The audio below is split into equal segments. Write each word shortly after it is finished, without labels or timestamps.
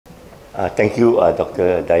Thank you,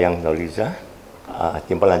 Dr. Dayang Noliza,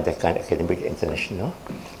 Timbalan Dekan Academic International,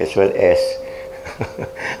 as well as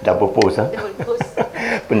double post,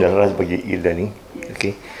 peneras bagi e-learning.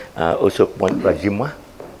 Okay. Also Puan Rajimah,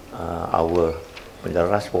 our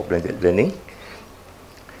peneras for blended learning.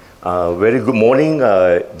 Very good morning,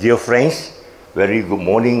 dear friends. Very good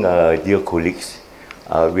morning, dear colleagues.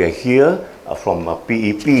 We are here from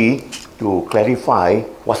PEP to clarify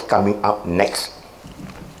what's coming up next.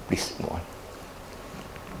 Please move on.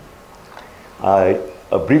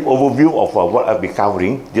 A brief overview of what I'll be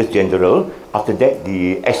covering, just general. After that,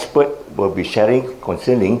 the expert will be sharing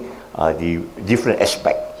concerning the different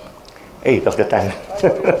aspect. Hey, Dr. Tan.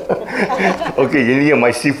 Okay, ini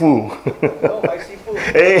my sifu. Oh, my sifu.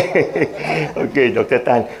 Hey, okay, Dr.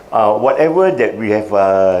 Tan. Whatever that we have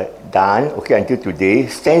done, okay, until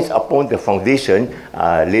today, stands upon the foundation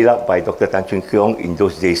laid out by Dr. Tan Chun Keong in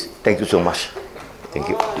those days. Thank you so much. Thank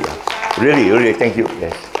you. Yeah. Really, thank you.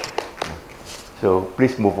 Yes. So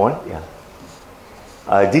please move on. Yeah.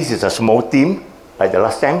 This is a small team, like the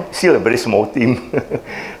last time. Still a very small team.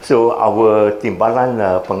 So our Timbalan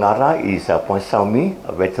Pengarah is Puan Salmi,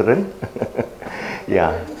 a veteran.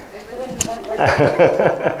 Yeah.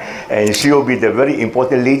 And she will be the very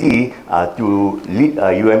important lady to lead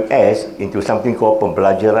UMS into something called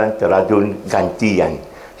Pembelajaran Teradun Gantian.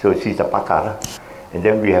 So she's a pakar. And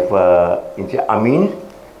then we have Encik Amin,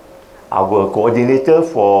 our coordinator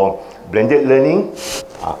for blended learning,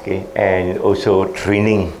 okay, and also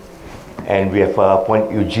training. And we have Puan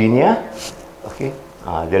Eugenia, okay,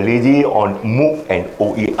 the lady on MOOC and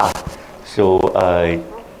OER. So,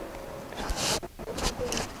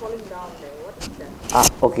 falling down there. What is that?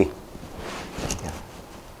 Okay. Yeah.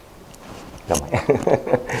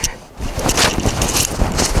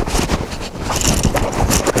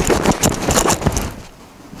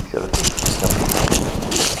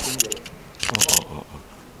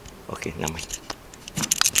 Okay, namai.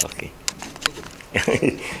 Okay.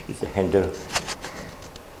 It's a handle.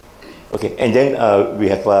 Okay, and then we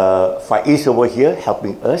have Faiz over here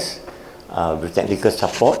helping us with technical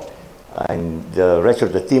support, and the rest of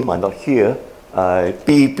the team are not here.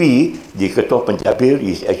 PEP, the Ketua Penjabir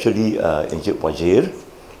is actually Encik Wazir,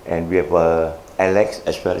 and we have Alex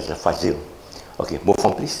as well as Fazil. Okay, move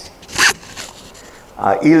on please.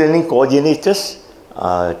 E-learning coordinators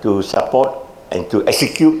to support and to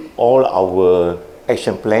execute all our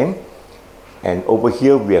action plan. And over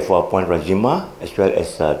here we have Puan Rajima as well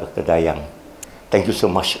as Dr. Dayang. Thank you so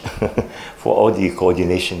much for all the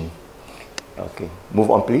coordination. Okay, move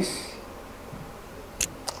on please.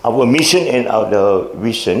 Our mission and our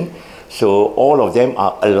vision, so all of them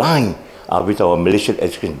are aligned with our Malaysian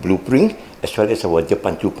Education Blueprint as well as our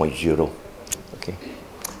Japan 2.0. Okay.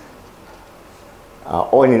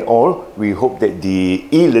 All in all, we hope that the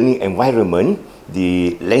e-learning environment,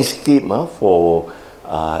 the landscape for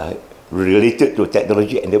related to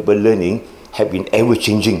technology-enabled learning have been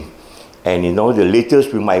ever-changing. And you know, the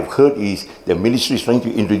latest we might have heard is the ministry is trying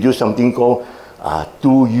to introduce something called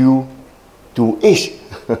 2U, 2H.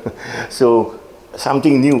 So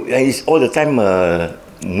something new, and it's all the time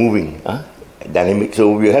moving, dynamic.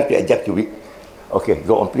 So we have to adapt to it. Okay,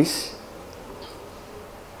 go on please.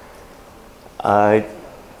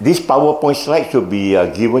 This PowerPoint slide should be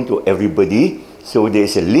given to everybody. So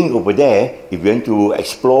there's a link over there if you want to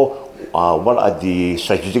explore what are the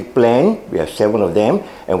strategic plan. We have 7 of them,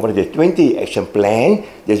 and what are the 20 action plan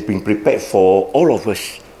that's been prepared for all of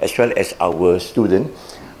us as well as our students.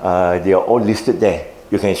 They are all listed there.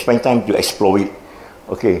 You can spend time to explore it.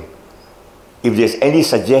 Okay. If there's any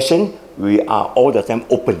suggestion, we are all the time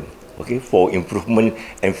open, okay, for improvement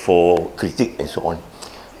and for critique and so on.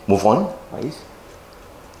 Move on, please.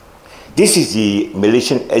 This is the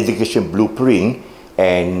Malaysian Education Blueprint,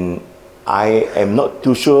 and I am not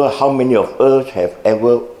too sure how many of us have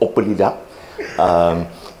ever opened it up.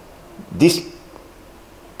 This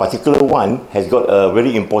particular one has got a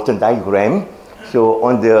very important diagram. So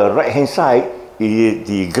on the right hand side is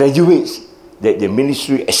the graduates that the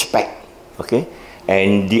ministry expect, okay,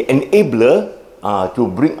 and the enabler to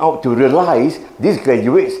bring out, to realize these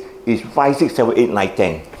graduates is 5, 6, 7, 8, 9,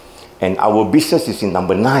 10. And our business is in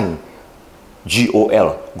number 9,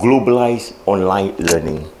 GOL, Globalized Online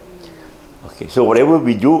Learning. Okay, so whatever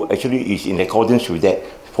we do actually is in accordance with that.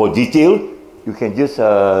 For detail, you can just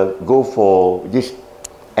go for this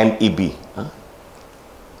MEB.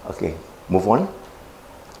 Okay, move on.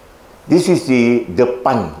 This is the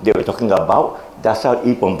depan that we're talking about. Dasar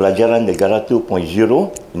e-Pembelajaran Negara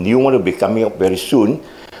 2.0. New one will be coming up very soon.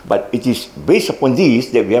 But it is based upon this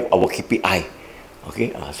that we have our KPI.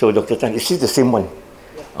 Okay, so Dr. Tan, is this the same one?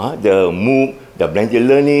 Yeah. The MOOC, the blended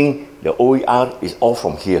learning, the OER is all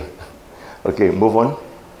from here. Okay, move on.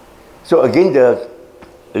 So again, the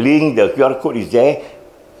link, the QR code is there.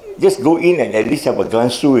 Just go in and at least have a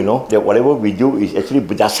glance through, that whatever we do is actually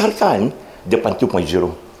berdasarkan Depan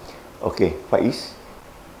 2.0. Okay, Faiz.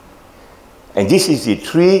 And this is the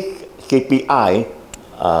 3 KPI,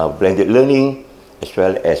 blended learning, as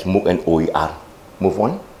well as MOOC and OER. Move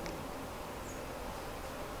on.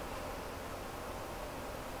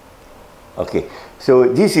 Okay, so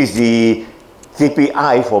this is the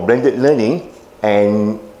KPI for blended learning,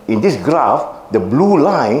 and in this graph, the blue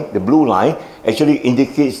line actually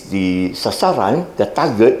indicates the sasaran, the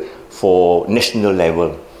target for national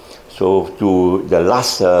level. So to the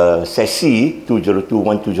last session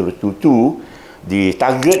 2021-2022, the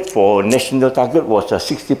target for national target was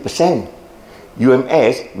 60%.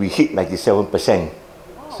 UMS we hit 97%.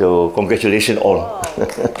 So congratulations all.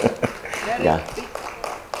 Yeah.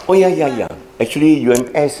 Oh yeah. Actually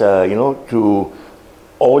UMS, through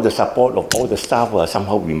all the support of all the staff,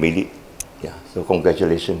 somehow we made it. Yeah. So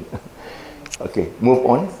congratulations. Okay, move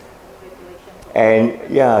on. And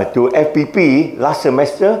yeah, to FPP last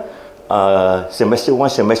semester, semester 1,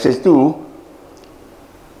 semester 2,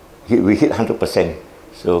 we hit 100%.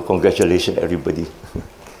 So congratulations everybody.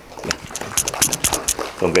 Yeah.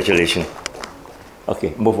 Congratulations.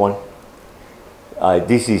 Okay, move on.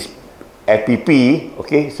 This is FPP.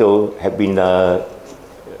 Okay, so have been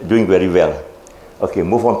doing very well. Okay,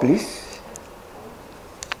 move on please.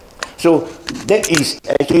 So that is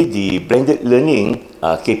actually the blended learning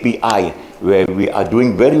KPI, where we are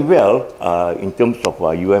doing very well in terms of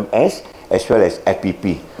UMS as well as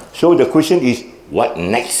FPP. So the question is, what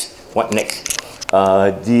next? What next?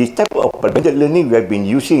 The type of blended learning we have been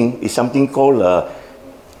using is something called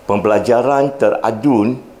Pembelajaran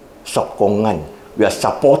Teradun Sokongan. We are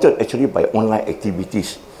supported actually by online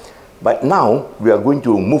activities. But now we are going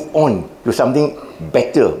to move on to something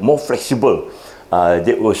better, more flexible,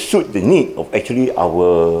 that will suit the need of actually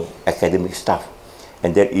our academic staff.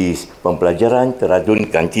 And that is Pembelajaran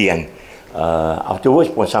Teradun Gantian. Afterwards,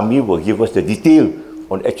 Puan Sami will give us the detail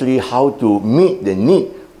on actually how to meet the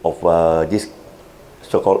need of this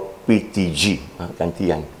so-called PTG,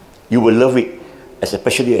 Gantian. You will love it,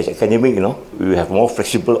 especially as academic, we will have more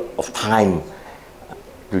flexible of time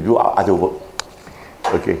to do our other work.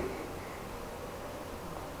 Okay.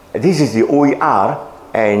 This is the OER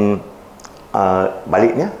and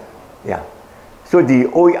baliknya. Yeah. So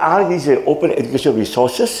the OER is open education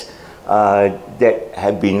resources that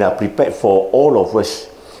have been prepared for all of us,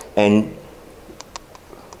 and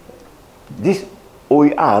this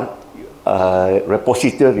OER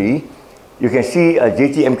repository, you can see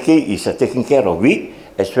JTMK is taking care of it,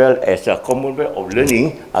 as well as Commonwealth of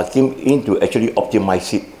Learning came in to actually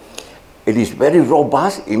optimize it. It is very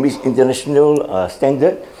robust, it meets international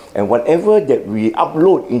standard, and whatever that we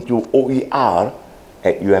upload into OER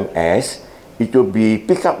at UMS, it will be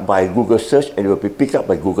picked up by Google Search and it will be picked up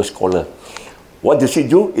by Google Scholar. What does it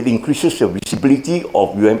do? It increases the visibility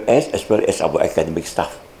of UMS as well as our academic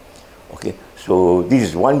staff. Okay, so this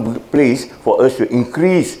is one place for us to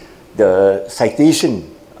increase the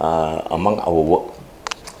citation among our work.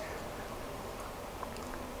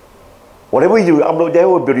 Whatever you upload there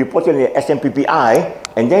will be reported in the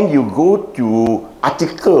SMPPI, and then you go to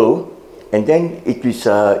article, and then it is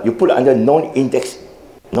you put under non-index.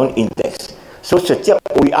 So setiap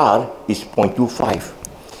OER is 0.25.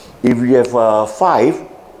 If you have 5,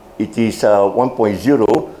 it is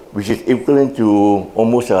 1.0, which is equivalent to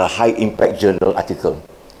almost a high impact journal article.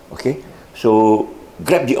 Okay, so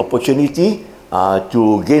grab the opportunity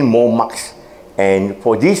to gain more marks, and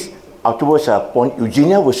for this afterwards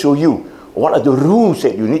Eugenia will show you what are the rules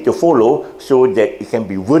that you need to follow so that it can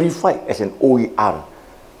be verified as an OER.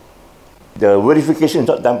 The verification is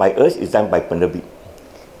not done by us, it's done by penerbit.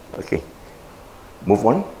 Okay, move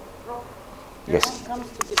on. Yes. Comes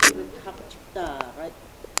to do with hak cipta, right?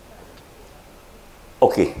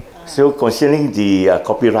 Okay, so concerning the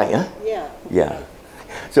copyright, yeah.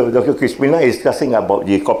 So Dr. Crispina is discussing about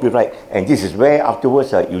the copyright, and this is where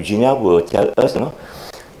afterwards Eugenia will tell us.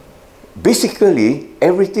 Basically,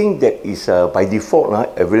 everything that is by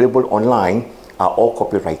default available online are all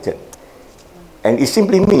copyrighted. And it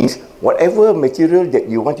simply means whatever material that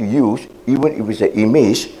you want to use, even if it's an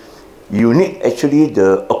image, you need actually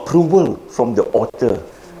the approval from the author.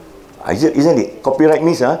 Isn't it? Copyright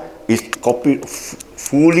means it's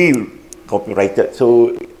fully copyrighted.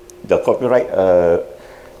 So the copyright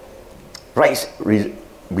rights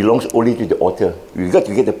belongs only to the author. You got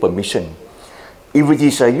to get the permission. If it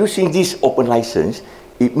is using this open license,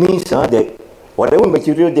 it means that whatever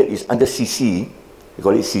material that is under CC, we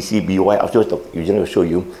call it CCBY, afterwards Eugenia will show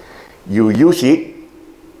you. You use it,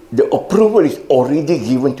 the approval is already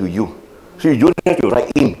given to you. So you don't have to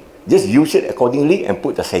write in. Just use it accordingly and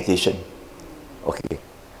put the citation. Okay.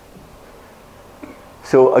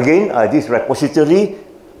 So again, this repository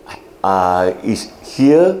is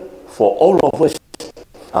here for all of us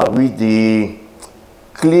with the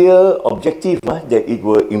clear objective that it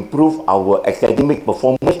will improve our academic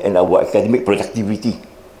performance and our academic productivity.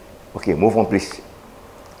 Okay, move on please.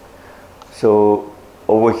 So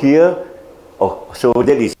over here, so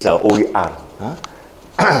that is OER.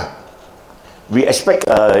 We expect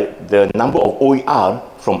the number of OER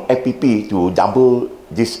from FPP to double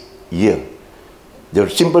this year. The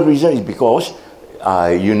simple reason is because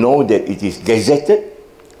you know that it is gazetted,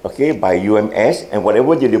 okay, by UMS, and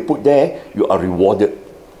whatever that you put there, you are rewarded.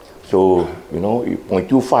 So, you know,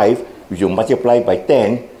 0.25, if you multiply by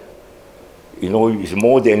 10, you know, it's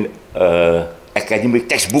more than academic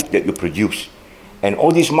textbook that you produce. And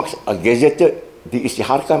all these marks are gazetted,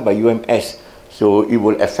 diisytiharkan by UMS. So it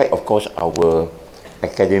will affect, of course, our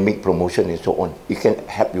academic promotion and so on. It can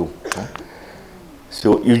help you.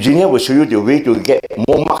 So Eugenia will show you the way to get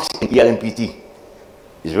more marks in ELMPT.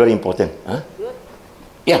 It's very important. Good.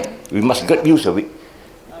 Yeah, we must get use of it.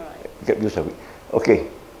 All right. Get use of it. Okay.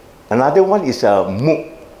 Another one is MOOC.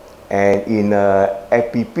 And in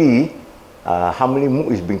FPP, how many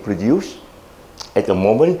MOOC is being produced? At the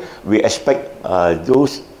moment, we expect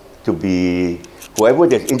those to be, whoever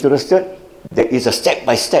that's interested, there is a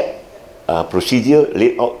step-by-step procedure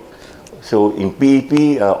laid out. So in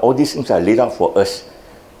PEP, all these things are laid out for us.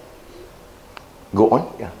 Go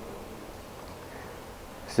on, yeah.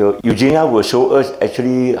 So Eugenia will show us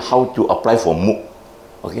actually how to apply for MOOC.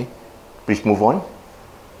 Okay, please move on.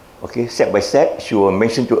 Okay, step by step, she will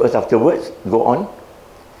mention to us afterwards. Go on.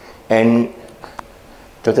 And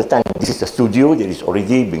Dr. Tan, this is the studio that is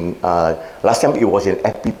already being, last time it was in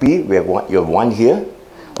FPP, we have one, you have one here.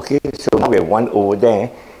 Okay, so now we have one over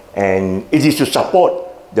there. And it is to support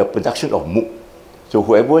the production of MOOC. So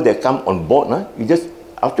whoever that come on board, you just,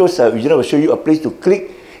 afterwards, Eugenia will show you a place to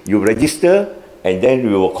click, you register, and then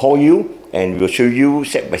we will call you, and we will show you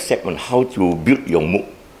step by step on how to build your MOOC.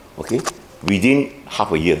 Okay, within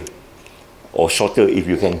half a year, or shorter if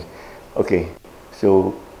you can. Okay,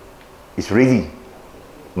 so it's ready.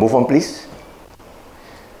 Move on, please.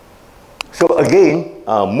 So again,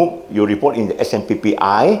 MOOC, you report in the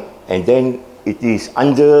SMPPI, and then it is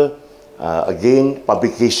under, again,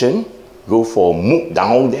 publication. Go for MOOC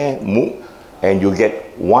down there, MOOC, and you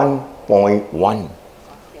get 1.1.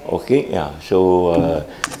 Okay, yeah, so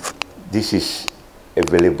this is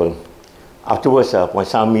available. Afterwards, Puan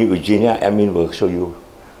Sami, Eugenia, admin will show you.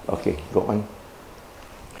 Okay, go on.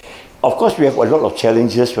 Of course, we have a lot of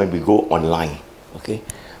challenges when we go online. Okay,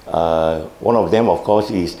 one of them, of course,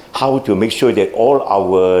 is how to make sure that all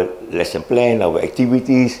our lesson plan, our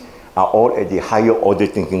activities are all at the higher order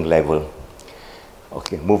thinking level.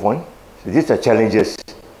 Okay, move on. So these are challenges.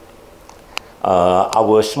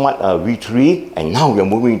 Our smart V3, and now we are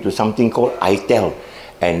moving into something called ITEL,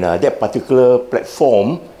 and that particular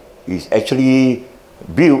platform is actually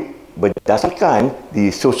built berdasarkan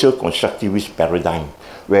the social constructivist paradigm,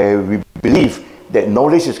 where we believe that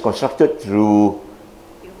knowledge is constructed through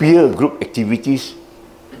peer group activities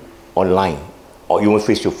online or even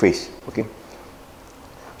face-to-face. Okay.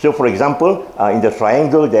 So for example, in the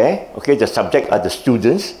triangle there, okay, the subject are the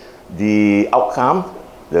students, the outcome,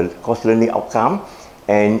 the course learning outcome,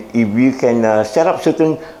 and if we can set up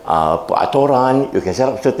certain peraturan, you can set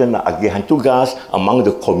up certain agihan tugas among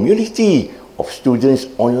the community of students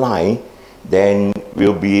online, then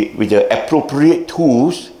we'll be, with the appropriate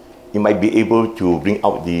tools, you might be able to bring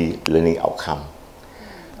out the learning outcome.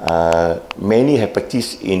 Many have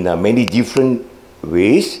practiced in many different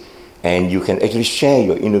ways, and you can actually share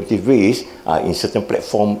your innovative ways in certain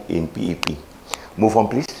platform in PEP. Move on,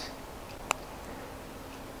 please.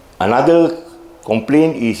 Another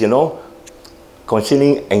complaint is,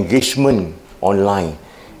 concerning engagement online,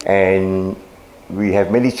 and we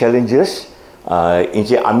have many challenges.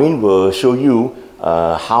 Encik Amin will show you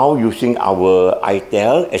how using our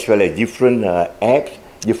ITEL as well as different apps,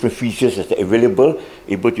 different features that are available,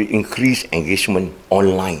 able to increase engagement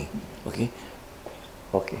online. Okay.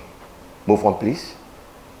 Okay. Move on, please.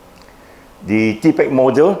 The TPEC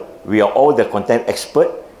model, we are all the content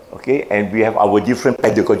expert, okay, and we have our different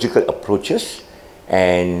pedagogical approaches,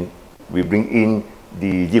 and we bring in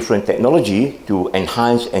the different technology to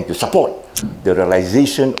enhance and to support the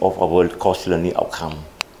realization of our course learning outcome.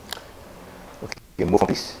 Okay, move on,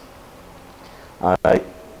 please.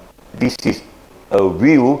 This is a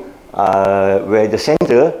view where the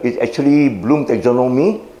center is actually Bloom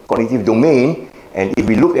taxonomy, cognitive domain, and if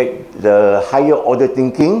we look at the higher order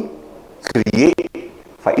thinking, create,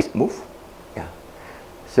 Faiz, move. Yeah.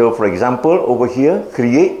 So for example, over here,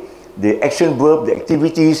 create, the action verb, the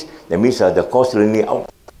activities, that means the course learning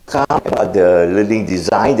outcome, the learning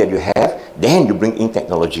design that you have, then you bring in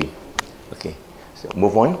technology. Okay, so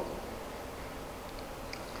move on.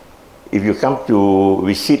 If you come to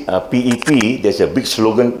visit a PEP, there's a big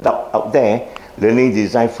slogan out there, learning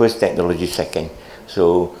design first, technology second.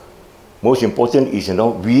 So most important is,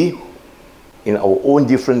 we, in our own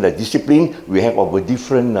different discipline, we have our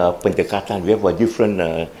different pendekatan, we have our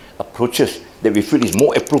different approaches that we feel is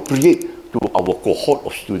more appropriate to our cohort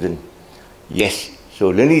of students. Yes, so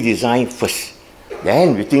learning design first.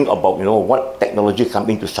 Then we think about, what technology come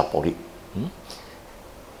in to support it.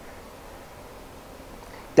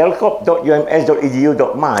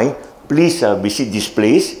 Telcop.ums.edu.my, please visit this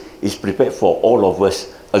place. It's prepared for all of us.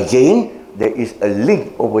 Again, there is a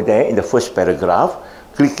link over there in the first paragraph.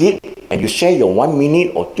 Click it and you share your 1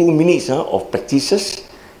 minute or 2 minutes of practices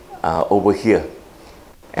over here.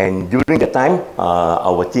 And during the time,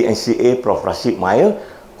 our TNCA, Prof. Rashid Mayer,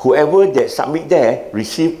 whoever that submit there,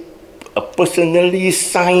 receive a personally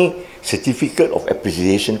signed certificate of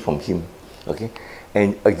appreciation from him. Okay.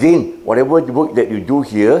 And again, whatever the work that you do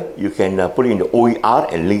here, you can put it in the OER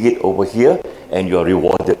and link it over here, and you are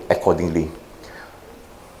rewarded accordingly.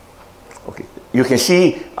 Okay, you can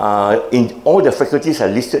see in all the faculties are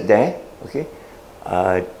listed there. Okay,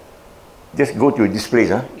 just go to displays,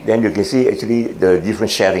 then you can see actually the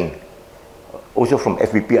different sharing. Also from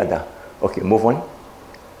FPP ada. Okay, move on.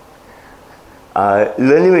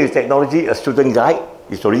 Learning with Technology, a student guide,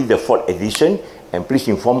 is already the 4th edition. And please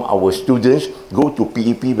inform our students, go to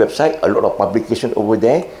PEP website, a lot of publication over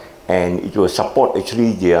there, and it will support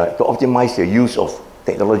actually to optimize the use of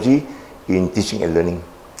technology in teaching and learning.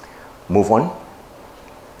 Move on.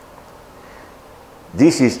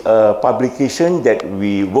 This is a publication that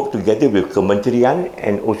we work together with Kementerian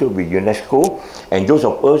and also with UNESCO, and those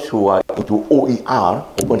of us who are into OER,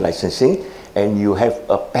 open licensing, and you have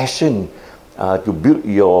a passion to build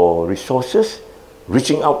your resources,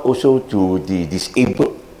 reaching out also to the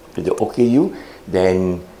disabled, to the OKU,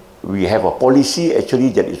 then we have a policy actually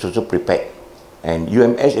that is also prepared. And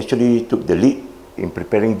UMS actually took the lead in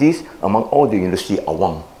preparing this among all the university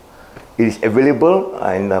awam. It is available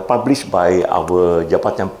and published by our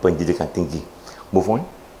Jabatan Pendidikan Tinggi. Move on.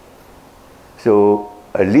 So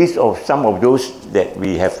a list of some of those that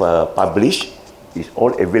we have published is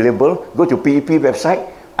all available. Go to PEP website,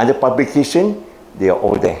 under publication, they are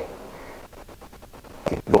all there.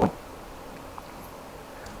 Okay, go on.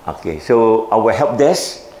 Okay, so our help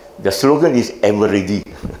desk, the slogan is ever ready.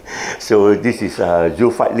 So this is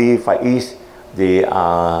Zulfadli, Faiz, they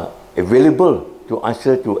are available to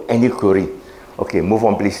answer to any query. Okay, move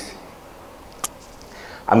on please.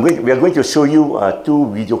 We are going to show you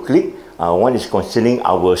 2 video clips. One is concerning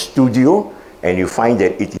our studio, and you find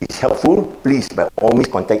that it is helpful. Please, by all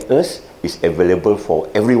means, contact us. It's available for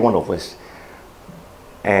every one of us.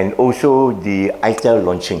 And also the ITEL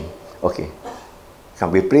launching. Okay,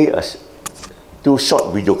 can we play 2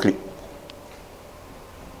 short video clips?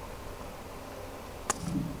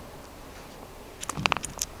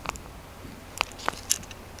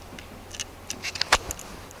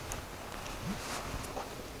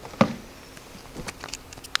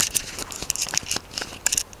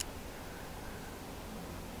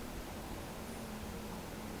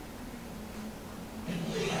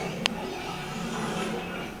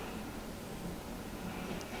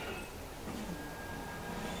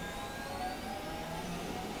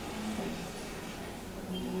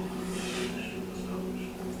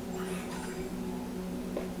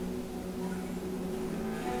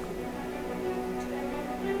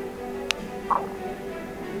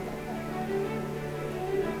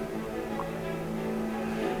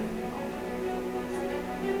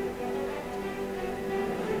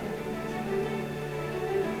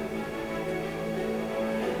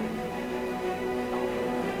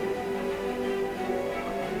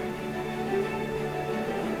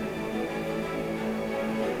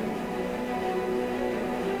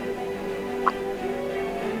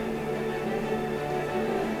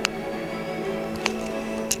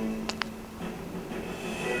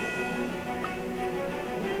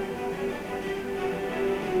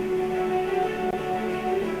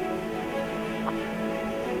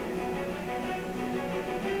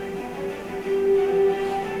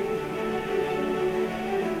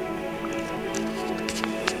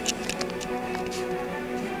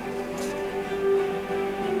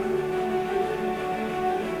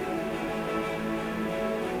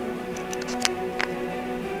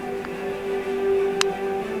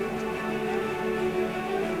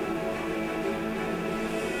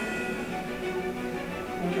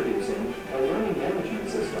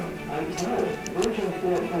 Management System, ITEL, version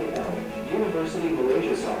 4.0, University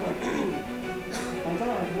Malaysia Software.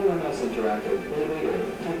 ITEL UMS Interactive,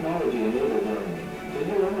 Innovative, Technology-Enabled Learning. The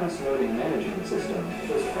UMS Learning Management System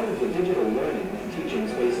was part of the Digital Learning and Teaching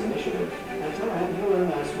Space Initiative. ITEL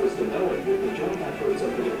UMS was developed with the joint efforts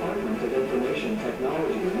of the Department of Information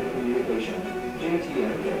Technology and Communication,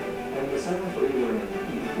 JTMK, and the Center for E-Learning,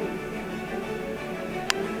 EEP.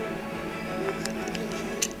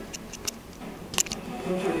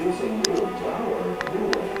 Introducing you to our new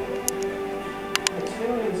world.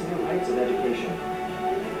 Experience new heights of education.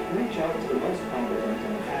 Reach out to the most competent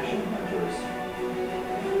and passionate mentors.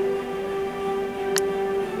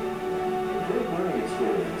 Great learning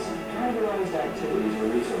experience. Categorized activities or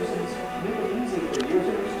resources. Make it easy for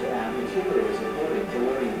users to add materials according to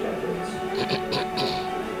learning objectives.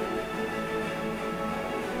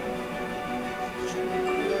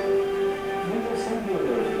 We will send you a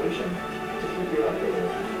notification to keep you updated.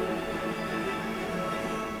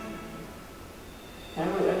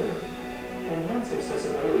 Arrow Editor. Enhance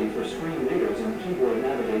accessibility for screen readers and keyboard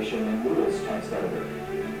navigation in Moodle's text editor.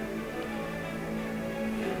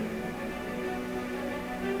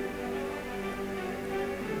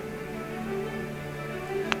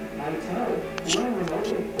 ITEL. Learn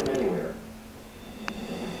remotely from anywhere.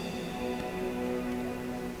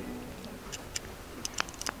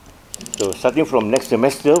 So starting from next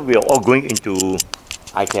semester, we are all going into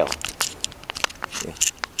ITEL. Yeah.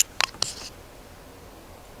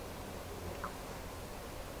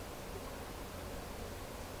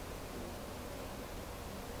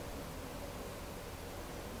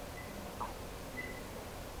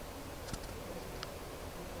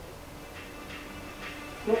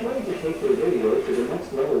 Get ready to take your video to the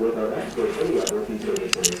next level with our expert videography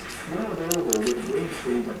services, now available with green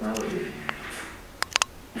screen technology.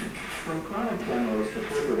 From product demos to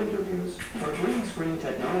corporate interviews, our green screen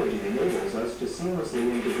technology enables us to seamlessly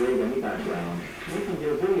integrate any background, making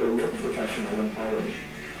your video look professional and polished.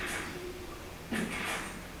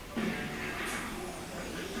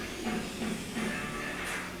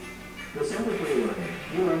 The Center for E-Learning,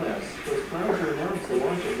 UMS, is proud to announce the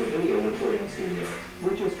launch of the Video Recording Studio,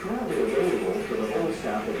 which is currently available for the whole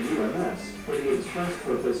staff at UMS for the express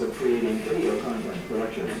purpose of creating video content for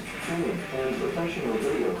lectures, training, and professional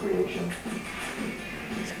video creation.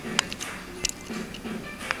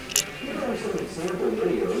 Here are some example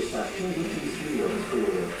videos that PDT Studio has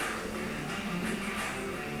created.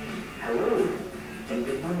 Hello, and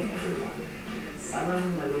good morning everyone.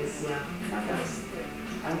 Salam Malaysia Matas.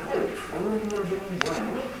 I hope all of you are doing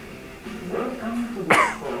well. Welcome to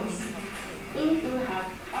this course. If you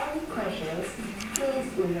have any questions, please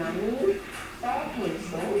email me or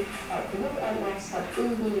Hazel at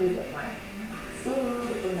ums.edu.my. See you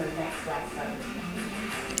in the next lesson.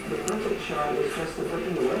 The perfect shot is just a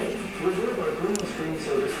button away. Reserve our green screen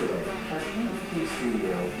service today at PDT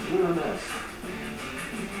Studio, UMS.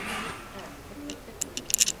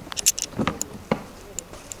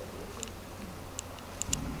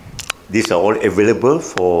 These are all available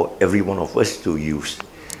for every one of us to use.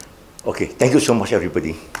 Okay, thank you so much,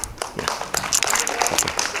 everybody. Yeah.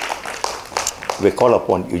 Okay. We call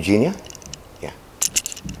upon Eugenia. Yeah.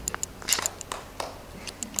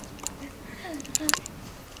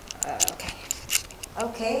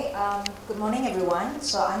 Okay. Good morning, everyone.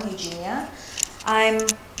 So I'm Eugenia. I'm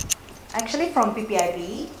actually from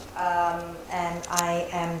PPIB, and I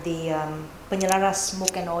am the penyelaras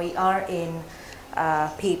MOOC and OER in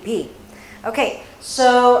PP. Okay,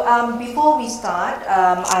 so before we start,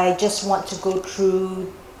 I just want to go through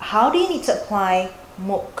how do you need to apply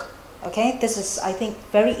MOOC. Okay, this is, I think,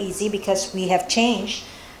 very easy because we have changed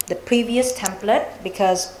the previous template,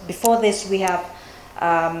 because before this we have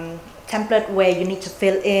template where you need to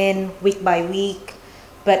fill in week by week,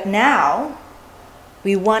 but now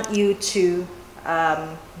we want you to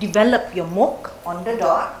develop your MOOC on the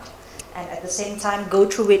dot and at the same time go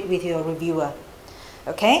through it with your reviewer.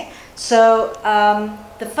 Okay, so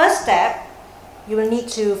the first step, you will need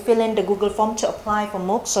to fill in the Google form to apply for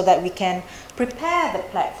MOOC so that we can prepare the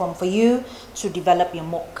platform for you to develop your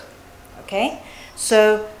MOOC. Okay,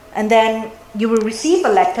 so and then you will receive a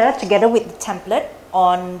letter together with the template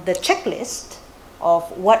on the checklist of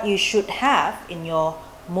what you should have in your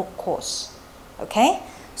MOOC course. Okay,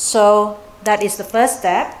 so that is the first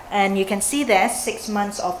step, and you can see there 6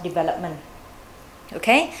 months of development.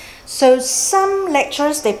 Okay, so some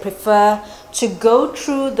lecturers, they prefer to go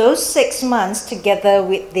through those 6 months together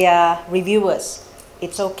with their reviewers.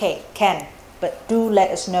 It's okay, can, but do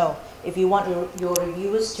let us know. If you want your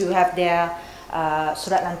reviewers to have their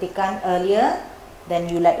surat lantikan earlier, then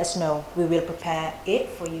you let us know. We will prepare it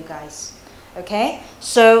for you guys. Okay,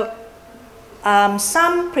 so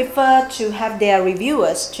some prefer to have their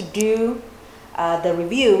reviewers to do the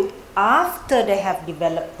review after they have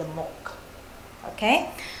developed the MOOC. Okay,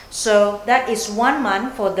 so that is 1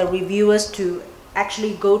 month for the reviewers to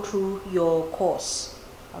actually go through your course,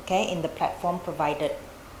 okay, in the platform provided.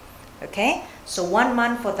 Okay, so 1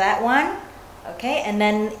 month for that one. Okay, and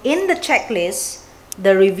then in the checklist,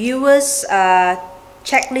 the reviewers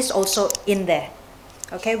checklist also in there.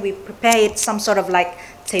 Okay, we prepared some sort of like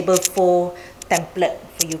table 4 template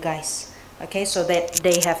for you guys. Okay, so that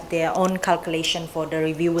they have their own calculation for the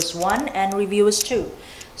reviewers 1 and reviewers 2.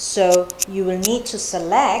 So you will need to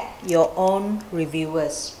select your own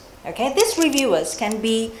reviewers. Okay, these reviewers can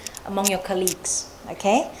be among your colleagues.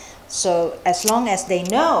 Okay, so as long as they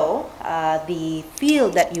know the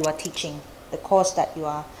field that you are teaching, the course that you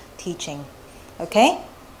are teaching. Okay,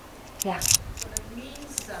 yeah. So that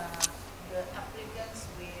means the applicants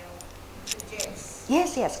will suggest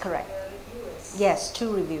Yes, correct. the reviewers. Yes, 2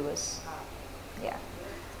 reviewers. Yeah,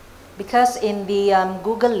 because in the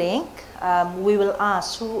Google link, we will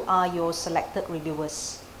ask who are your selected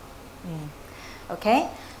reviewers. Okay,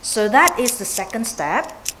 so that is the second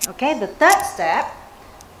step. Okay, the third step.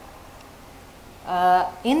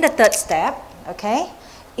 In the third step, okay,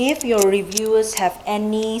 if your reviewers have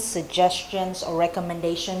any suggestions or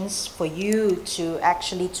recommendations for you to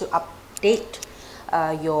actually to update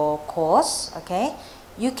your course, okay,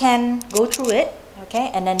 you can go through it,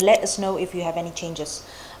 okay, and then let us know if you have any changes.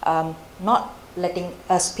 Not letting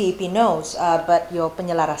us PEP knows, but your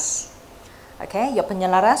penyelaras. Okay, your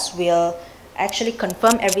penyelaras will actually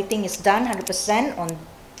confirm everything is done 100% on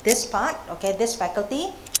this part, okay, this faculty,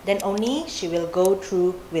 then only she will go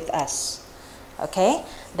through with us. Okay,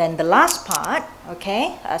 then the last part,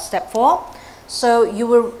 okay, step 4. So you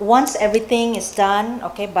will, once everything is done,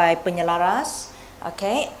 okay, by penyelaras,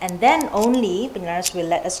 okay, and then only penyelaras will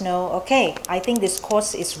let us know, okay, I think this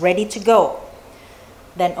course is ready to go.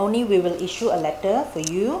 Then only we will issue a letter for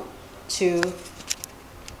you to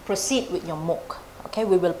proceed with your MOOC. Okay,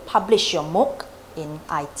 we will publish your MOOC in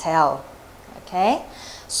ITEL. Okay,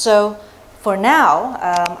 so for now,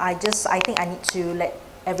 I think I need to let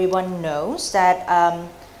everyone knows that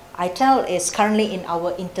ITEL is currently in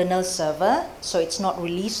our internal server, so it's not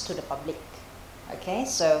released to the public. Okay,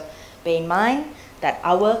 so bear in mind that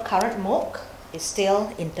our current MOOC is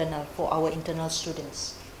still internal for our internal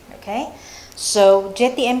students. Okay, so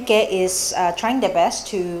JTMK is trying their best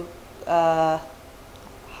to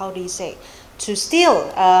how do you say, to still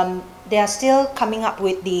they are still coming up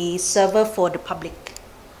with the server for the public.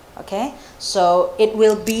 Okay, so it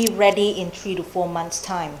will be ready in 3 to 4 months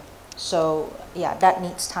time. So yeah, that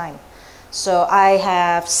needs time. So I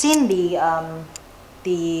have seen the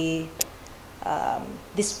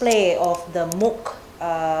display of the MOOC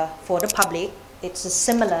for the public. It's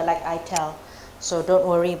similar like ITEL, so don't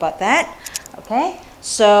worry about that. Okay,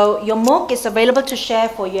 so your MOOC is available to share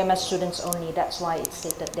for UMS students only. That's why it's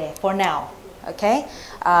stated there for now. Okay,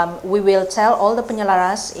 we will tell all the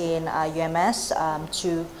penyelaras in UMS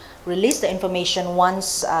to release the information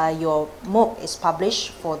once your MOOC is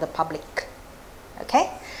published for the public.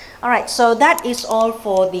 Okay, all right, so that is all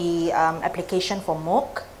for the application for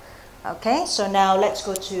MOOC. Okay, so now let's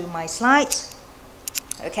go to my slides.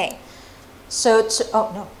 Okay, so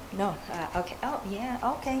okay, oh yeah,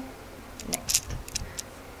 okay, next,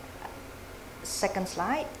 second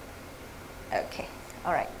slide. Okay,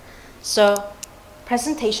 all right, so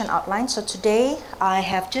presentation outline. So today I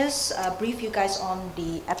have just briefed you guys on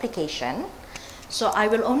the application. So I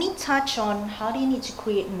will only touch on how do you need to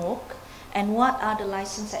create MOOC and what are the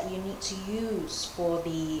licenses that you need to use for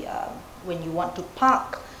the when you want to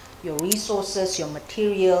park your resources, your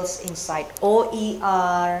materials inside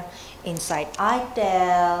OER, inside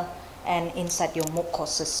ITEL, and inside your MOOC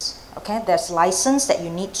courses. Okay, there's license that you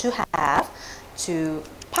need to have to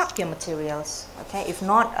park your materials. Okay, if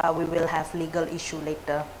not, we will have legal issue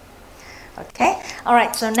later. Okay, all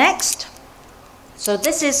right, so next. So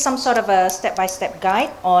this is some sort of a step-by-step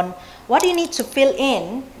guide on what you need to fill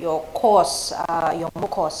in your course, your MOOC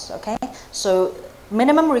course. Okay, so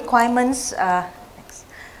minimum requirements.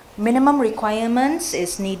 Minimum requirements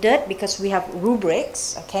is needed because we have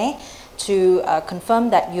rubrics. Okay, to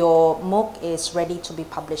confirm that your MOOC is ready to be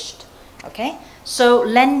published. Okay, so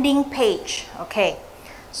landing page. Okay,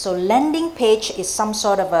 so landing page is some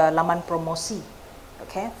sort of a laman promosi.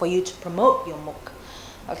 Okay, for you to promote your MOOC.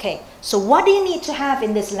 Okay, so what do you need to have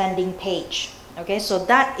in this landing page? Okay, so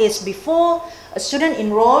that is before a student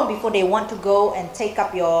enroll, before they want to go and take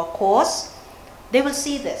up your course, they will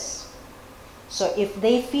see this. So if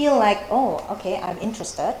they feel like, oh, okay, I'm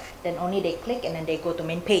interested, then only they click and then they go to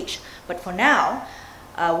main page. But for now,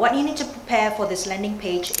 what you need to prepare for this landing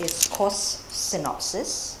page is course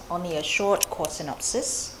synopsis, only a short course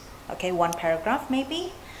synopsis, okay, 1 paragraph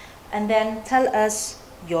maybe, and then tell us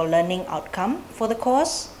your learning outcome for the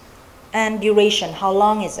course and duration. How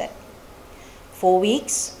long is it? 4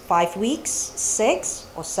 weeks, 5 weeks, 6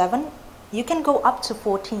 or 7? You can go up to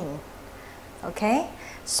 14, okay?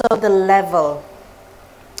 So the level,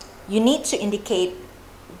 you need to indicate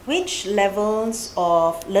which levels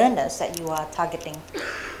of learners that you are targeting.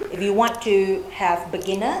 If you want to have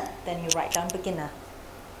beginner, then you write down beginner.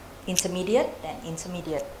 Intermediate, then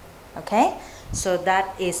intermediate. Okay? So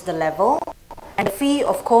that is the level. And the fee,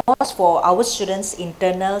 of course, for our students,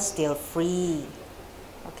 internal, still free.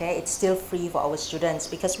 Okay? It's still free for our students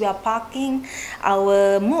because we are parking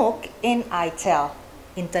our MOOC in ITEL,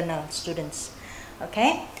 internal students.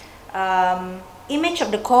 Okay? Image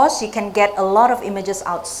of the course, you can get a lot of images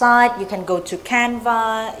outside. You can go to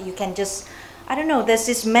Canva. You can just, I don't know, there's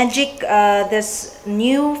this magic, there's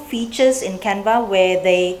new features in Canva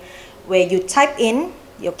where you type in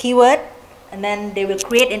your keyword and then they will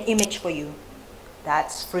create an image for you.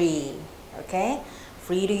 That's free, okay?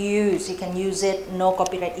 Free to use. You can use it, no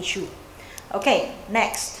copyright issue. Okay,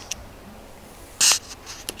 next.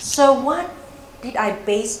 So what did I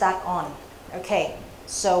base that on? Okay.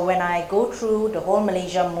 So when I go through the whole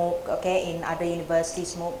Malaysia MOOC, okay, in other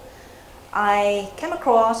universities MOOC, I came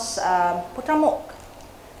across Putra MOOC.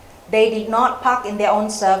 They did not park in their own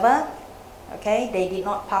server, okay, they did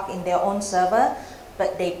not park in their own server,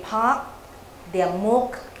 but they park their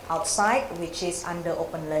MOOC outside, which is under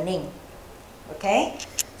open learning, okay.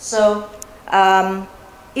 So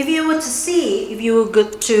if you were to see, if you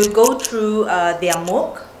were to go through their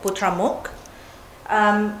MOOC, Putra MOOC,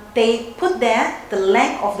 they put there the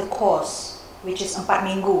length of the course, which is 4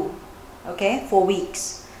 minggu, okay, 4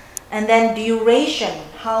 weeks. And then duration,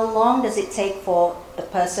 how long does it take for the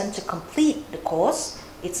person to complete the course?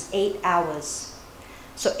 It's 8 hours.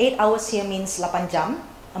 So 8 hours here means 8 jam,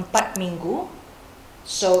 4 minggu.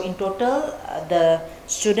 So in total, the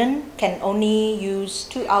student can only use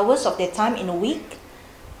 2 hours of their time in a week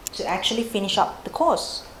to actually finish up the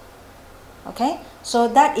course. Okay, so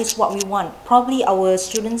that is what we want. Probably our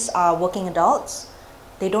students are working adults.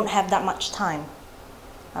 They don't have that much time.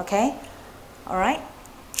 Okay, all right.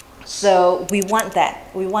 So we want that.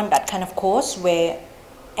 We want that kind of course where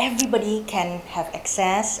everybody can have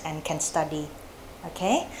access and can study.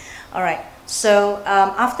 Okay, all right. So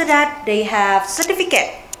after that, they have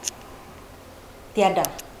certificate. Tiada.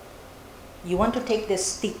 You want to take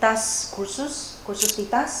this TITAS kursus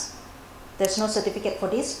TITAS? There's no certificate for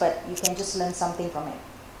this, but you can just learn something from it.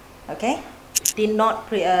 Okay? Did not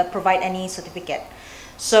provide any certificate.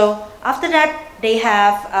 So after that, they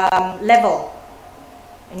have level.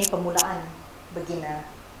 Ini permulaan, beginner.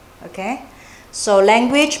 Okay? So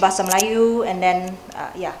language, bahasa Melayu, and then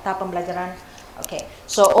tahap pembelajaran. Okay.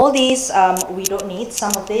 So all these we don't need.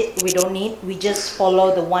 Some of it we don't need. We just follow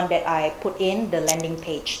the one that I put in the landing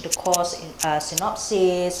page, the course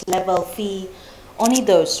synopsis, level, fee. Only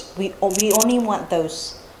those. We only want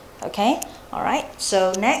those. Okay? Alright,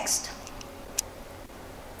 so next.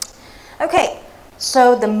 Okay,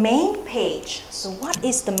 so the main page. So what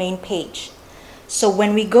is the main page? So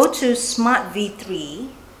when we go to Smart V3,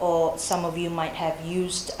 or some of you might have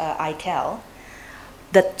used ITEL,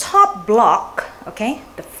 the top block, okay,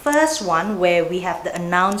 the first one where we have the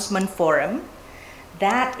announcement forum,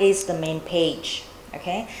 that is the main page.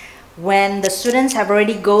 Okay? When the students have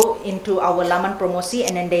already go into our laman promosi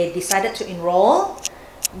and then they decided to enroll,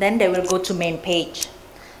 then they will go to main page.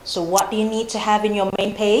 So what do you need to have in your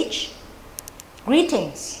main page?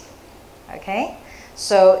 Greetings. Okay,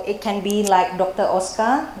 so it can be like Dr.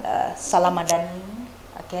 Oscar, Salam Madani,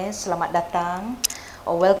 okay, Selamat datang,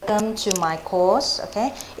 or welcome to my course.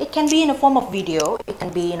 Okay, it can be in a form of video, it can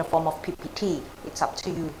be in a form of PPT. It's up to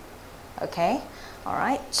you. Okay, all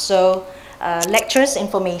right. So lectures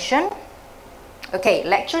information. Okay,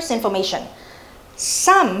 lectures information.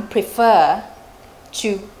 Some prefer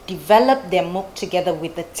to develop their MOOC together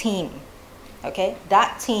with the team. Okay,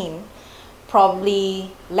 that team, probably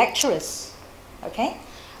lecturers. Okay,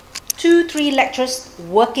 2-3 lecturers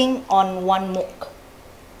working on one MOOC.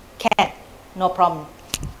 Can, no problem.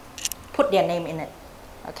 Put their name in it.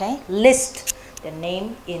 Okay, list the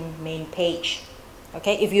name in main page.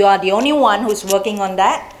 Okay, if you are the only one who's working on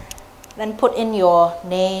that, then put in your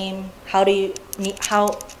name. How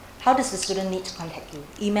does the student need to contact you?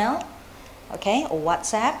 Email, okay, or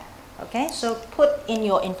WhatsApp. Okay, so put in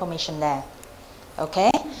your information there.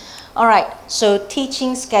 Okay, All right, so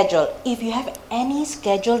teaching schedule. If you have any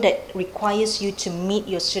schedule that requires you to meet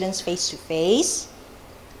your students face to face,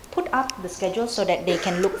 put up the schedule so that they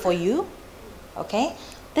can look for you. Okay,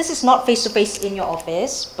 this is not face to face in your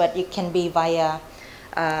office, but it can be via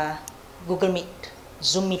Google Meet,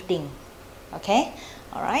 Zoom meeting. Okay,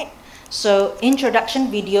 all right. So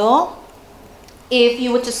introduction video. If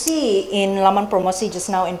you were to see in Laman Promosi just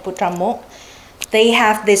now in Putra MOOC, they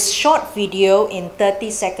have this short video in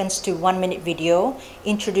 30 seconds to 1 minute video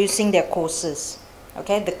introducing their courses.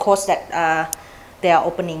 Okay, the course that they are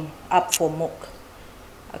opening up for MOOC.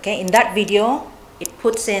 Okay, in that video, it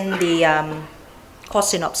puts in the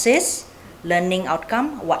course synopsis, learning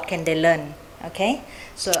outcome, what can they learn. Okay,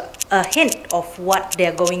 so a hint of what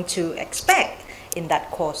they're going to expect in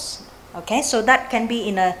that course. Okay, so that can be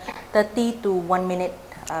in a 30 to 1 minute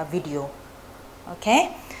video.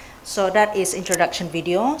 Okay, so that is introduction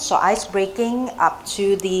video. So ice breaking up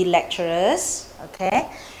to the lecturers.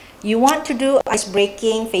 Okay, you want to do ice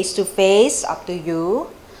breaking face to face, up to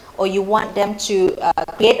you, or you want them to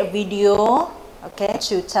create a video, okay,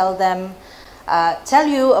 to tell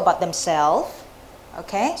you about themselves.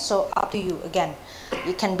 Okay, so up to you again.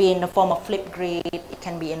 It can be in the form of Flipgrid, it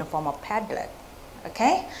can be in the form of Padlet.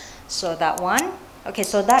 Okay, so that one. Okay,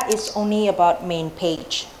 so that is only about main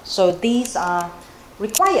page. So these are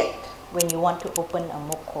required when you want to open a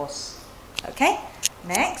MOOC course. Okay,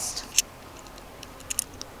 next.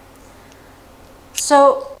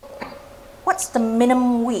 So what's the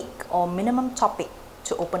minimum week or minimum topic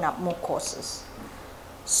to open up MOOC courses?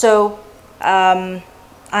 So I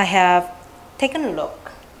have taken a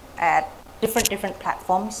look at different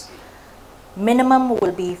platforms. Minimum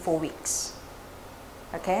will be 4 weeks.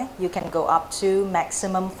 Okay, you can go up to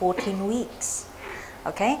maximum 14 weeks.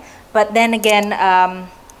 Okay, but then again,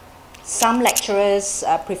 some lecturers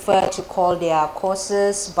prefer to call their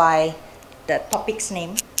courses by the topic's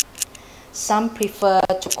name. Some prefer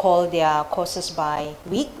to call their courses by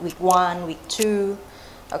week 1, week 2.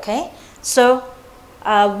 Okay, so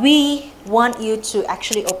we want you to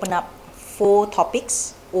actually open up 4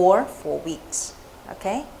 topics or 4 weeks.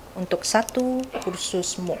 Okay, untuk satu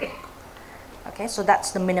kursus MOOC. Okay, so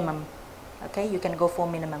that's the minimum. Okay, you can go for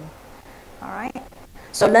minimum. All right.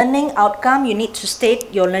 So learning outcome, you need to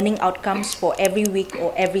state your learning outcomes for every week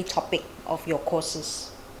or every topic of your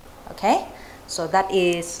courses. Okay, so that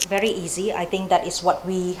is very easy. I think that is what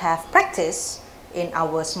we have practiced in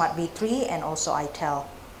our Smart V3 and also ITEL.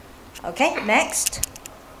 Okay, next.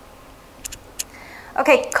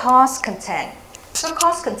 Okay, course content. So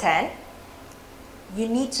course content, you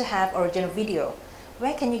need to have original video.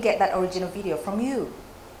 Where can you get that original video? From you.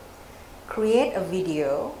 Create a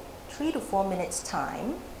video, 3 to 4 minutes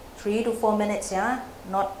time. 3 to 4 minutes, yeah?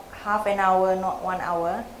 Not half an hour, not 1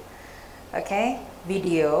 hour. Okay,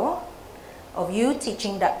 video of you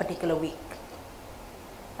teaching that particular week.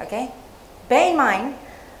 Okay, bear in mind,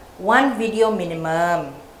 1 video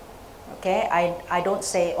minimum. Okay, I don't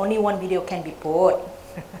say only 1 video can be put.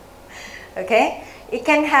 Okay, you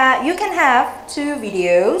can have 2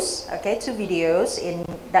 videos. Okay, 2 videos in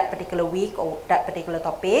that particular week or that particular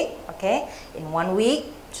topic. Okay, in 1 week,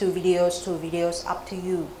 2 videos, up to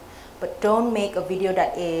you. But don't make a video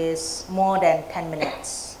that is more than 10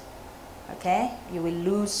 minutes. Okay, you will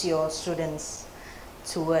lose your students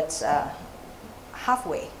towards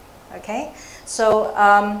halfway. Okay, so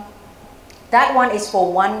that one is for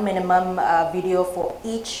 1 minimum video for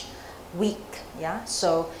each week. Yeah,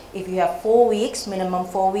 so if you have 4 weeks, minimum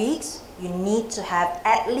 4 weeks, you need to have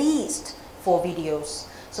at least 4 videos.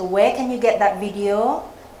 So where can you get that video?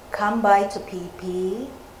 Come by to PP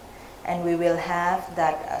and we will have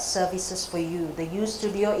that services for you. The U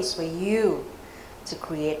Studio is for you to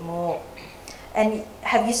create more. And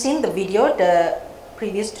have you seen the video, the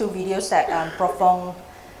previous 2 videos that Prof. Fong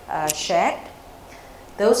shared?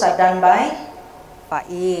 Those are done by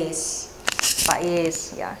Faiz.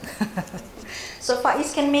 Faiz, yeah. So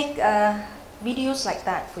Faiz can make videos like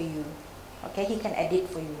that for you. Okay, he can edit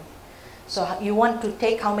for you. So you want to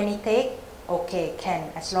take how many take? Okay,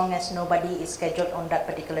 can, as long as nobody is scheduled on that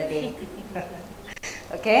particular day.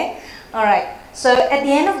 Okay, all right. So at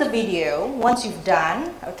the end of the video, once you've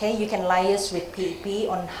done, okay, you can liaise with PEP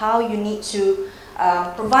on how you need to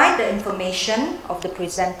provide the information of the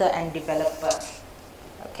presenter and developer.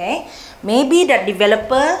 Okay, maybe that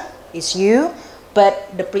developer is you, but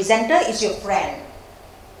the presenter is your friend.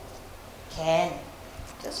 Can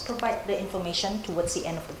just provide the information towards the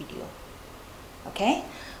end of the video. Okay,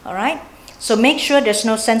 all right. So make sure there's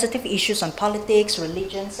no sensitive issues on politics,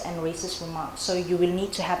 religions, and racist remarks. So you will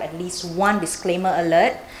need to have at least 1 disclaimer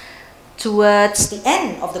alert towards the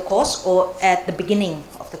end of the course or at the beginning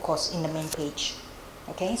of the course in the main page.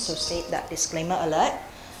 Okay, so state that disclaimer alert,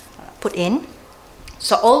 put in.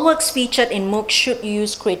 So all works featured in MOOC should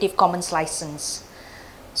use Creative Commons license.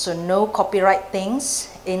 So no copyright things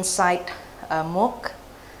inside MOOC.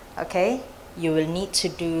 Okay, you will need to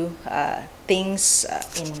do things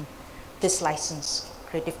in this license,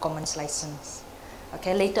 Creative Commons license.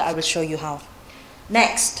 Okay, later I will show you how.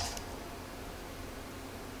 Next.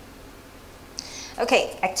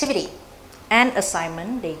 Okay, activity and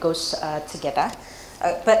assignment, they goes together,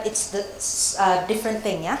 but it's the different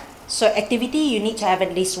thing, yeah? So activity, you need to have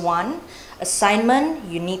at least one. Assignment,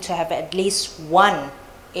 you need to have at least one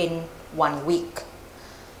in 1 week.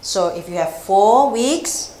 So if you have 4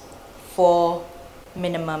 weeks, 4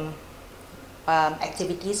 minimum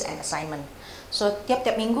activities and assignment. So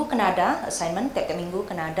tiap-tiap minggu kena ada assignment, tiap-tiap minggu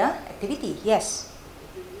kena ada activity. Yes.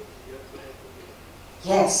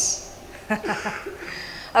 Yes.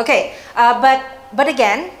 Okay, but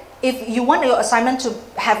again, if you want your assignment to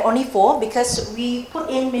have only 4, because we put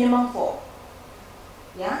in minimum 4,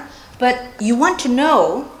 yeah. But you want to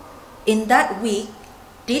know in that week,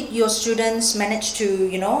 did your students manage to,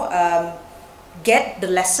 get the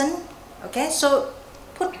lesson? Okay, so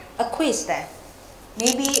put a quiz there.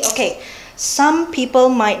 Maybe, okay, some people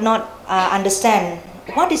might not understand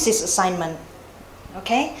what is this assignment.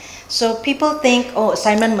 Okay, so people think, oh,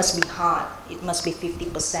 assignment must be hard. It must be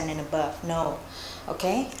 50% and above. No.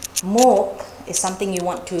 Okay, MOOC is something you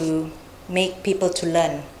want to make people to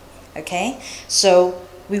learn. Okay, so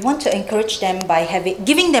we want to encourage them by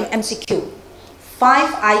giving them MCQ.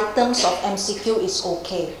 5 items of MCQ is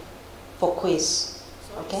okay for quiz.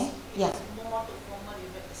 Okay, yeah. More to formal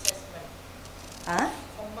unit assessment. Huh?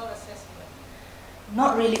 Formal assessment.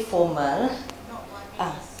 Not really formal. Not one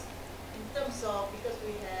means in terms of, because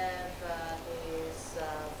we have this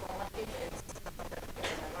formative and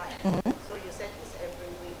summative, right? So you said it's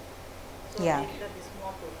every week. So Yeah. maybe that is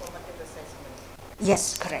more to formative assessment.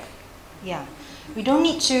 Yes, correct. Yeah. We don't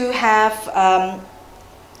need to have,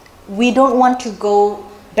 we don't want to go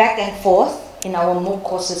back and forth in our MOOC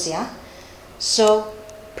courses, yeah? So,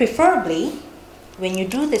 preferably, when you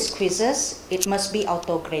do these quizzes, it must be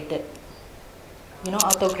auto-graded. You know,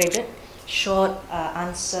 auto-graded? Short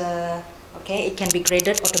answer, okay? It can be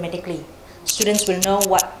graded automatically. Students will know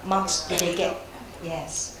what marks do they get.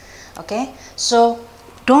 Yes. Okay? So,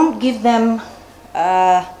 don't give them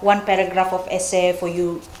one paragraph of essay for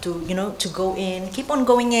you to, to go in, keep on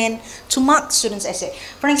going in to mark students' essay.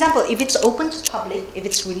 For example, if it's open to public, if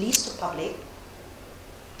it's released to public,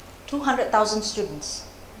 200,000 students.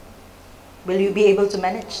 Will you be able to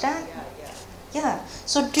manage that? Yeah.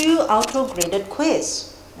 So do auto-graded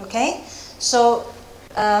quiz. Okay. So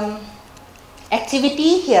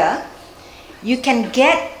activity here, you can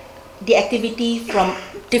get the activity from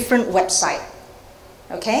different website.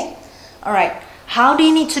 Okay. All right. How do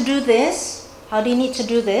you need to do this? How do you need to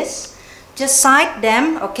do this? Just cite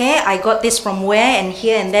them. Okay. I got this from where and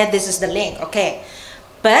here and there. This is the link. Okay.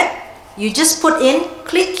 But you just put in,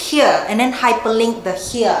 click here, and then hyperlink the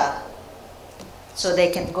here. So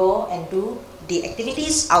they can go and do the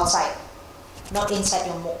activities outside, not inside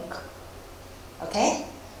your MOOC. Okay?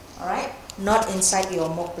 Alright? Not inside your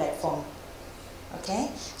MOOC platform.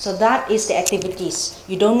 Okay? So that is the activities.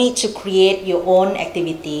 You don't need to create your own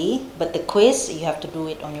activity, but the quiz, you have to do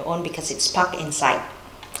it on your own because it's packed inside.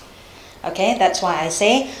 Okay, that's why I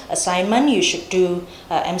say assignment, you should do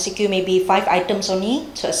MCQ maybe 5 items only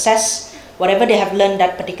to assess whatever they have learned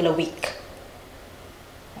that particular week.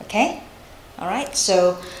 Okay, alright,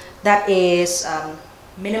 so that is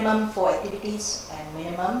minimum for activities and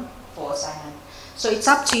minimum for assignment. So it's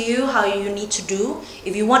up to you how you need to do.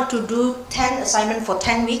 If you want to do 10 assignment for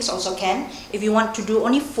 10 weeks also can. If you want to do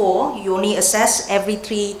only 4, you only assess every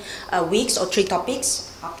 3 weeks or 3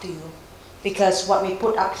 topics, up to you. Because what we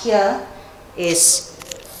put up here is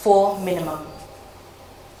 4 minimum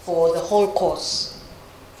for the whole course.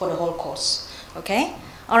 For the whole course. Okay?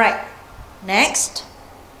 Alright. Next.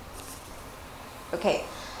 Okay.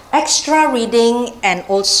 Extra reading and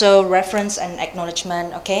also reference and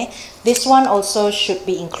acknowledgement. Okay? This one also should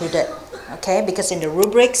be included. Okay? Because in the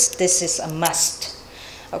rubrics, this is a must.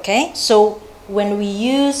 Okay? So when we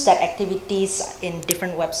use that activities in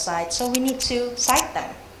different websites, so we need to cite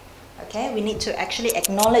them. Okay, we need to actually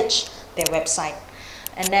acknowledge their website.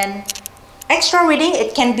 And then extra reading,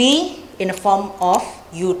 it can be in the form of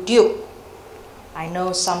YouTube. I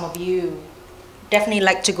know some of you definitely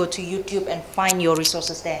like to go to YouTube and find your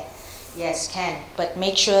resources there. Yes, can, but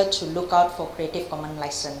make sure to look out for Creative Commons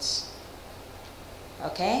license.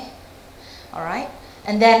 Okay, all right.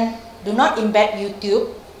 And then do not embed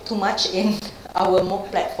YouTube too much in our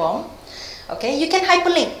MOOC platform. Okay, you can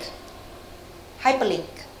hyperlink.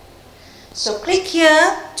 Hyperlink. So click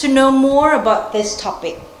here to know more about this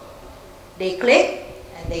topic. They click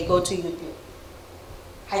and they go to YouTube.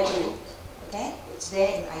 Hyperlink. Okay, it's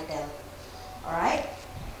there in ITEL. Alright,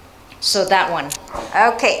 so that one.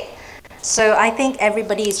 Okay, so I think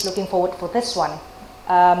everybody is looking forward for this one.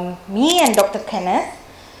 Me and Dr. Kenneth,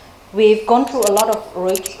 we've gone through a lot of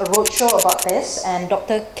roadshow about this, and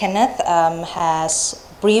Dr. Kenneth has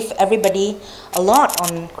briefed everybody a lot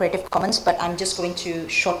on Creative Commons, but I'm just going to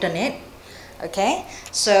shorten it. Okay,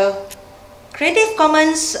 so Creative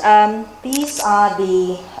Commons, these are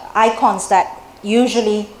the icons that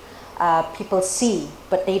usually people see,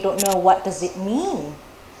 but they don't know what does it mean.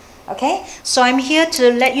 Okay, so I'm here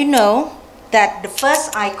to let you know that the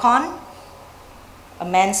first icon, a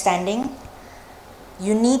man standing,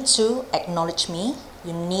 you need to acknowledge me,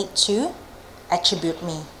 you need to attribute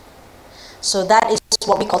me. So that is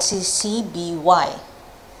what we call CCBY.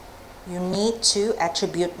 You need to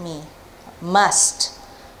attribute me. Must.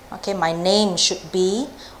 Okay, my name should be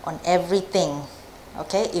on everything.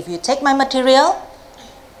 Okay, if you take my material,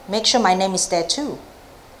 make sure my name is there too.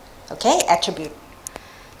 Okay, attribute.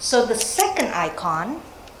 So the second icon,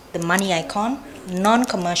 the money icon,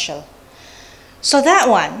 non-commercial. So that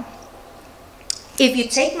one, if you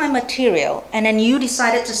take my material and then you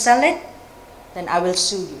decided to sell it, then I will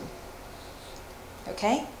sue you.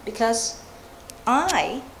 Okay, because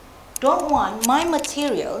I don't want my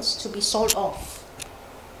materials to be sold off.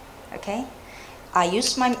 Okay, I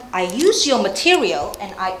use your material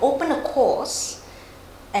and I open a course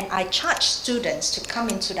and I charge students to come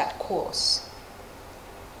into that course.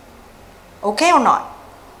 Okay or not?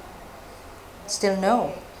 Still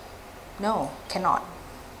no. No, cannot.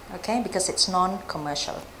 Okay, because it's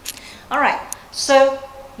non-commercial. Alright, so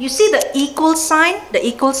you see the equal sign, the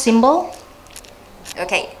equal symbol?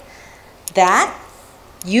 Okay, that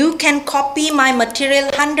you can copy my material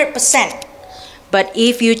 100%, but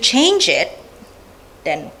if you change it,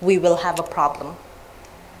 then we will have a problem.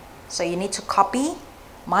 So you need to copy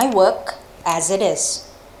my work as it is.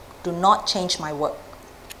 Do not change my work.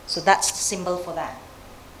 So that's the symbol for that.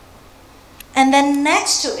 And then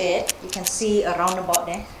next to it, you can see a roundabout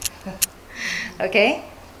there. Okay,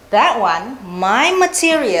 that one, my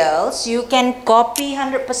materials, you can copy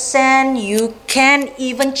 100%, you can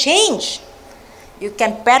even change. You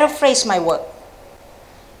can paraphrase my work.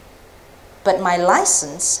 But my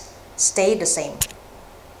license stay the same.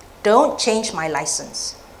 Don't change my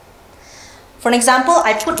license. For example,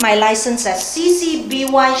 I put my license as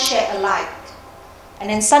CCBY share alike. And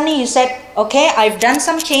then suddenly you said, okay, I've done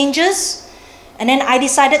some changes. And then I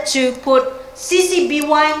decided to put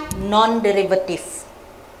CCBY non-derivative.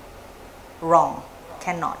 Wrong.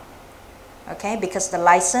 Cannot. Okay, because the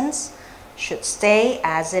license should stay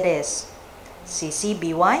as it is.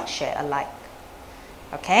 CCBY share alike.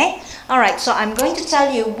 Okay, alright, so I'm going to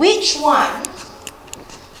tell you which one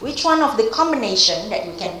of the combination that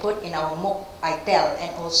you can put in our MOOC ITEL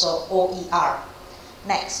and also OER.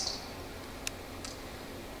 Next,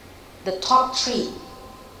 the top three.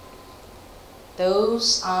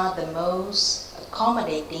 Those are the most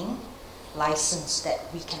accommodating license that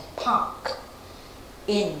we can park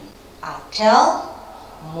in ITEL,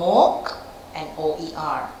 MOOC, and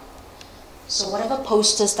OER. So whatever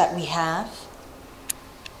posters that we have,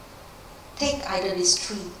 take either these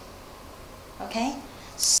three. Okay?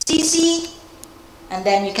 CC, and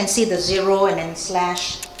then you can see the 0 and then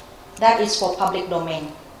slash. That is for public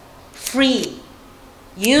domain. Free.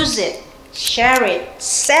 Use it, share it,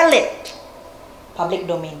 sell it. Public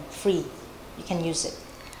domain, free. You can use it.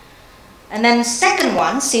 And then second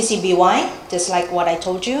one, CCBY, just like what I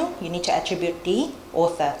told you, you need to attribute the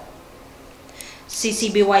author.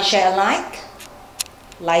 CCBY share alike,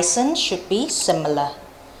 license should be similar.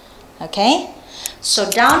 Okay, so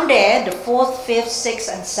down there, the 4th, 5th, 6th,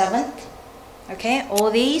 and 7th, okay,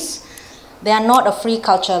 all these, they are not a free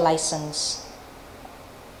culture license.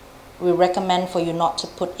 We recommend for you not to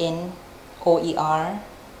put in OER,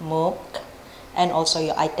 MOOC, and also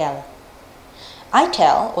your ITEL.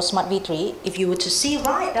 ITEL or Smart V3, if you were to see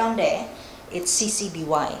right down there, it's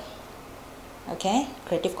CCBY. Okay,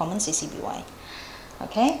 Creative Commons CCBY.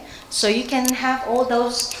 Okay, so you can have all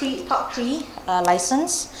those top three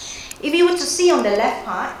license. If you were to see on the left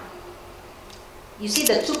part, you see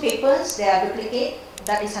the two papers, they are duplicate.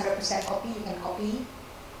 That is 100% copy. You can copy.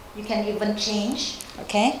 You can even change.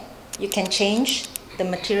 Okay, you can change the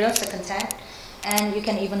materials, the content, and you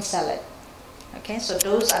can even sell it. Okay, so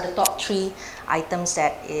those are the top three items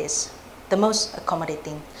that is the most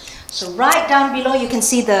accommodating. So right down below, you can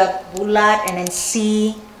see the bulat and then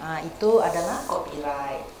C. Itu adalah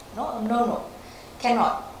copyright. No, no, no,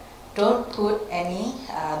 cannot. Don't put any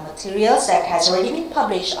materials that has already been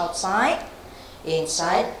published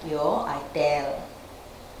inside your IDEL.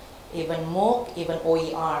 Even MOOC, even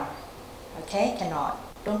OER. Okay, cannot.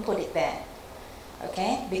 Don't put it there.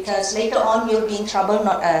 Okay, because later on you'll be in trouble,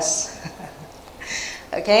 not us.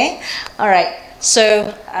 Okay, all right. So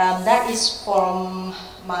that is from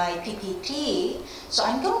my PPT. So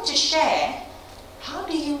I'm going to share how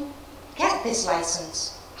do you get this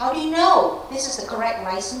license? How do you know this is the correct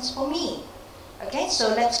license for me? Okay, so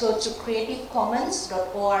let's go to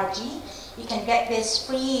creativecommons.org. You can get this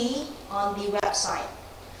free on the website.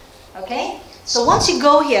 Okay, so once you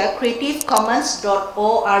go here,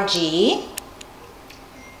 creativecommons.org,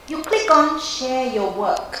 you click on share your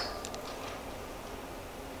work.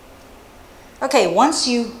 Okay, once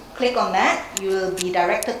you click on that, you will be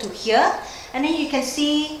directed to here, and then you can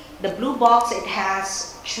see the blue box. It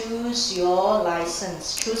has choose your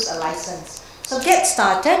license, choose a license. So get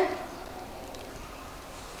started.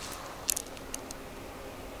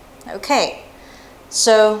 Okay,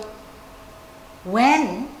 so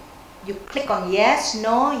when you click on yes,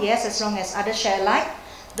 no, yes, as long as others share alike,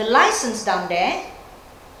 the license down there,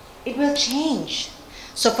 it will change.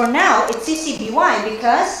 So for now, it's CC BY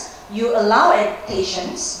because you allow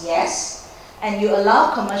adaptations, yes, and you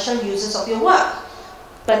allow commercial uses of your work.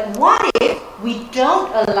 But what if we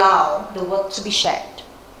don't allow the work to be shared?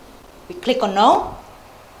 We click on no,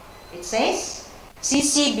 it says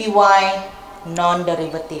CC BY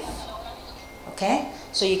non-derivative. Okay,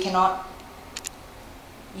 so you cannot,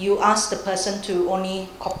 you ask the person to only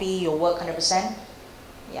copy your work 100%.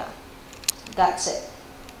 Yeah, that's it.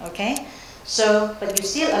 Okay, so but you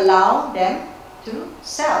still allow them to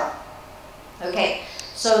sell. Okay,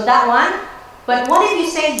 so that one. But what if you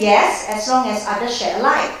say yes, as long as others share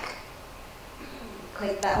alike?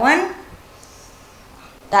 Click that one.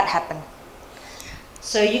 That happened.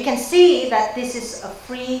 So you can see that this is a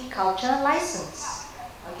free culture license.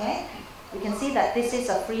 Okay, you can see that this is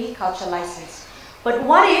a free culture license. But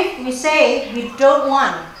what if we say we don't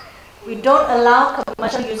allow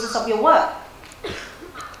commercial uses of your work?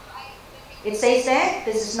 It says there,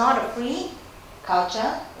 this is not a free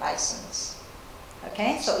culture license.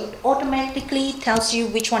 Okay, so it automatically tells you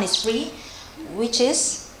which one is free, which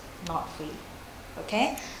is not free.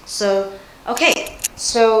 Okay, so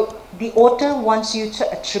the author wants you to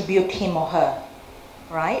attribute him or her,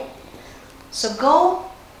 right? So go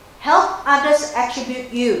help others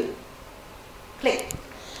attribute you. Click.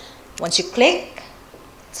 Once you click,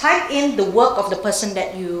 type in the work of the person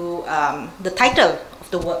that you, the title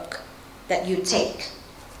of the work that you take.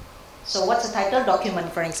 So what's the title?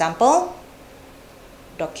 Document, for example.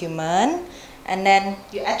 Document, and then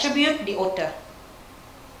you attribute the author.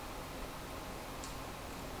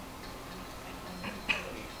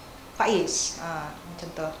 Faiz,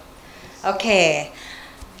 contoh. Okay,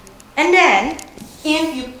 and then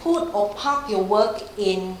if you put or park your work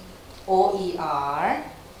in OER,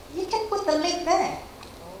 you can put the link there.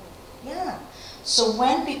 Yeah. So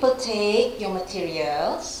when people take your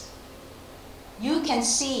materials, you can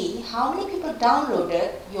see how many people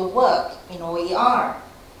downloaded your work in OER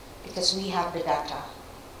because we have the data.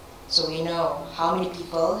 So we know how many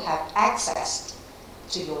people have access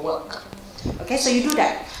to your work. Okay, so you do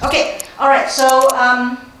that. Okay, all right, so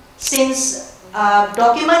since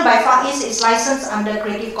document by Faiz is licensed under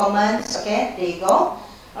Creative Commons, okay, there you go.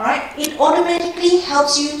 All right, it automatically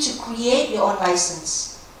helps you to create your own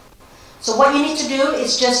license. So what you need to do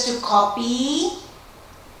is just to copy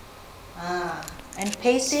and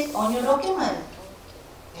paste it on your document.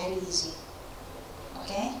 Very easy.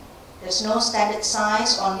 Okay? There's no standard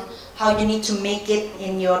size on how you need to make it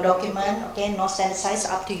in your document. Okay? No standard size,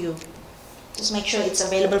 up to you. Just make sure it's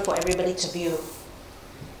available for everybody to view.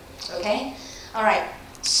 Okay? Alright.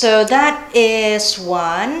 So that is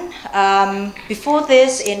one. Before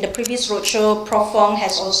this, in the previous roadshow, Prof. Fong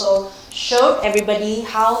has also showed everybody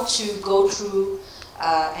how to go through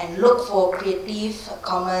and look for Creative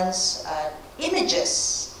Commons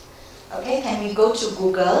images. Okay, can we go to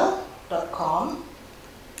google.com?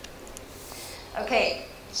 Okay,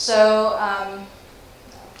 so,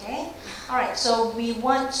 okay, all right, so we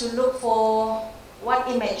want to look for what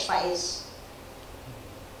image, Faiz?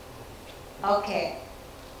 Okay.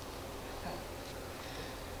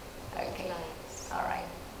 Okay, all right.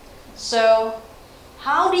 So,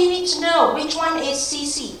 how do you need to know which one is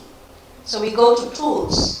CC? So we go to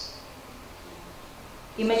Tools,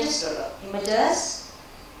 Images,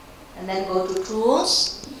 and then go to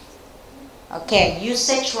Tools. Okay,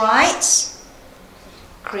 Usage Rights,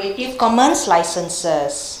 Creative Commons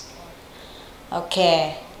Licenses.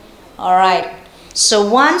 Okay, All right. So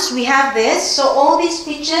once we have this, so all these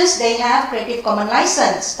pictures they have Creative Commons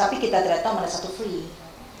license, tapi kita tidak tahu mana satu free.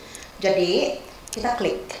 Jadi kita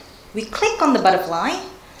klik. We click on the butterfly,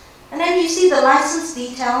 and then you see the license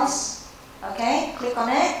details. Okay, click on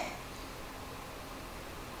it.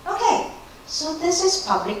 Okay, so this is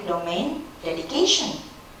public domain dedication.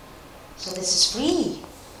 So this is free.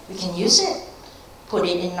 We can use it. Put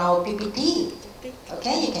it in our PPT.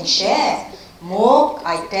 Okay, you can share. MOOC,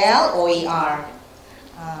 ITEL, OER.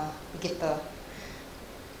 Begitu.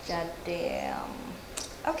 Jadi,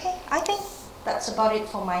 okay, I think that's about it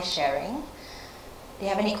for my sharing. Do you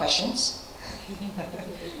have any questions?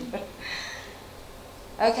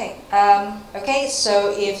 Okay, okay,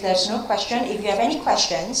 so if there's no question, if you have any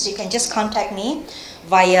questions, you can just contact me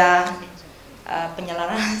via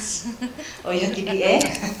penyelaras or your TDA.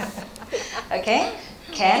 Okay,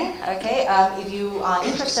 Ken, okay, if you are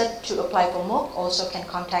interested to apply for MOOC, also can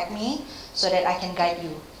contact me so that I can guide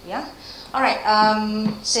you, yeah? All right,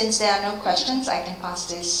 since there are no questions, I can pass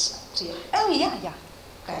this to you. Oh, yeah, yeah,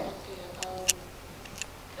 go ahead.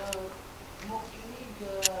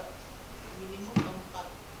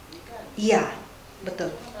 Iya,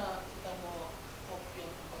 betul.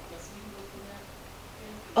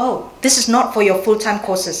 Oh, this is not for your full-time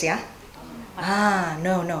courses, yeah? Ah,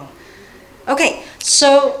 no, no. Okay,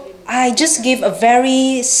 so I just give a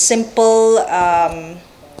very simple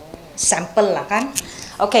sample lah kan.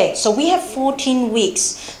 Okay, so we have 14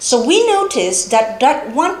 weeks. So we notice that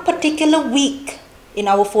one particular week in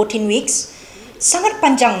our 14 weeks sangat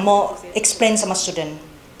panjang mau explain sama student.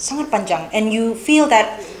 Sangat panjang, and you feel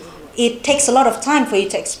that it takes a lot of time for you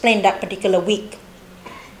to explain that particular week.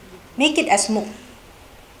 Make it as MOOC.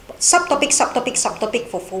 Subtopic, subtopic, subtopic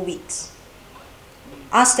for 4 weeks.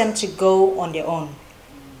 Ask them to go on their own.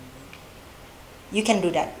 You can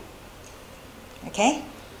do that. Okay?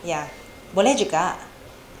 Ya, boleh juga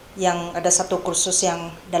yang ada satu kursus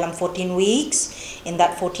yang dalam 14 weeks, in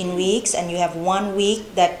that 14 weeks, and you have 1 week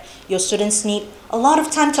that your students need a lot of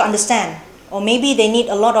time to understand, or maybe they need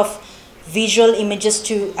a lot of visual images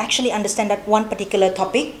to actually understand that one particular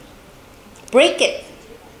topic. Break it.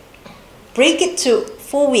 Break it to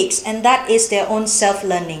 4 weeks, and that is their own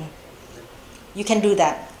self-learning. You can do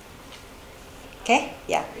that. Okay?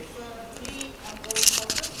 Yeah.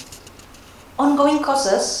 Ongoing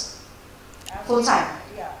courses, full time.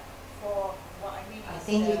 Yeah. For what I mean, I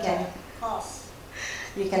think you can. Cost.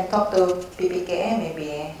 You can talk to PPK,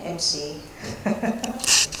 maybe MC.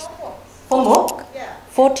 For For MOOC, yeah.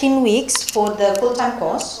 14 weeks for the full-time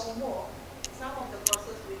course. For more, some of the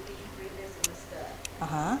courses will be in previous semester.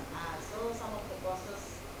 Uh-huh. So some of the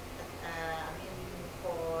courses, I mean,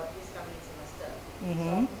 for this coming semester.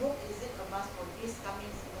 Mm-hmm. So MOOC, is it a must for this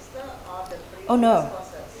coming semester or the previous Oh, no.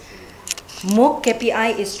 courses? MOOC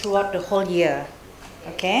KPI is throughout the whole year.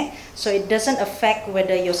 Okay, so it doesn't affect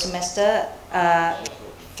whether your semester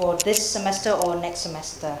for this semester or next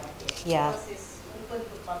semester. Yeah. Because it's open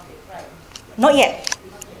to public, right? Not yet.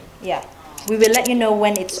 Yeah. We will let you know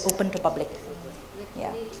when it's open to public. Yeah.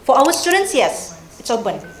 For our students, yes, it's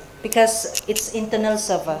open because it's internal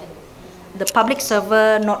server. The public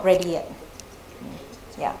server not ready yet.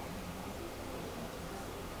 Yeah.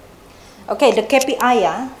 Okay, the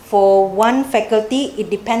KPI for one faculty, it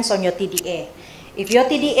depends on your TDA. If your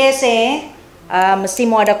TDA say mesti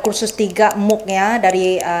mau ada kursus 3 MOOC ya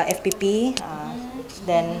dari FPP,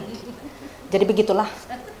 then jadi begitulah.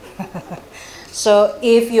 So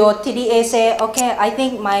if your TDA say, okay, I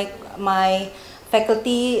think my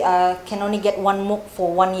faculty can only get 1 MOOC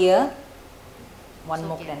for 1 year, 1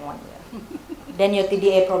 MOOC then 1 year, then your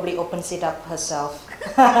TDA probably opens it up herself.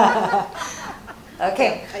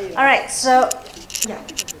 Okay, all right, so yeah.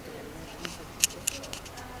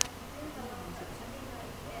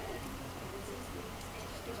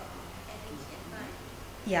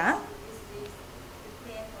 Yeah.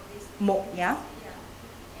 MOOC, yeah.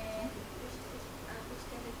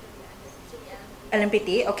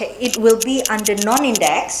 LMPT, okay, it will be under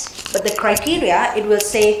non-index, but the criteria, it will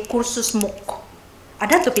say kursus MOOC.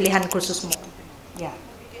 Ada tuh pilihan kursus MOOC. Yeah.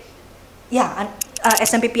 Yeah,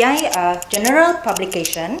 SMPPI, general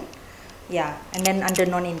publication, yeah, and then under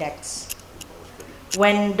non-index.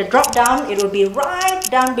 When the drop down, it will be right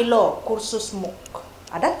down below, kursus MOOC.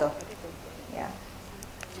 Ada tuh? Ya.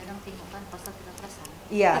 Jarang tengok kan pasal kita perasaan.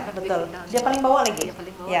 Iya, betul. Dia paling bawah lagi. Dia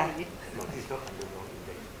paling bawah Ya. lagi.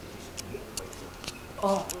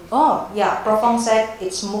 Oh, yeah. Profong said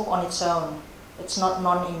it's MOOC on its own. It's not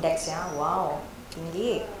non-index ya. Wow,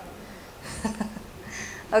 tinggi.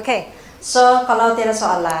 Okay. So, kalau tiada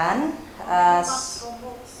soalan,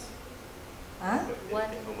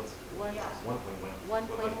 One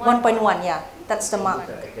 1.1, yeah. That's the mark.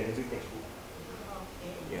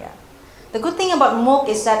 Yeah. The good thing about MOOC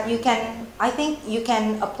is that I think you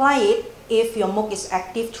can apply it if your MOOC is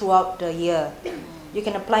active throughout the year. You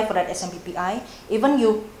can apply for that SMPPI. Even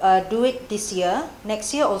you do it this year,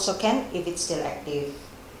 next year also can if it's still active.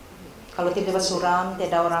 Kalau tiba-tiba suram,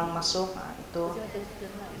 tiada orang masuk, itu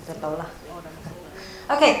kita tahulah.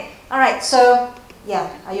 Okay, alright. So,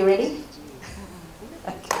 yeah, are you ready?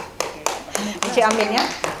 Okay. Encik Amin ya.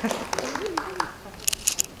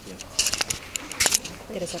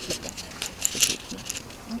 Tidak sakit kan?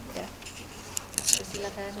 Ya.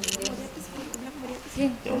 Silakan.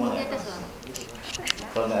 Yang mana?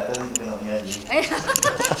 Kalau nak atas kita nak menyanyi.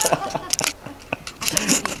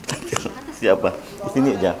 Siapa? Di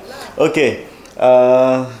sini aja. Okay.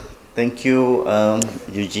 Thank you,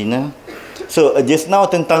 Eugenia. So just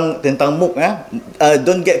now tentang MOOC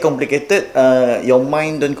don't get complicated. Your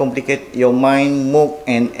mind don't complicate. Your mind, MOOC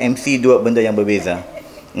and MC dua benda yang berbeza.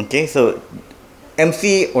 Okay, so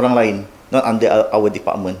MC orang lain, not under our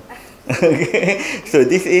department. Okay, so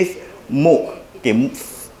this is MOOC. Okay,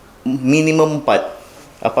 minimum 4.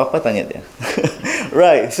 Apa-apa tanya dia.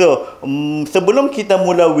 Right, so sebelum kita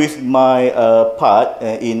mula with my part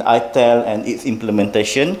in ITEL and its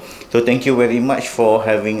implementation, so thank you very much for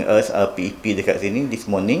having us PEP dekat sini this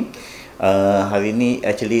morning. Hari ni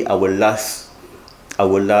actually our last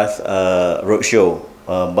roadshow,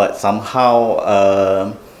 but somehow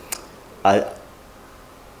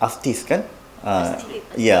Aftis kan?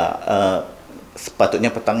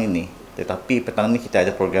 Sepatutnya petang ini, tetapi petang ni kita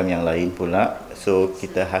ada program yang lain pula, so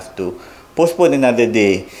kita have to postpone another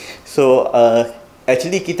day. So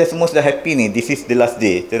actually kita semua sudah happy ni, this is the last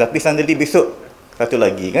day, tetapi suddenly besok satu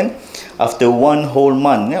lagi kan, after one whole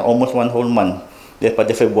month, almost one whole month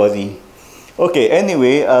daripada Februari. Okay,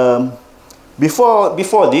 anyway, before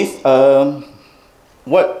this,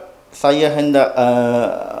 what saya hendak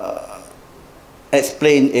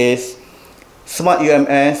explain is Smart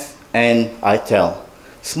UMS and ITEL.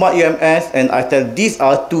 Smart UMS and ITEL, these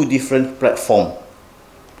are two different platforms.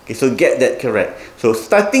 Okay, so get that correct. So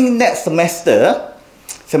starting next semester,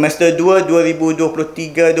 semester 2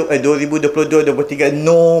 2022-23,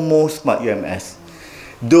 no more Smart UMS.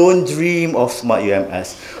 Don't dream of Smart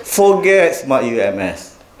UMS. Forget Smart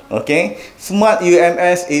UMS. Okay, Smart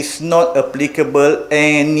UMS is not applicable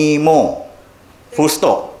anymore. Full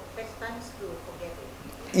stop.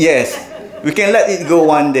 Yes, we can let it go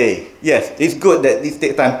one day. Yes, it's good that it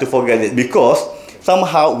take time to forget it, because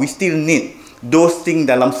somehow we still need those things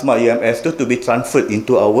dalam Smart UMS to be transferred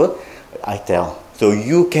into our ITEL. So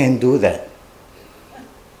you can do that.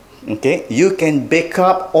 Okay, you can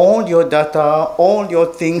backup all your data, all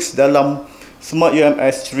your things dalam Smart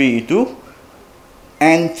UMS 3 itu,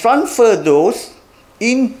 and transfer those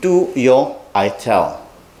into your ITEL.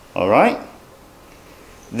 Alright?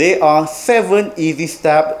 There are 7 easy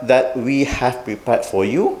steps that we have prepared for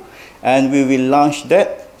you, and we will launch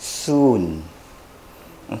that soon.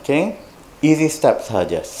 Okay? Easy steps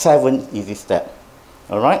saja, 7 easy steps.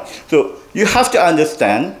 Alright? So you have to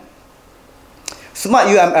understand, Smart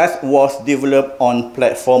UMS was developed on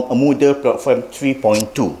platform Moodle platform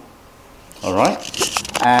 3.2. Alright?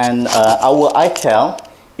 And our ITEL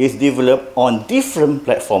is developed on different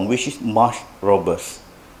platform, which is much robust.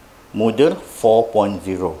 Moodle 4.0.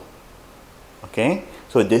 Okay?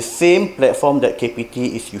 So the same platform that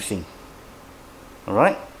KPT is using.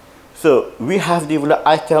 Alright? So we have developed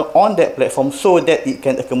ITEL on that platform so that it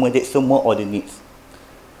can accommodate semua all the needs.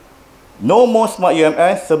 No more Smart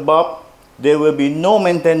UMS sebab there will be no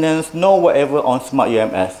maintenance, no whatever on Smart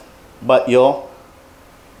UMS. But your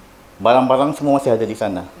barang-barang semua masih ada di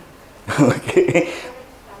sana. Okay.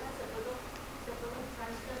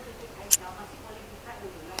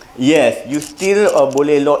 Yes, you still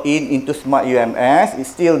boleh log in into Smart UMS. It's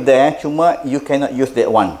still there, cuma you cannot use that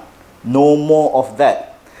one. No more of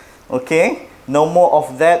that. Okay, no more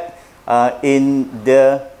of that in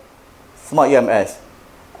the Smart UMS.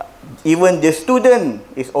 Even the student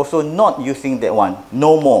is also not using that one.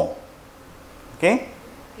 No more. Okay,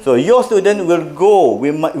 so your student will go.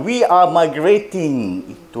 We are migrating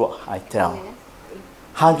to ITEL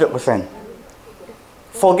 100%.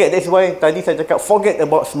 Forget, that's why tadi saya cakap forget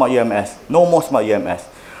about Smart UMS. No more Smart UMS.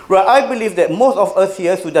 Right, I believe that most of us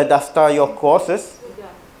here sudah daftar your courses.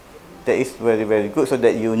 That is very, very good, so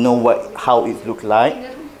that you know how it look like.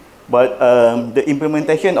 But the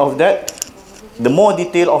implementation of that, the more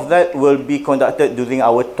detail of that will be conducted during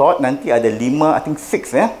our talk. Nanti ada 5, I think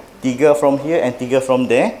 6 ya. 3 from here and 3 from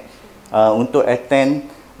there. Untuk attend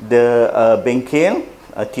the bengkel,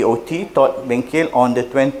 TOT, talk bengkel on the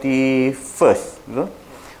 21st.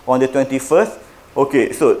 On the 21st,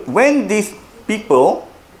 Okay, so when these people,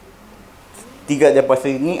 3 daripada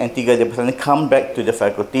sini and 3 daripada sana, come back to the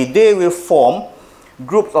faculty, they will form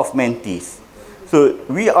groups of mentees. So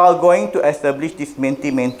we are going to establish this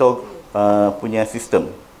mentee-mentor punya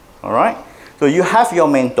system. Alright? So you have your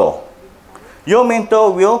mentor. Your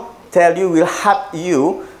mentor will tell you, will help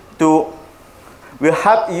you to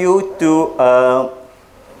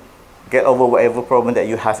get over whatever problem that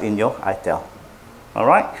you have in your ITEL.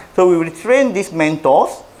 Alright? So we will train these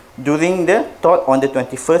mentors during the talk on the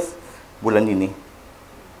 21st bulan ini.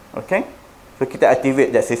 Okay? So kita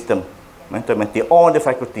activate that system. Mentor-mentee, all the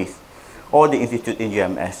faculties, all the institute in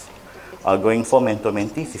UMS are going for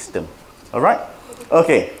mentor-mentee system. Alright?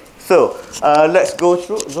 Okay. So, let's go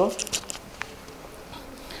through those.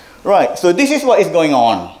 Right. So, this is what is going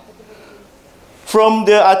on. From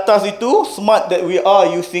the atas itu, smart that we are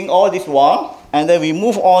using all this while, and then we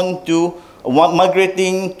move on to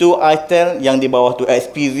migrating to ITEL yang di bawah to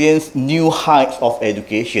experience new heights of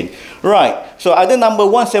education. Right. So, ada number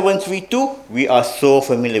 1732, we are so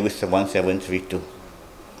familiar with 1732.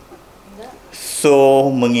 So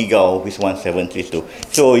mengigau with 1732.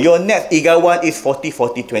 So your next igawan is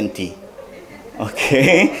 40-40-20.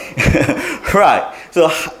 Okay. Right. So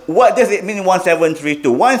what does it mean 1732?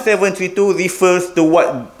 1732 refers to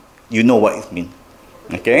what, you know what it means.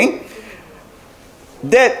 Okay.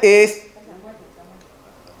 That is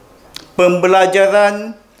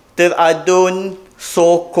pembelajaran teradun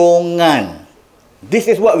sokongan. This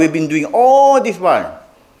is what we've been doing all this while.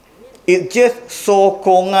 It's just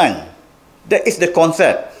sokongan. That is the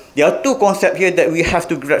concept. There are 2 concepts here that we have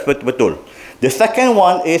to grasp betul-betul. The second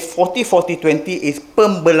one is 40-40-20 is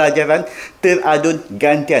pembelajaran teradun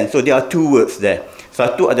gantian. So there are 2 words there.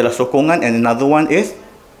 Satu adalah sokongan and another one is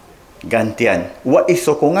gantian. What is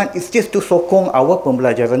sokongan? It's just to sokong our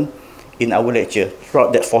pembelajaran in our lecture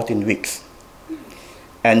throughout that 14 weeks.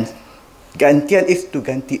 And gantian is to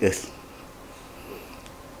ganti us.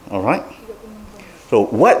 Alright? So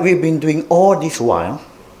what we've been doing all this while,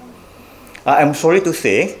 I'm sorry to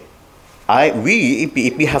say, we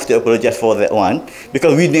PEP have to apologize for that one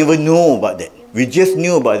because we never know about that. We just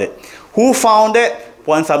knew about it. Who found that?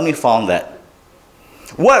 Puan Samni found that.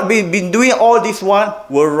 What we've been doing all this while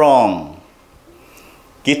were wrong.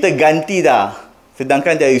 Kita ganti dah.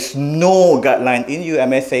 Sedangkan there is no guideline in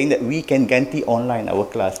UMS saying that we can ganti online our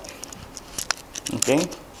class. Okay?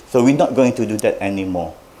 So we're not going to do that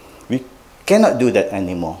anymore. We cannot do that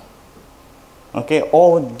anymore. Okay,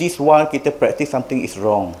 all this while kita practice something is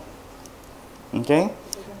wrong. Okay,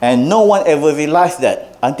 and no one ever realized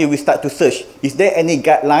that until we start to search. Is there any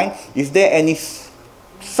guideline? Is there any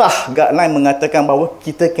sah guideline mengatakan bahawa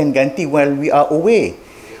kita can ganti while we are away?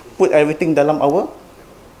 Put everything dalam our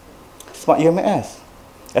smart UMS.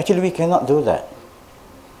 Actually, we cannot do that.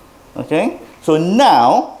 Okay, so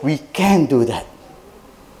now we can do that.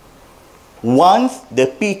 Once the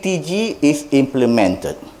PTG is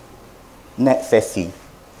implemented. Next session,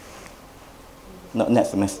 not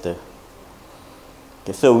next semester.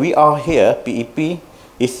 Okay, so we are here, PEP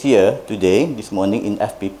is here today, this morning in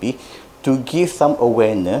FPP, to give some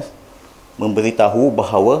awareness, memberitahu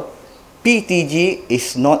bahawa PTG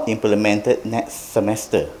is not implemented next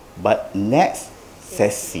semester, but next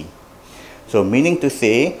session. So meaning to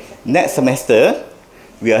say, next semester,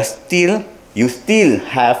 you still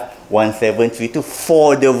have 1732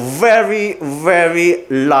 for the very, very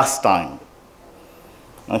last time.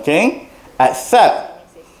 Okay? Except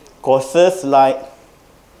courses like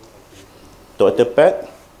Dr. Pet,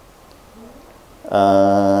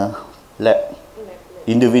 lab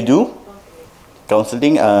individu,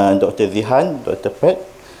 counseling, Dr. Zihan, Dr. Pet.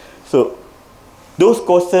 So, those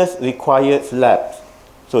courses require labs.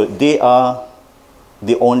 So, they are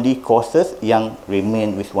the only courses yang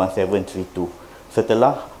remain with 1732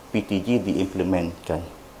 setelah PTG diimplementkan.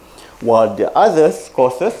 While the other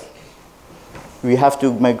courses, we have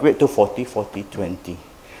to migrate to 40-40-20.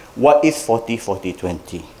 What is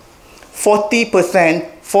 40-40-20?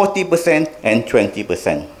 40%, 40%, and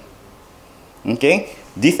 20%. Okay?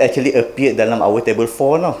 This actually appeared dalam our table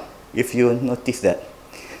 4 now. If you notice that.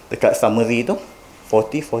 Dekat summary tu,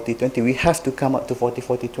 40-40-20. We have to come up to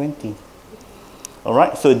 40-40-20.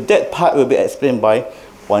 Alright? So that part will be explained by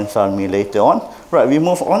Puan Salmi later on. Right, we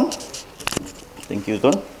move on. Thank you,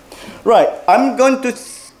 Don. Right, I'm going to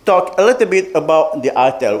talk a little bit about the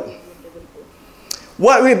ITEL.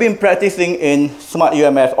 What we've been practicing in Smart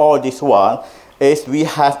UMS all this while is we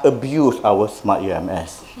have abused our Smart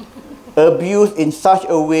UMS. Abused in such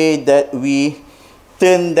a way that we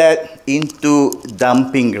turn that into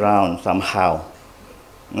dumping ground somehow.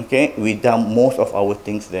 Okay, we dump most of our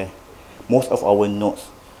things there, most of our notes.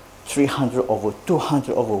 300 over,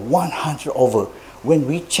 200 over, 100 over. When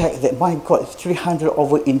we check that, my God, it's 300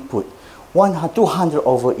 over input, 200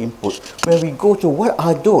 over input. When we go to what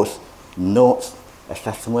are those? Notes,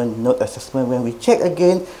 assessment, note assessment. When we check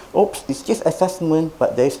again, oops, it's just assessment,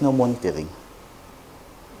 but there is no monitoring.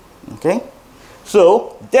 Okay?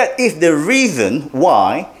 So, that is the reason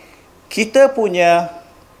why kita punya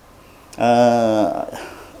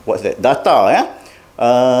what's that? Data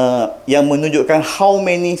yang menunjukkan how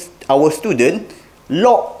many our student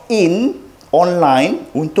log in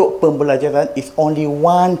online untuk pembelajaran is only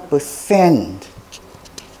 1%.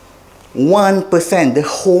 1%, the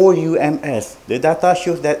whole UMS. The data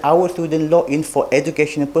shows that our student log in for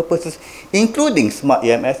educational purposes, including smart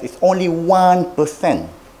UMS, is only 1%.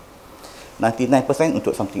 99%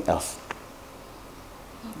 untuk something else.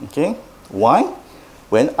 Okay, why?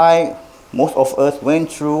 When most of us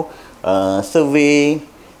went through survey,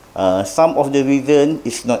 some of the reason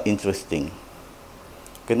is not interesting.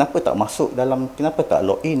 Kenapa tak masuk dalam, kenapa tak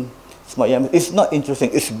log in? Smart UMS, it's not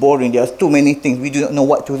interesting, it's boring, there are too many things, we do not know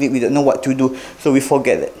what to read, we don't know what to do, so we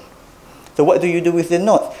forget it. So what do you do with the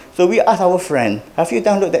note? So we ask our friend, have you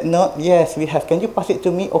downloaded that note? Yes, we have. Can you pass it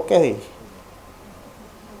to me? Okay.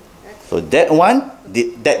 So that one,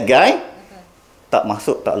 that guy, tak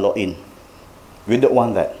masuk, tak log in. We don't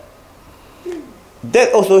want that.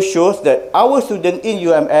 That also shows that our student in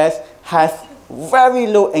UMS has very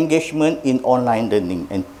low engagement in online learning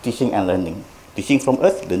and teaching and learning. Teaching from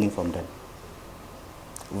us, learning from them.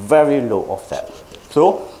 Very low of that.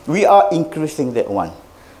 So we are increasing that one.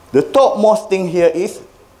 The topmost thing here is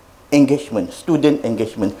engagement, student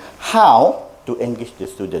engagement. How to engage the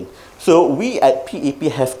student? So we at PEP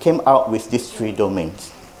have came out with these 3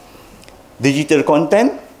 domains: digital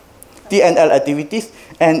content, TNL activities,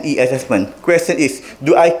 and e-assessment. Question is,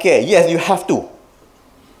 do I care? Yes, you have to.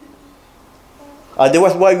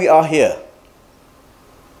 Otherwise, why we are here?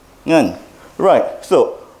 Right,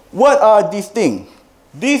 so what are these things?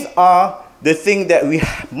 These are the things that we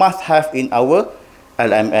must have in our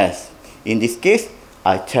LMS. In this case,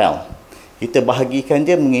 I tell. Kita bahagikan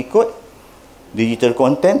dia mengikut digital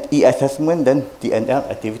content, e-assessment, dan TNL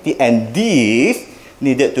activity, and these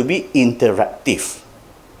needed to be interactive.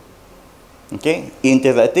 Okay,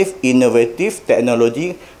 interactive, innovative,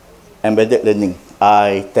 technology, embedded learning.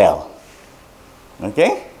 I tell.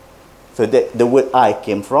 Okay, so that the word I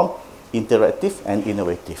came from, interactive and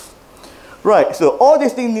innovative. Right, so all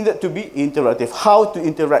these things needed to be interactive. How to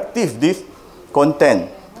interactive this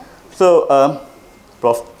content? So,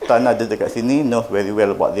 Prof. Tan ada dekat sini, knows very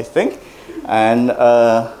well about this thing. And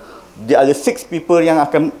there are 6 people yang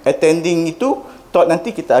akan attending itu. Thought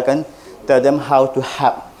nanti kita akan tell them how to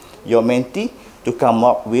help your mentee to come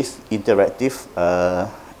up with interactive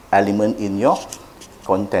element in your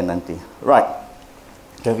content nanti. Right,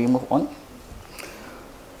 can we move on?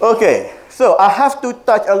 Okay, so I have to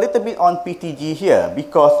touch a little bit on PTG here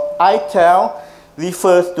because I tell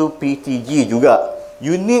refers to PTG juga.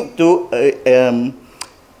 You need to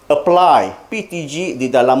apply PTG di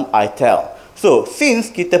dalam ITEL. So, since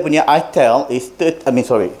kita punya ITEL is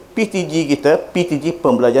PTG kita, PTG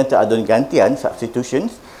pembelajaran teradun gantian,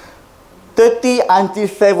 substitutions, 30 until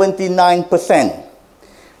 79%.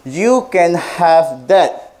 You can have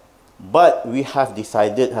that, but we have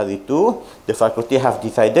decided hari itu, the faculty have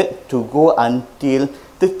decided to go until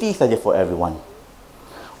 30 saja for everyone.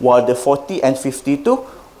 While the 40 and 50 tu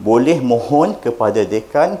boleh mohon kepada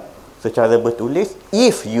dekan secara bertulis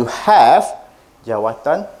if you have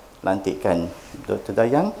jawatan lantikan. Dr.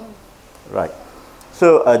 Dayang, right.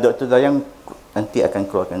 So Dr. Dayang nanti akan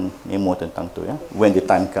keluarkan memo tentang tu ya, when the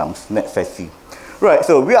time comes, next sesi. Right,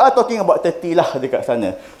 so we are talking about 30 lah dekat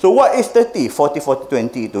sana. So what is 30? 40, 40,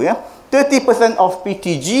 20 itu ya. 30% of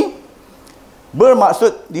PTG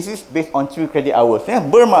bermaksud, this is based on 3 credit hours ya,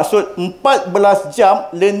 bermaksud 14 jam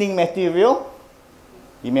learning material.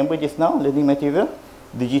 Remember just now, learning material,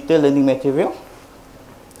 digital learning material.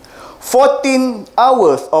 14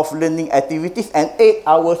 hours of learning activities and 8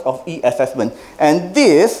 hours of e-assessment. And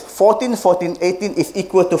this 14, 14, 18 is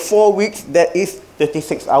equal to 4 weeks. That is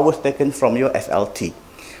 36 hours taken from your SLT.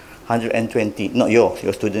 120, not your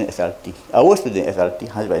student SLT. Our student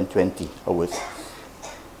SLT, 120 hours.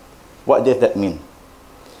 What does that mean?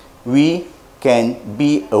 We can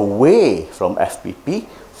be away from FPP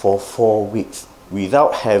for 4 weeks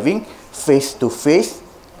without having face-to-face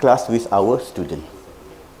class with our student.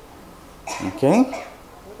 Okay?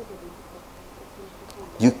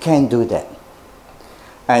 You can do that.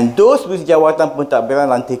 And those with jawatan pentadbiran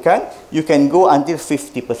lantikan, you can go until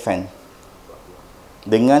 50%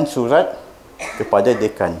 dengan surat kepada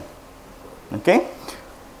dekan. Okay?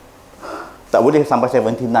 Tak boleh sampai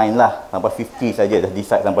 79 lah. Sampai 50 saja. Dah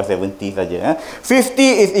decide sampai 70 saja. 50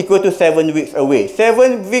 is equal to 7 weeks away.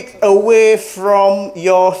 7 weeks away from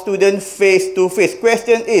your student face to face.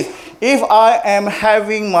 Question is, if I am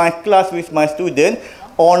having my class with my student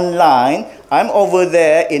online, I'm over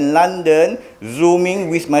there in London,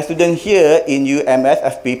 Zooming with my student here in UMS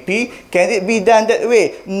FPP, can it be done that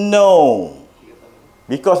way? No.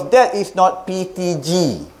 Because that is not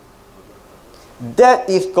PTG. That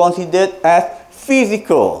is considered as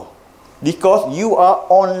physical. Because you are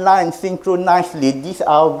online synchronously. These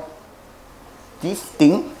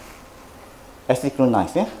things are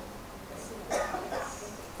synchronized.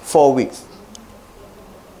 4 weeks.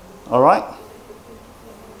 Alright?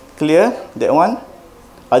 Clear? That one?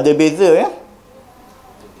 Ada beza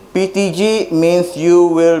PTG means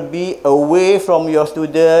you will be away from your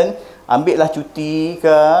student. Ambil lah cuti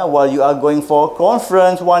ke, while you are going for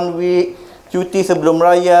conference 1 week. Cuti sebelum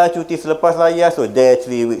raya, cuti selepas raya. So there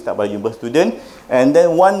 3 weeks tak payah jumpa student. And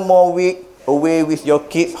then 1 more week away with your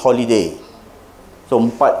kids holiday. So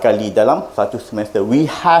 4 kali dalam 1 semester. We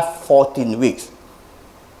have 14 weeks.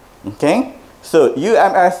 Okay. So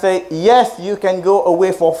UMS say yes, you can go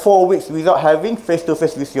away for 4 weeks without having face to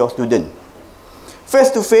face with your student.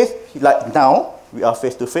 Face to face, like now we are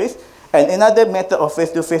face to face. And another method of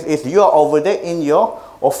face to face is you are over there in your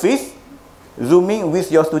office, Zooming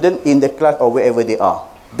with your student in the class or wherever they are.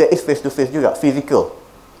 That is face to face juga, physical.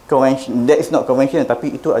 Convention, that is not conventional,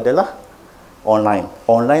 tapi itu adalah online.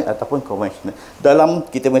 Online ataupun conventional. Dalam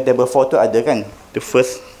kita punya table 4 tu ada kan, the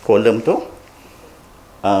first column tu,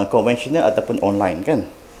 conventional ataupun online kan.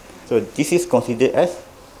 So this is considered as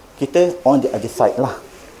kita on the other side lah,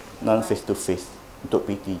 non face to face untuk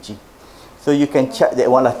PTG. So you can check that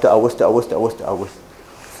one lah, 2 hours,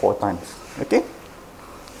 4 times. Okay?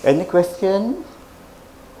 Any question?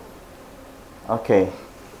 Okay.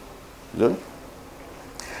 Good.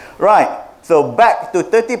 Right. So back to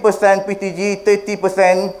 30% PTG,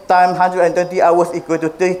 30% time 120 hours equal to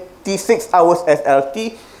 36 hours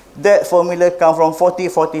SLT. That formula come from 40,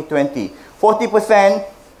 40, 20. 40%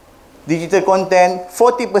 digital content,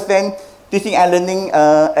 40% teaching and learning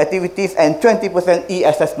activities, and 20%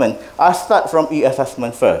 e-assessment. I'll start from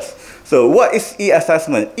e-assessment first. So what is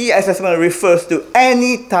e-assessment? E-assessment refers to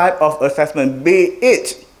any type of assessment, be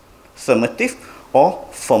it summative or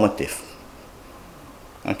formative.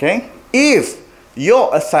 Okay? If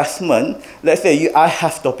your assessment, let's say I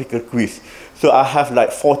have topical quiz. So I have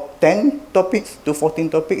like 10 topics to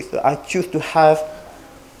 14 topics. So I choose to have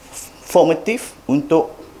formative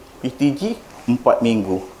untuk PTG 4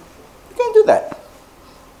 minggu. You can do that.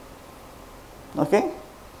 Okay?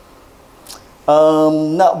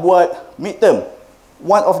 Nak buat midterm,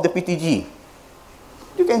 one of the PTG.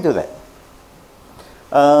 You can do that.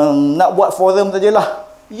 Nak buat forum sajalah.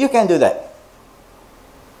 You can do that.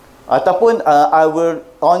 Ataupun I will,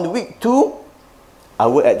 on week 2, I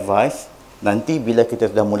will advise, nanti bila kita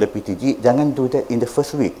sudah mula PTG, jangan do that in the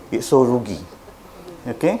first week. It's so rugi.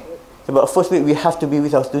 Okay? Sebab first week we have to be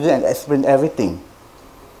with our student and explain everything.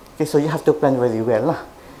 Okay, so you have to plan very well lah,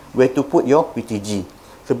 where to put your PTG.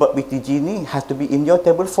 Sebab PTG ni has to be in your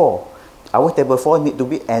table 4. Our table 4 need to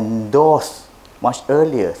be endorsed much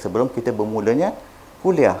earlier, sebelum kita bermulanya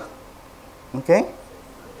kuliah. Okay?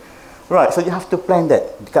 Right, so you have to plan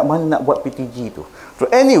that. Dekat mana nak buat PTG tu.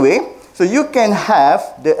 So anyway, so you can have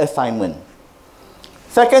the assignment.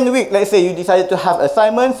 Second week, let's say you decided to have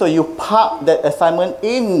assignment, so you park that assignment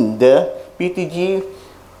in the PTG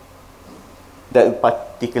that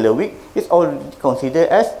particular week. It's all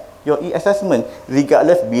considered as your e-assessment,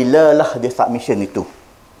 regardless bila lah the submission itu.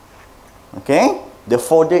 Okay? The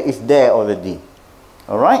folder is there already.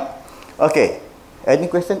 Alright? Okay.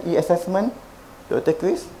 Any question e-assessment? Dr.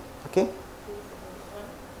 Chris? Okay?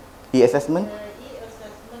 E-assessment?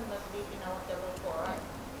 E-assessment must be in our table 4, right?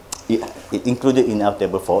 Yeah, it included in our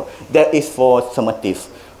table 4. That is for summative.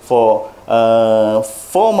 For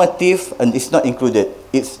formative, and it's not included.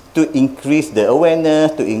 It's to increase the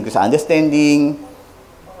awareness, to increase understanding.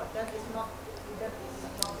 Oh, that is not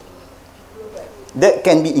included. That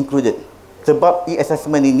can be included. Sebab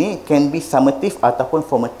e-assessment ini can be summative ataupun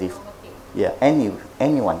formative. Yeah,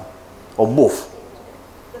 anyone or both.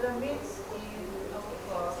 So that means in our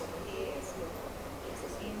course,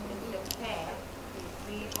 in Japan,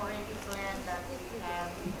 we already planned that we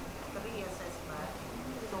have 3 assessments.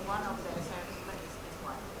 So one of the assessment is this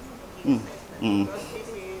one, e-assessment. Because this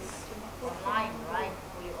is online, right?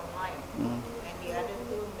 Fully online. And the other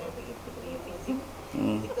 2 maybe it could be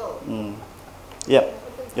physical. Yep,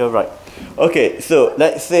 you're right. Okay, so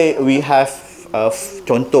let's say we have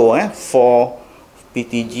contoh for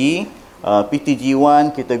PTG,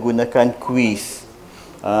 PTG1 kita gunakan quiz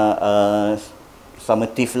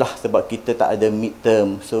summative lah, sebab kita tak ada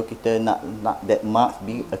midterm, so kita nak that marks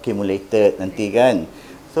be accumulated nanti kan.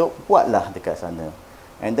 So buatlah dekat sana,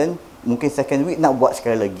 and then mungkin second week nak buat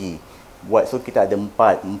sekali lagi buat. So kita ada 4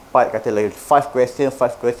 katalah 5 question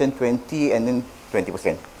 20 and then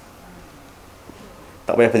 20%.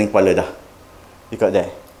 Tak payah pening kepala dah, you got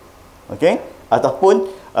that. Okay, ataupun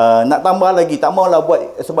nak tambah lagi, tak maulah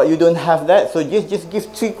buat sebab you don't have that, so just give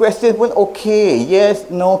 3 questions pun okay, yes,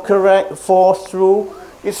 no, correct, false, true,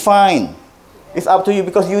 it's fine. It's up to you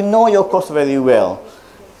because you know your course very well.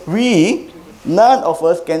 None of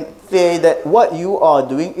us can say that what you are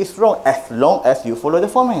doing is wrong as long as you follow the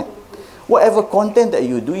format. Whatever content that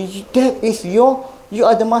you do, that is you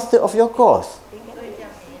are the master of your course.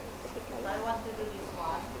 I want to do this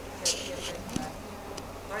one, the assessment.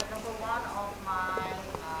 For example, one of my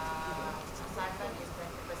assignment is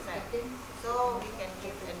 20%. So we can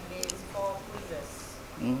give at least 4 quizzes.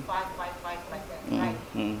 5, like that, right?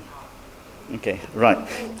 Okay, right.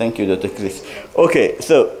 Thank you, Dr. Chris. Okay,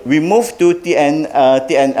 so we move to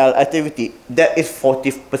TNL activity. That is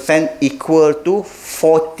 40% equal to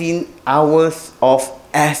 14 hours of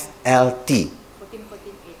SLT. 14,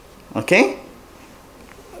 8. Okay?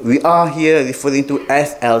 We are here referring to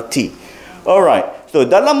SLT. Alright, so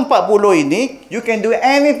dalam 40 ini, you can do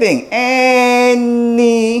anything.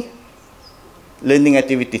 Any learning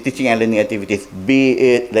activities, teaching and learning activities. Be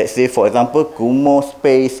it, let's say for example, Kumo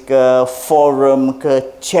Space ke, forum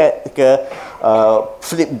ke, chat ke,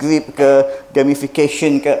 flip grip ke,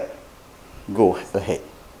 gamification ke. Go ahead.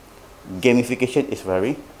 Gamification is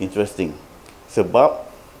very interesting. Sebab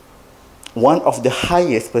one of the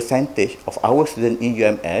highest percentage of our student in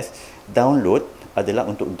UMS download adalah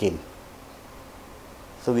untuk game.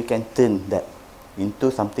 So we can turn that into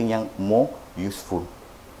something yang more useful.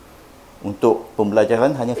 Untuk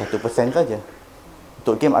pembelajaran hanya 1% saja.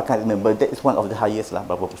 Untuk game I can't remember. That is one of the highest lah,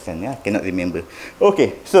 berapa persen ya, cannot remember.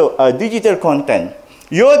 Okay, so digital content.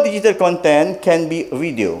 Your digital content can be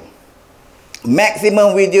video.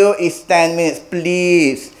 Maximum video is 10 minutes.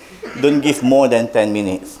 Please don't give more than 10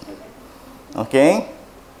 minutes. Okay,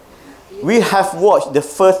 we have watched the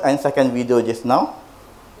first and second video just now.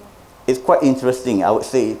 It's quite interesting. I would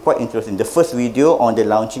say quite interesting. The first video on the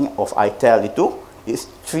launching of ITEL itu, it's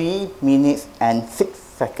 3 minutes and 6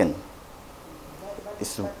 seconds.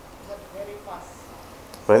 It's Very fast.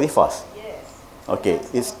 very fast. Yes. Okay,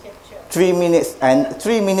 it's 3 minutes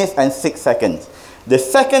and 6 seconds. The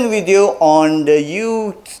second video on the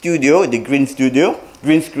studio, the green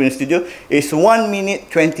screen studio, is 1 minute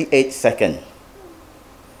 28 seconds.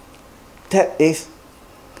 That is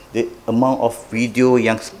the amount of video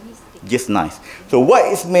yang just nice. So what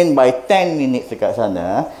is meant by 10 minutes dekat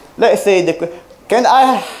sana? Let's say can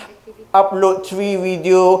I upload 3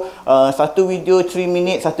 video, satu video 3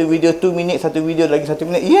 minutes, satu video 2 minutes, satu video lagi 1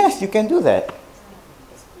 minit? Yes, you can do that.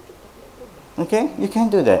 Okay, you can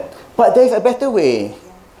do that. But there is a better way.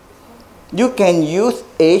 You can use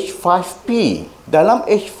H5P. Dalam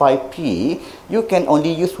H5P, you can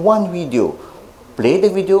only use one video. Play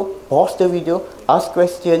the video, pause the video, ask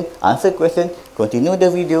question, answer question, continue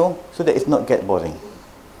the video, so that it's not get boring.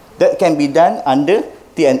 That can be done under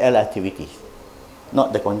TNL activities,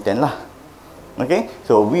 not the content lah. Okay,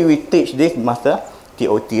 so we will teach this master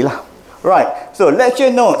TOT lah. Right, so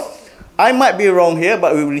lecture notes. I might be wrong here,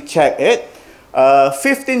 but we will check it.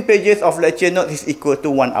 15 pages of lecture notes is equal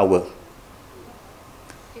to 1 hour.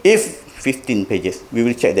 If 15 pages, we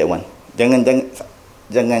will check that one. Jangan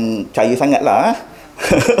percaya sangat lah.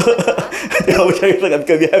 Jangan percaya sangat,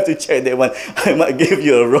 because we have to check that one. I might give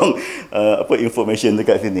you a wrong information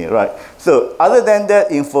dekat sini. Right. So other than that,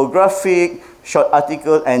 infographic, short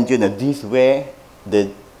article and journal. This where the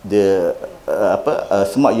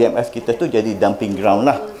smart UMS kita tu jadi dumping ground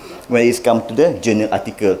lah when it's come to the journal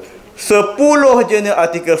article. 10 journal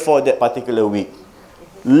article for that particular week.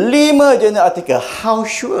 5 journal article. How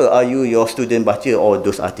sure are you your student baca all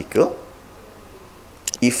those article?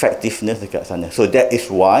 Effectiveness dekat sana. So that is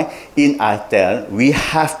why in ITEL we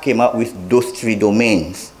have came up with those 3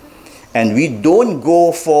 domains, and we don't go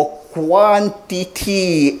for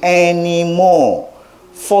quantity anymore.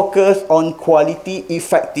 Focus on quality,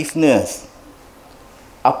 effectiveness.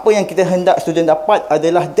 Apa yang kita hendak student dapat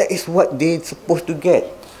adalah that is what they supposed to get.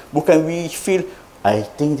 Bukan we feel I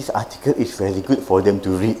think this article is very good for them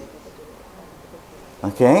to read.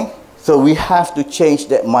 Okay, so we have to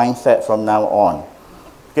change that mindset from now on.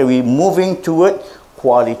 Okay, we're moving toward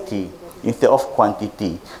quality instead of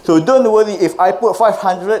quantity. So don't worry if I put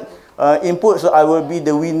 500 input, so I will be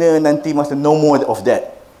the winner nanti masa. No more of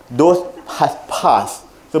that. Those has passed.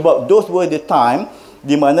 Sebab those were the time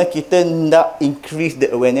di mana kita nak increase the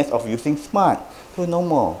awareness of using smart. So no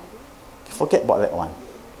more. Forget about that one.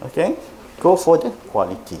 Okay? Go for the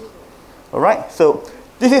quality. Alright? So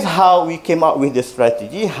this is how we came up with the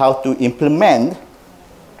strategy, how to implement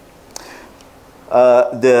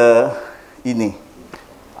ITEL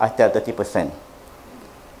 30%.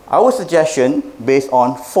 Our suggestion based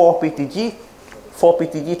on 4 PTG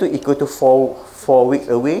to equal to 4 weeks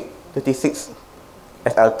away, 36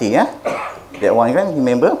 SLT, yeah? That one kan,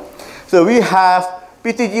 remember? So we have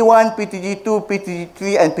PTG1, PTG2,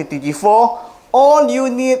 PTG3 and PTG4. All you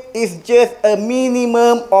need is just a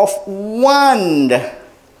minimum of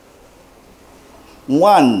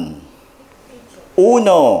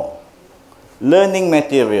uno learning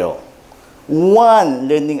material, 1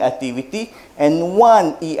 learning activity and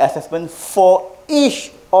 1 e-assessment for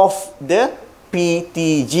each of the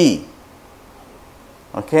PTG.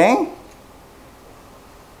 Okay?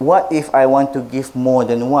 What if I want to give more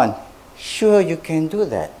than 1? Sure, you can do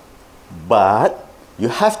that. But you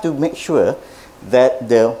have to make sure that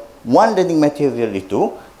the 1 learning material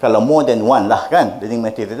itu, kalau more than 1 lah kan, learning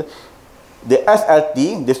material, the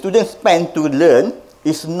SLT, the student spend to learn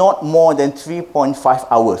is not more than 3.5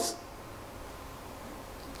 hours.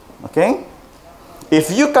 Okay? If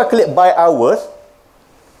you calculate by hours,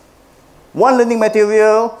 1 learning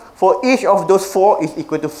material for each of those 4 is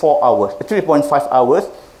equal to 4 hours, 3.5 hours.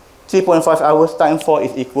 3.5 hours times 4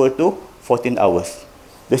 is equal to 14 hours.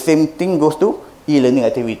 The same thing goes to e-learning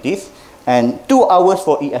activities and 2 hours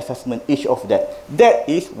for e-assessment each of that. That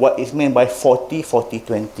is what is meant by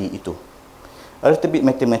 40-40-20 itu. A little bit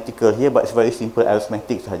mathematical here, but it's very simple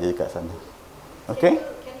arithmetic sahaja dekat sana. Okay?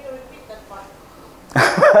 Can you repeat that part?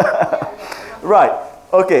 Right.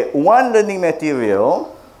 Okay. 1 learning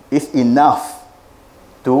material is enough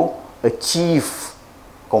to achieve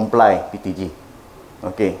comply PTG.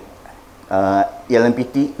 Okay.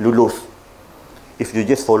 LMPT lulus if you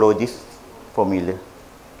just follow this formula.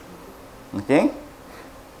 Okay.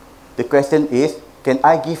 The question is, can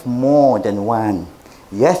I give more than 1?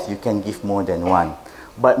 Yes, you can give more than 1,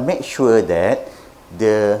 but make sure that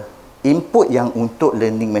the input yang untuk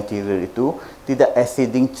learning material itu tidak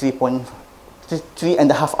exceeding 3.5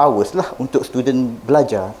 hours lah untuk student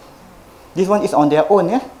belajar. This one is on their own,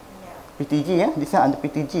 yeah? PTG, yeah? This one under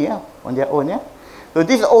PTG, yeah? On their own, yeah? So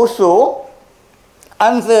this also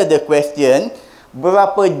answer the question,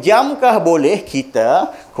 berapa jamkah boleh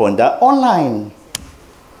kita conduct online?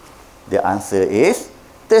 The answer is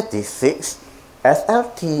 36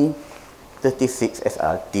 SLT. 36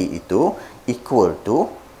 SLT itu equal to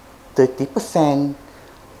 30%.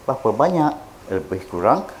 Berapa banyak? Lebih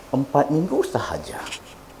kurang 4 minggu sahaja.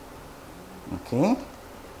 Okay.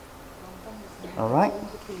 Alright.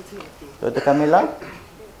 Dr. Kamila?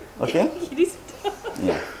 Okay.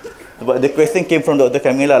 Yeah. But the question came from Dr.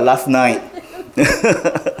 Kamila last night.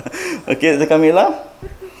 Okay, Dr. Kamila?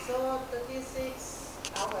 So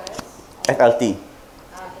 36 hours SLT.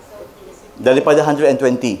 SLT Daripada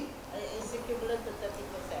 120. is equivalent to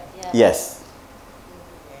 30%. Yes.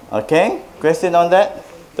 Okay. Question on that?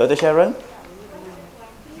 Dr. Sharon?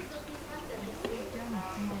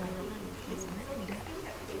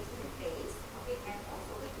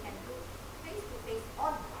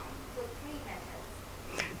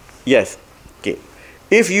 Yes. Okay.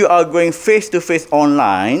 If you are going face-to-face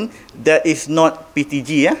online, that is not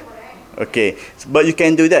PTG, yeah? Okay. But you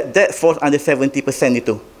can do that. That falls under 70%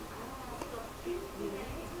 itu.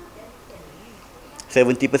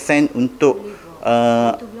 70% untuk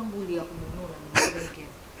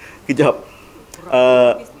kejap.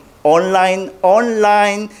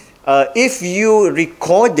 Online if you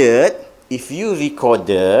recorded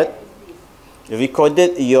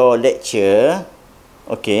your lecture,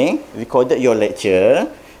 okay, recorded your lecture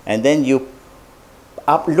and then you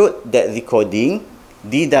upload that recording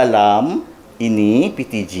di dalam ini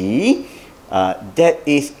PTG, that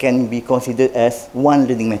is can be considered as 1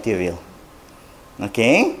 learning material.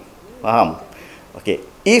 Okay, faham? Okay,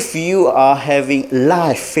 if you are having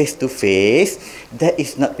live face to face, that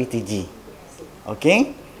is not PTG.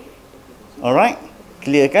 Okay, alright,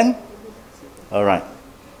 clear kan? Alright.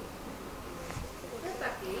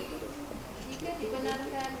 Tetapi jika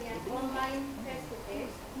dibenarkan yang online face to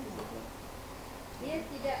face, dia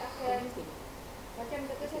tidak akan macam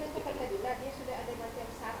Dr. Sharon cakap tadi lah, dia sudah ada macam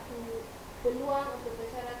satu peluang untuk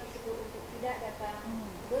bersyarat tersebut untuk tidak datang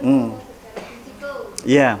bertemu secara fizikal.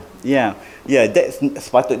 Yeah, that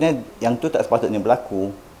sepatutnya, yang tu tak sepatutnya berlaku,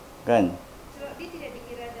 kan? Sebab dia tidak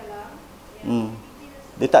dikira dalam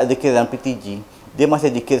Dia tak dikira dalam PTG. Dia masih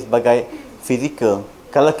dikira sebagai fizikal.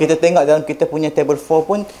 Kalau kita tengok dalam kita punya table 4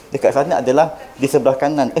 pun, dekat sana adalah di sebelah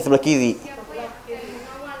kanan, sebelah kiri. Good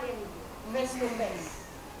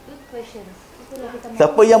question. Itulah kita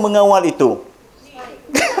Siapa yang mengawal itu?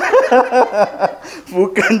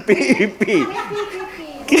 Bukan PEP.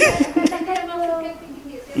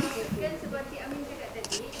 Kan seperti Amin cakap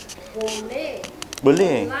tadi, boleh.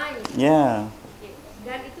 Boleh. Online. Ya. Okey.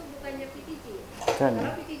 Dan itu bukannya PTJ. Kan.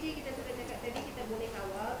 Kalau PTJ kita sudah cakap tadi, kita boleh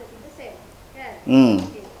kawal 30%. Kan? Hmm.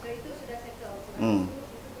 Okey. So itu sudah settle. Hmm.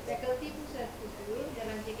 Fakulti pun sudah setuju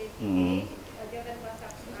dalam JKT, jawatan kuasa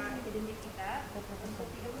akademik kita untuk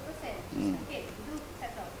 30%. Okey, itu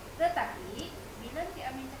settle. Tetapi bila Cik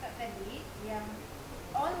Amin cakap tadi yang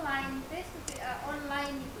online face to face,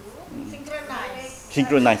 online itu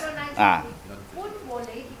Synchronize. pun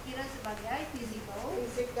boleh dikira sebagai physical.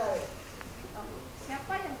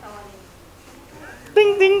 Siapa yang kawal ini?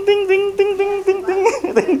 Ting ting ting ting ting ting ting ting.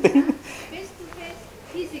 Face to face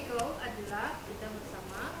physical adalah kita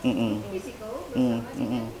bersama. Mm-mm. Physical bersama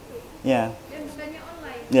dengan itu. Ya. Dan bukannya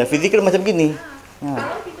online. Ya, physical macam gini.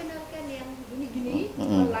 Kalau dibenarkan yang gini-gini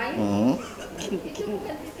online, itu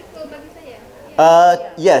bukan physical bagi saya.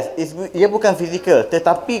 Yes, dia bukan fizikal,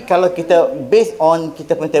 tetapi kalau kita based on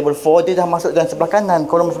kita punya table 4, dia dah masuk dalam sebelah kanan,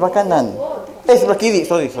 kolom sebelah kanan. Sebelah kiri,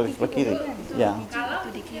 sorry, sebelah kiri. Ya. Kalau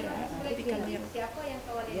dikira siapa yang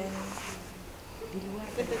kawal ini?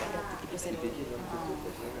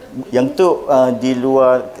 Yang tu di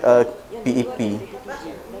luar PEP.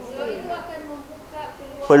 So itu akan membuka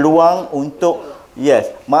Peluang untuk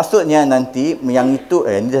maksudnya nanti yang itu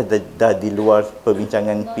ini dah di luar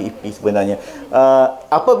perbincangan PEP sebenarnya.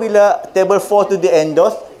 Apabila table 4 tu di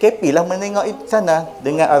endorse, KP lah menengok itu sana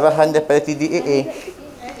dengan arahan daripada TDAA. I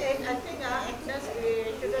think Agnes,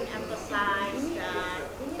 we shouldn't emphasize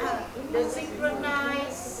the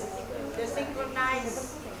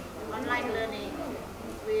synchronized online learning.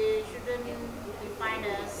 We shouldn't define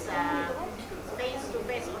as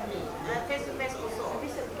face-to-face only. Face-to-face also.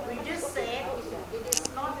 We just said it is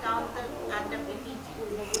not counted under PTG.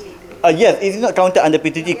 Yes, it is not counted under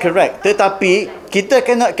PTG, correct. Tetapi kita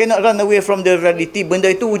cannot run away from the reality.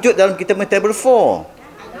 Benda itu wujud dalam kita punya table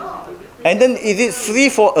 4. And then is it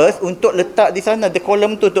free for us untuk letak di sana the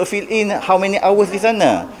column tu untuk fill in how many hours di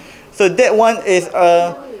sana. So that one is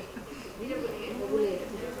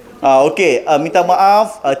okay, minta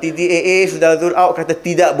maaf, TDAA sudah rule out kata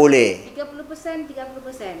tidak boleh.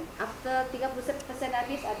 30%. After 30%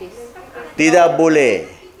 habis. Tidak boleh.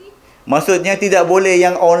 Maksudnya tidak boleh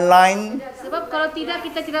yang online. Sebab kalau tidak,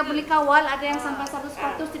 kita tidak boleh kawal. Ada yang sampai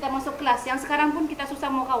 100% tidak masuk kelas. Yang sekarang pun kita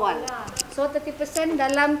susah mau kawal. So 30%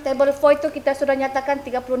 dalam table 4 itu kita sudah nyatakan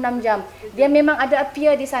 36 jam. Dia memang ada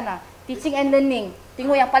appear di sana. Teaching and learning.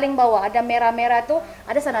 Tengok yang paling bawah. Ada merah-merah tu.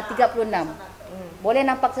 Ada sana 36. Boleh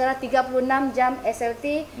nampak sana 36 jam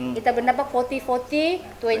SLT. Kita bernampak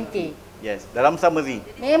 40-40-20. Yes, dalam summary.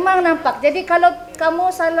 Memang nampak. Jadi kalau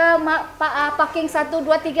kamu salah parking 1, 2,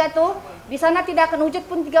 3 tu, di sana tidak akan wujud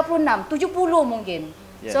pun 36, 70 mungkin.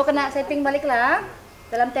 Yes. So kena setting baliklah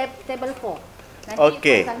dalam table 4.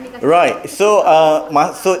 Okay, right. So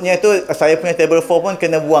maksudnya tu saya punya table 4 pun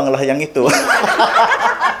kena buang lah yang itu.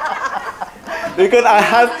 Because I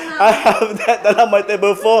have that dalam my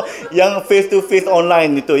table 4 yang face to face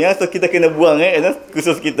online itu ya. So kita kena buang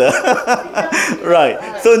khusus kita. Right.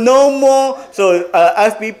 So no more. So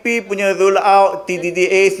FPP punya rule out,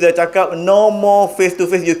 TDDA sudah cakap no more face to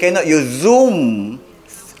face. You cannot use Zoom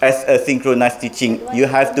as a synchronized teaching. You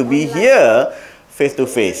have to be here face to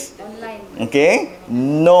face. Okay?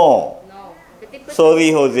 No.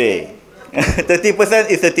 Sorry Jose. 30%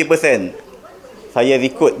 is 30%. Saya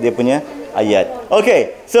record dia punya ayat.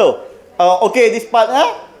 Okay, so okay this part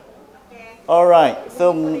alright.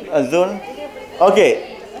 So Azul.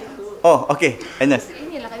 Okay. Oh, okay. Anas.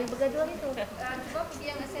 Inilah kami bergaduh itu. sebab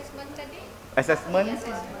yang assessment tadi, Assessment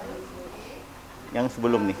yang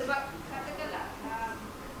sebelum ni. sebab katakanlah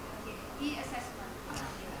e-assessment.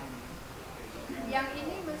 Yang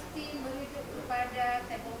ini mesti merujuk kepada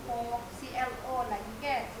table 4 CLO lagi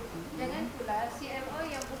kan. Jangan pula CLO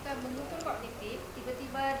yang bukan mengukur kognitif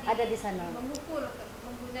tiba-tiba Ada di sana. memukul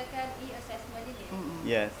menggunakan e-assessment ini.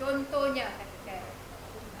 Yes. Contohnya katakan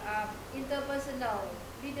interpersonal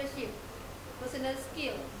leadership, personal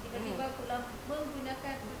skill tiba-tiba pula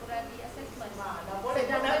menggunakan ukuran e-assessment.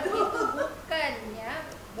 Sedangkan itu bukannya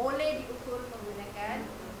boleh diukur menggunakan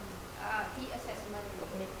e-assessment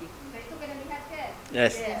kognitif. So itu kena lihat kan?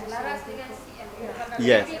 Yes. Selaras dengan CLO.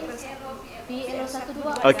 Yes. PLO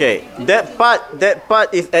 1-2. Okay, that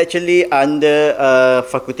part is actually under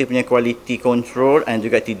Fakulti punya Quality Control and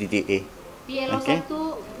juga TDDA. PLO Okay. 1,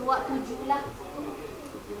 2, 7 lah.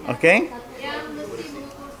 Okay? Yang mesti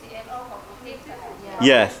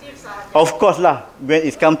Yes. Of course lah, when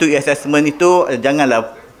it come to assessment itu,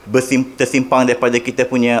 janganlah tersimpang daripada kita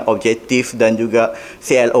punya objektif dan juga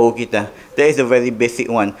CLO kita. That is a very basic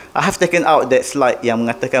one. I have taken out that slide yang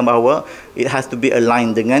mengatakan bahawa it has to be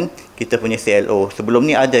aligned dengan kita punya CLO. Sebelum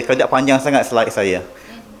ni ada, kalau tak panjang sangat slide saya.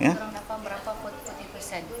 Ya. Orang dapat berapa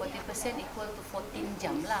 40%? 40% equal to 14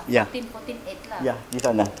 jam lah. Ya. 14.8 lah. Ya, di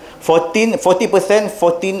sana. 40%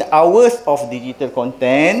 14 hours of digital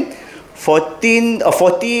content.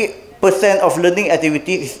 40% of learning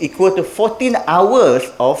activity is equal to 14 hours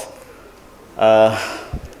of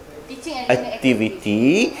Teaching and learning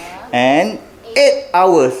activity and 8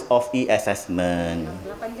 hours of e-assessment.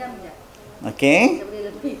 8 jam je. Okay? Boleh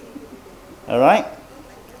lebih. Alright.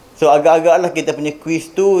 So agak-agak lah kita punya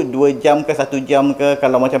quiz tu 2 jam ke 1 jam ke.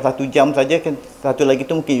 Kalau macam 1 jam saja kan, satu lagi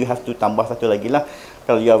tu mungkin you have to tambah satu lagi lah.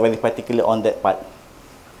 Kalau you are very particular on that part.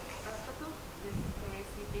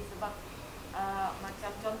 Sebab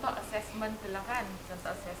macam contoh assessment tu lah kan.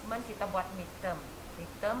 Contoh assessment kita buat midterm.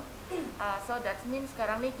 So that means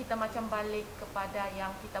sekarang ni kita macam balik kepada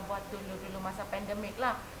yang kita buat dulu masa pandemik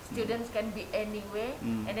lah. Students can be anywhere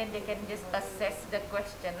and then they can just assess the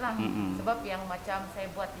question lah. Sebab yang macam saya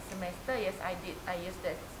buat di semester, yes I use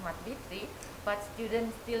the Smart B3, but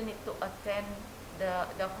students still need to attend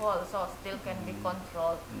the whole, so still can be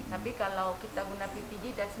controlled. Tapi kalau kita guna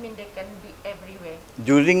PTG, that means they can be everywhere.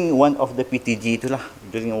 During one of the PTG itulah,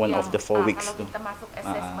 during one of the 4 weeks tu. Kalau kita masuk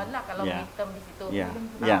assessment lah, kalau midterm di situ,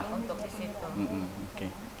 untuk di situ.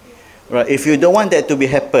 Okay. Right, if you don't want that to be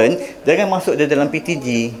happen, jangan masuk dia dalam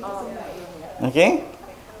PTG. Okay?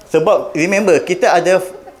 Sebab remember, kita ada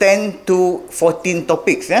 10 to 14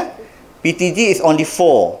 topics ya. PTG is only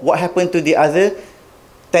 4. What happened to the other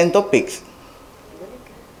 10 topics?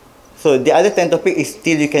 So the other 10 topic is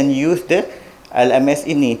still you can use the LMS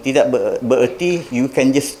ini. Tidak bererti you can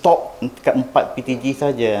just stop kat 4 PTG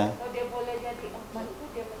saja. So dia boleh jadi 4 tu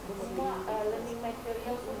dia semua learning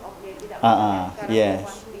material pun okey, tidak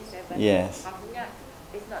yes. Yes. Maksudnya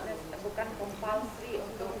it's not bukan compulsory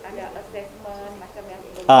untuk ada assessment macam yang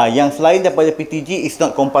Yang selain daripada PTG is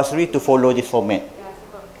not compulsory to follow this format. ya,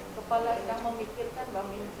 sebab kepala sedang memikirkan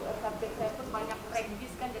bahawa subjek saya pun banyak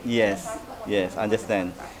practice kan, jadi Yes,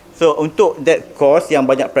 understand. So untuk that course yang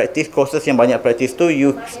banyak practice, courses yang banyak practice tu,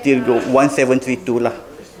 you still go 1732 lah.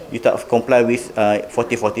 You tak comply with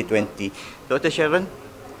 40-40-20. Dr. Sharon?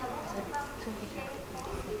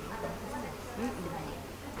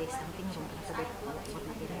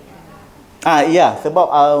 Sebab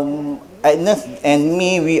Agnes and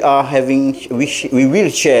me, we are having, we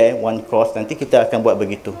will share one course. Nanti kita akan buat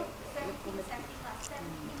begitu.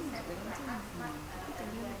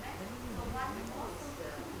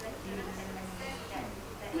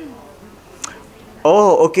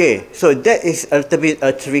 Oh, okay. So that is a little bit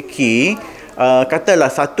tricky.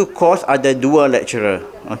 Katalah satu course ada 2 lecturer.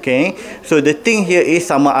 Okay. So the thing here is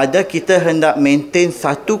sama ada kita hendak maintain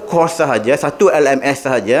satu course sahaja, satu LMS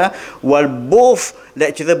sahaja, while both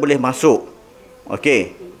lecturer boleh masuk.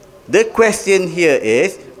 Okay. The question here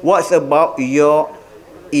is, what's about your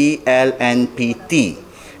ELNPT?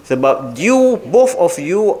 Sebab both of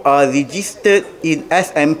you are registered in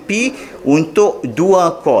SMP untuk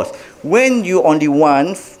 2 course. When you only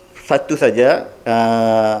want satu saja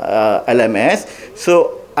LMS,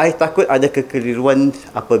 so I takut ada kekeliruan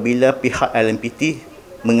apabila pihak LMPT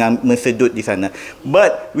mensedut di sana.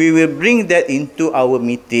 But we will bring that into our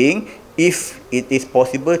meeting if it is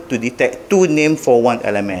possible to detect 2 names for 1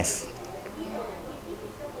 LMS.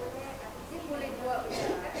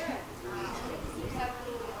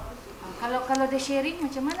 Kalau dia sharing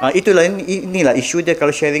macam mana? Itulah inilah isu dia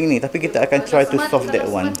kalau sharing ni, tapi kita akan try to solve that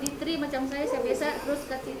one. Smart D3 macam saya biasa terus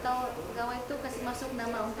kasih tahu pegawai tu kasih masuk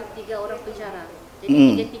nama untuk 3 orang penjara.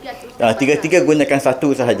 Jadi 3 gunakan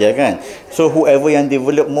satu sahaja kan. So whoever yang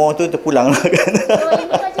develop more tu terpulang lah kan. So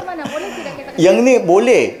ini macam mana? Boleh tidak kita Yang ni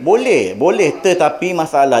boleh, tetapi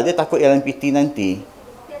masalah dia takut LMPT nanti.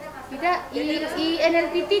 Tidak,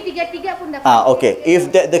 ENLPT 3 pun dapat. Okay.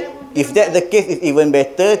 If that the case is even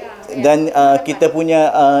better, dan kita punya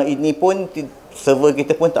ini pun server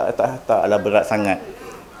kita pun taklah berat sangat.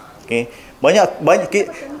 Okay. Banyak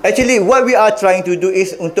actually what we are trying to do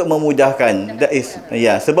is untuk memudahkan. That is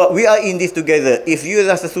sebab we are in this together. If you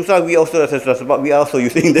rasa susah, we also rasa susah sebab we are also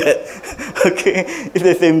using that. Okay, it's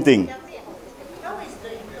the same thing.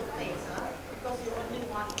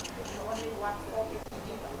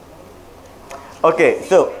 Okay,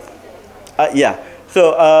 so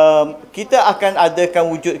so kita akan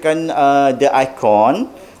wujudkan the icon,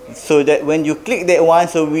 so that when you click that one,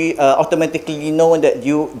 so we automatically know that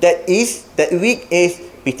that week is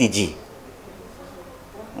PTG.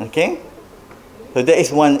 Okay. So that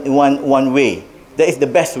is one way. That is the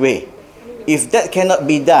best way. If that cannot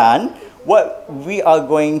be done, what we are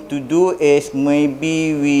going to do is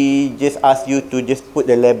maybe we just ask you to just put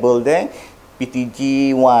the label there,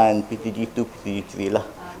 PTG 1, PTG 2, PTG 3 lah.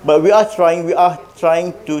 But we are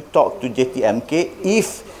trying to talk to JTMK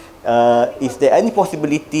if is there any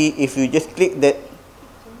possibility if you just click that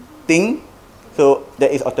thing, so that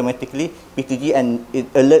is automatically PTG and it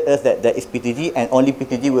alert us that there is PTG, and only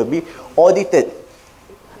PTG will be audited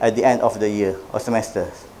at the end of the year or semester.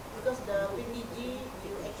 Because the PTG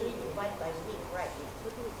you actually divide by week, right?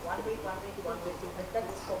 One week, and that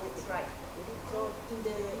is for weeks, right? So in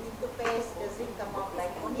the interface, does it come out like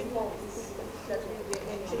only 4 weeks that we will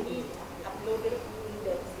actually upload it in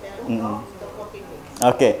the instead of the 14 weeks?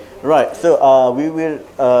 Okay, right. So we will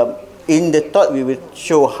in the talk we will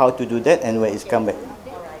show how to do that, and when it's come back,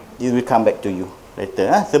 it will come back to you later.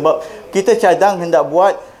 Sebab kita cadang hendak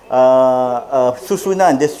buat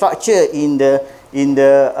susunan, the structure in the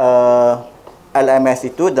LMS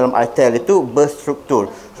itu, dalam ITEL itu berstruktur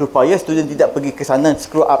supaya student tidak pergi ke sana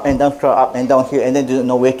scroll up and down here and then don't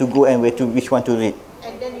know where to go and which one to read.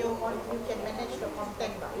 And then you can manage the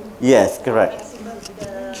content, right? Yes, correct.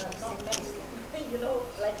 You know,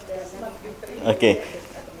 like the smart filtering. Okay.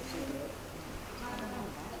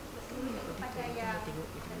 Pada yang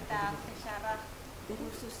tentang sesyarah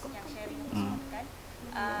khusus yang sharing kan,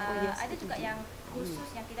 ada juga yang khusus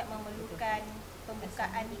yang tidak memerlukan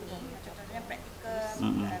pembukaan ini, contohnya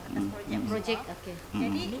praktikum, kertas projek. Okay.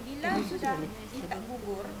 Jadi bila sudah ditak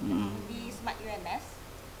gugur di Smart UMS,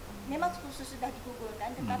 memang khusus sudah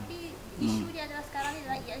digugurkan, tetapi isu dia adalah sekarang ni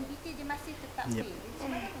adalah ENPT dia masih tetap fail. Macam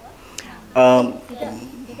mana tu? Tidak.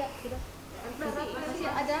 Masih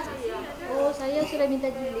ada. Oh, saya sudah minta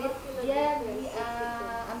delete. Dia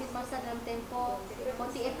ambil masa dalam tempo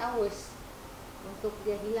 48 hours untuk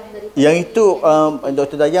dia hilang dari. Yang itu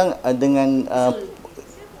Dr. Dayang dengan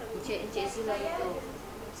Encik Zula itu.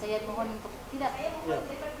 Saya mohon untuk tidak.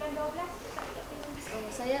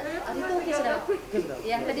 Saya hari itu okay, sudah.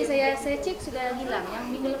 Yang tadi saya cek sudah hilang. Yang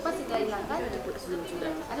minggu lepas sudah hilang kan?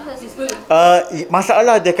 Ada sistem.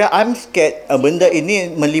 Masalah dia kan, I'm scared benda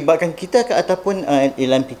ini melibatkan kita ke ataupun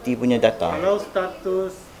LMPT punya data. Kalau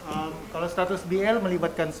status BL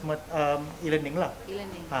melibatkan smart e-learning lah.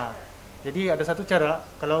 E-learning. Jadi ada satu cara,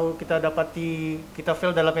 kalau kita dapati kita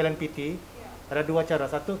fail dalam LMPT, ada dua cara.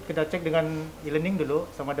 Satu, kita cek dengan e-learning dulu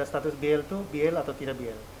sama ada status BL tu BL atau tidak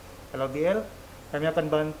BL. Kalau BL, kami akan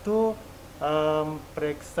bantu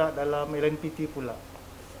periksa dalam LNPT pula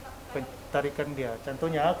pentarikan dia.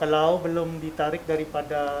 Contohnya kalau belum ditarik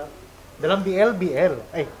daripada dalam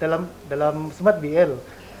dalam smart BL,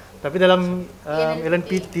 tapi dalam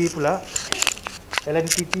LNPT pula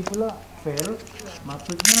fail,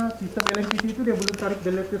 maksudnya sistem LNPT itu dia belum tarik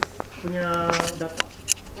the latest punya data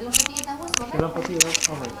Dalam 48 hours bukan? dalam 48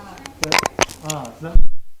 hours.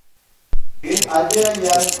 Ada yang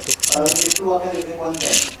dikeluarkan dari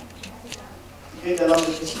konten. Okay, dalam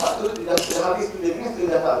sifat tu sudah habis tu dia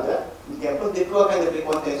sudah tak ada. Mungkin pun dia keluarkan dari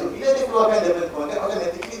konten. So bila dia keluarkan dari konten,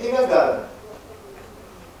 automatically dia gagal.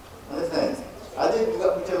 Understand? Ada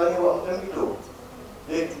juga pencerahan buat macam itu.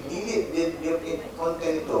 Dia delete dia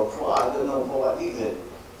konten itu for I don't know for what reason.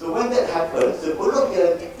 So when that happens, sebelum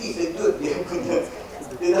dia aktif sejut dia punya,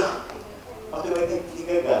 dia dah automatically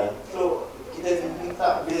gagal. So kita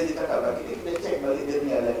minta bila dia cakap kita cek balik dia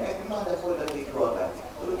punya LMS, memang ada folder dah dikeluarkan.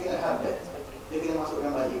 So kita have that. Dia kena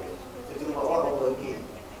masukkan balik. Dia kena buat all over again.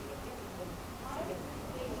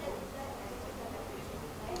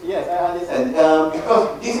 Yes, I understand.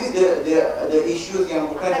 Because this is the issues yang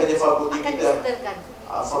bukan pada fakulti kita.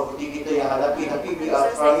 Fakulti kita yang hadapi, tapi we are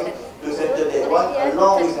trying to settle that one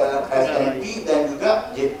along with SNP dan juga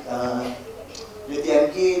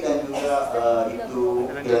JTMK dan juga itu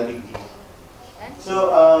LMPT. So,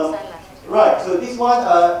 right, so this one,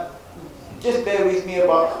 just bear with me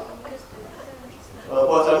about,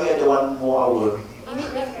 Puan Sami ada 1 more hour.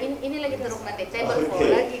 Ini lagi teruk nanti, table 4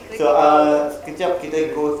 Okay. lagi. So, kejap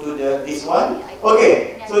kita go to this one.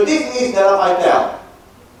 Okay, so this is dalam ITEL.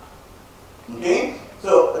 Okay,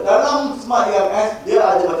 so dalam Smart EMS, dia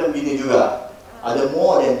ada macam gini juga. Ada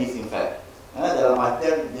more than this in fact. Dalam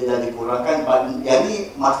ITEL, dia dah dikurangkan. Yang ni,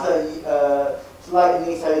 masa slide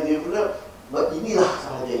ini saya develop, but inilah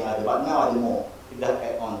sahaja yang ada. But now ada more. Kita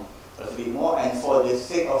add on a bit more. And for the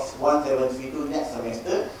sake of 1732 next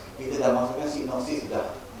semester, kita dah masukkan synopsis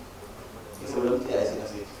sudah. Sebelum tidak ada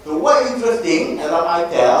synopsis. So what interesting dalam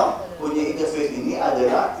ITEL punya interface ini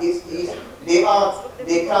adalah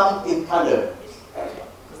they come in color.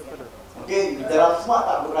 Okay, dalam Smart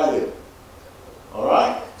tak bercolor.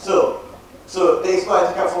 Alright. So So that is why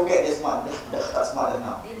I cakap forget the smart. Dah tak smart dah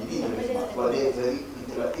now. Ini very smart. Sebab dia very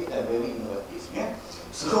interactive and very innovative. Yeah?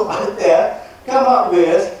 So Altair come up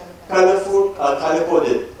with colorful, color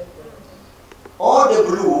coded. All the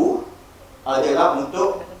blue adalah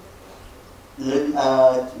untuk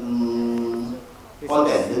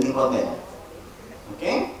content, learning content.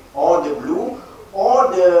 Okay? All the blue,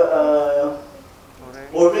 all the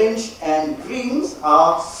orange and greens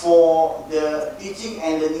are for the teaching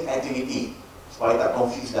and learning activity. Supaya tak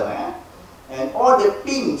confuse dah And all the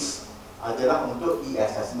pinks adalah untuk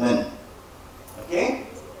e-assessment. Okay?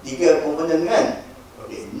 3 komponen kan?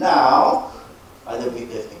 Okay, now ada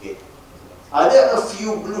berita sedikit. Ada a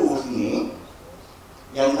few blues ni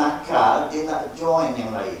yang nakal, dia nak join yang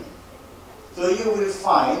lain. So you will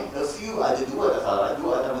find a few, ada 2 tak salah, 2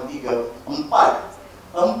 atau 3,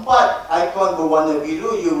 4 ikon berwarna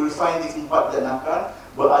biru. You will find these 4 dan nakal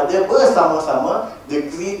berada bersama-sama, the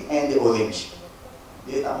green and the orange.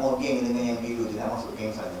 Dia tak mau geng dengan yang biru, dia nak masuk geng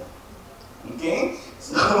sana. Okay,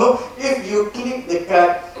 so if you click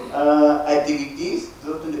dekat activities,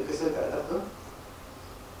 so tunjuk cursor kat atas tu.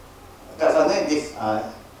 Kat sana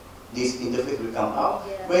this interface will come out.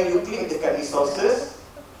 When you click dekat resources,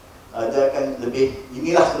 dia akan lebih,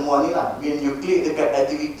 inilah semua ni lah. When you click dekat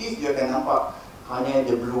activities, dia akan nampak hanya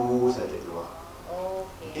the blue saja keluar.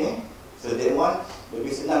 Okay, so that one lebih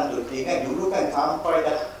senang untuk ingat. Dulu kan sampai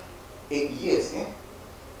dah 8 years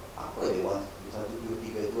apa dia want? 1, 2,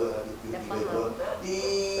 3, 2, 1, 2, 3, 2.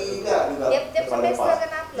 Tidak juga. Tiap semester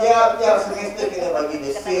kena upload. Tiap semester kena bagi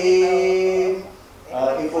the same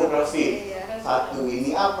infografik. 1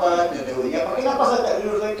 ini apa, 2 ini apa. Kenapa saya tak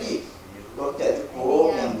lulus lagi? Kalau tak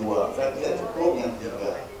cukup yang 2, kalau tidak cukup yang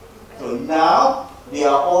 3. So now they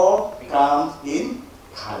are all comes in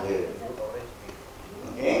color.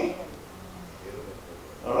 Okay.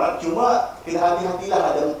 Alright, cuma kena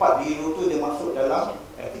hati-hatilah ada 4 biru tu dia masuk dalam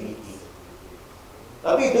activity.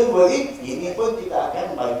 Tapi don't worry, ini pun kita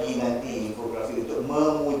akan bagi nanti infografik untuk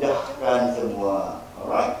memudahkan semua.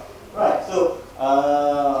 Alright, right. So,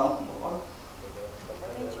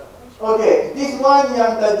 okay, this one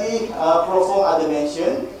yang tadi Prof ada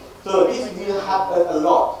mention. So this will happen a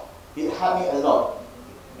lot. It help me a lot.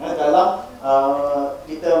 Dalam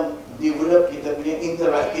kita develop kita punya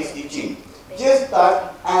interactive teaching. Just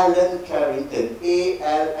type Alan Carrington,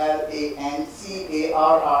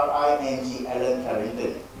 ALLANCARRING, Alan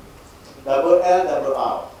Carrington. Double L, double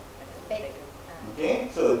R.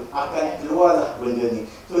 Okay, so akan keluarlah benda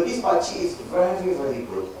ni. So this pakcik is very, very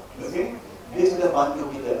good. Okay, dia sudah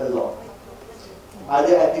bantu kita a lot.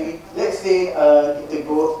 Ada aktiviti, let's say kita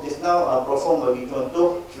go, just now perform bagi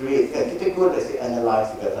contoh, create kan, kita go let's say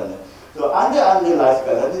analyze kat sana. So under analyze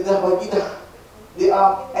kat sana, dia dah bagi dah. There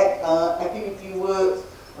are activity works,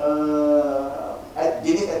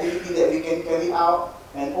 jenis activity that we can carry out,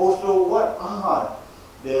 and also what are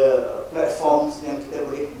the platforms yang kita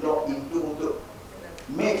boleh log into untuk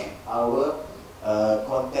make our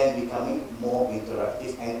content becoming more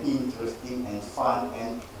interactive and interesting and fun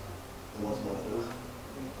and semua itu.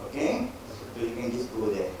 Okay, so you can just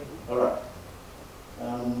go there. Alright.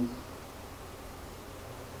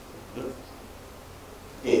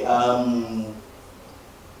 Okay.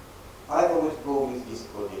 I always go with these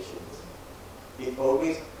quotations. It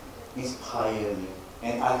always inspires me,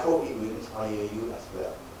 and I hope it will inspire you as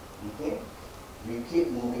well. Okay? We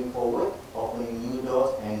keep moving forward, opening new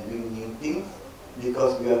doors and doing new things,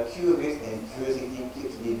 because we are curious, and curiosity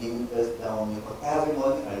keeps leading us down. Every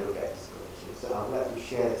morning I look at this quotation, so I would like to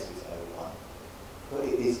share this with everyone. So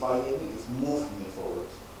it inspires me, it moves me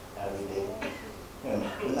forward every day.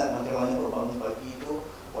 Penat macam mana bangun pagi itu,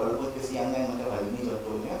 walaupun kesiangan macam hari ini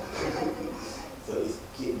contohnya. So it's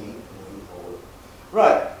keep me moving forward.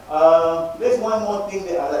 Right, there's one more thing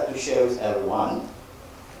that I like to share with everyone.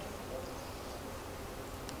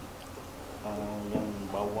 Yang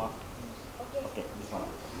bawah. Okay, this one.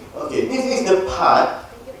 Okay, this is the part.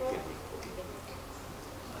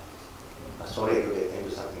 Sorry to tell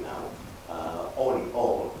you something now. All in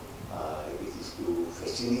all, it is to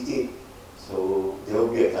facilitate. So there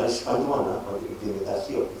will be a panduan on the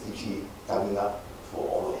implementation of PCG coming up for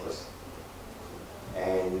all of us.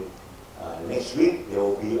 And next week there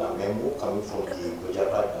will be a memo coming from the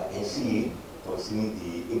Pejabat NCE concerning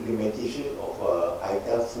the implementation of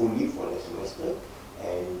ITEL fully for next semester,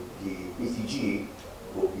 and the PCG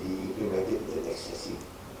will be implemented in the next session.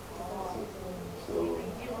 So,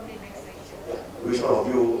 which one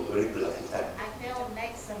of you very productive time? ITEL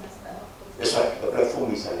next semester. That's right, the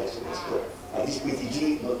platform is next semester. And this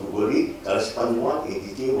PTG, not to worry, kalau panduan in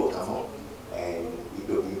detail will come out and it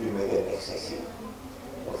will be implemented next session.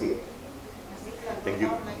 Okay. Thank you.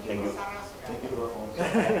 Thank you. number from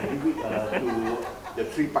give it to the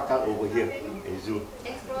 3 pakar over here in Zoom.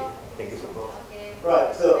 Thanks, bro. Thank you so much. Okay.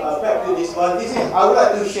 Right, so back to this one. I would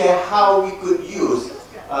like to share how we could use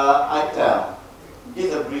ITEL.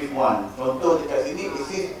 Just a brief one. Contoh dekat sini, it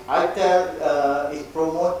says ITEL is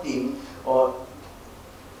promoting or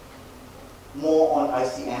more on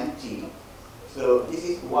ICMT. So this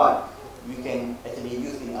is what we can actually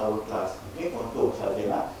use in our class. Okay, contoh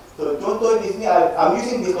sajalah. So contoh di sini, I'm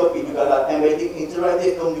using this topic juga lah, embedding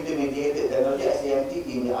interactive computer mediated technology ICMT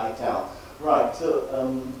in the ITEL. Right, so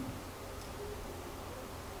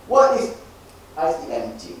what is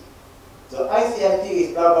ICMT? So ICMT is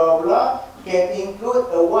blah blah blah, can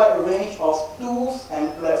include a wide range of tools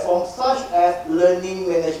and platforms such as learning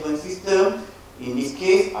management system, in this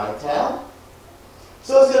case ITEL,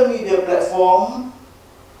 social media platform,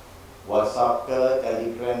 WhatsApp ke,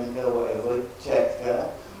 Telegram ke, whatever, chat ke,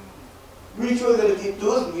 virtual reality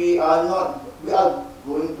tools, we are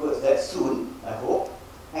going towards that soon, I hope,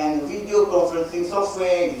 and video conferencing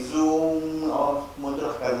software, Zoom, or semua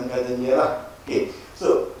kadang-kadang dia lah. Okay,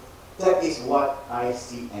 so that is what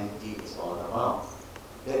ICMT is all about.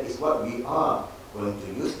 That is what we are going to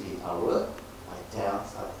use in our ITEL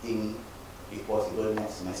starting, if possible,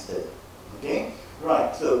 next semester. Okay,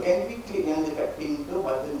 right. So can we click yang dekat pin tu,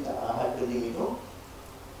 button hyperlink itu?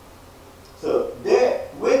 So there,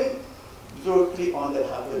 when you click on that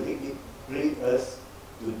hyperlink, it brings us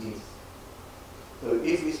to this. So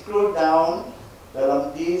if we scroll down,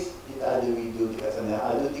 dalam this kita ada video dekat sana.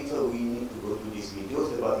 I don't think so we need to go to this video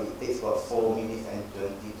sebab it takes about 4 minutes and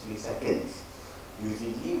 23 seconds.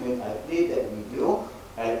 Usually when I play that video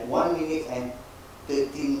at 1 minute and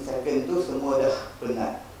 13 seconds tu semua dah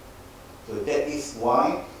penat. So that is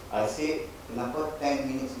why I say kenapa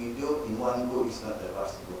 10 minutes video in one go is not the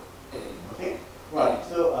fast go. Okay, right.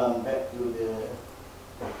 So back to the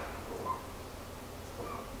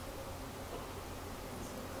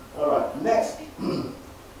alright, next.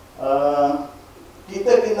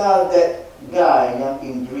 Kita kenal that guy yang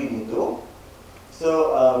in green itu. So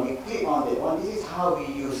we click on that one. This is how we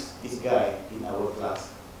use this guy in our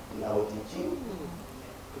class, in our teaching.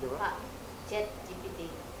 Pak, chat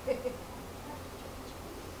GPT.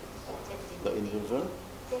 Log in Zoom.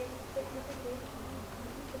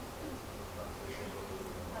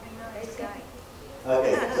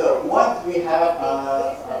 Okay, so once we have,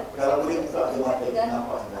 kalau boleh buka dia mata kita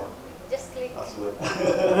nampak semua. Just click. Password.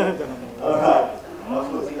 Alright.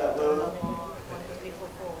 Password silap tu.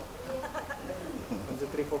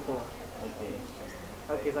 1344. Okay.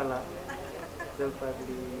 Okay, salah.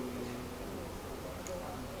 Zulfadli.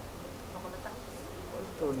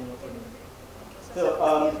 Betul ni apa ni? So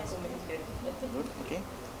okay.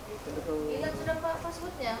 Hilang sudah pak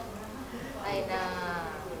passwordnya. Aina.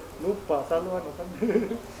 Lupa selalu kan.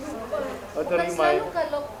 Auto Bukan remind. selalu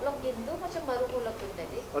kalau login tu macam baru aku login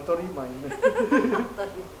tadi. Auto remind.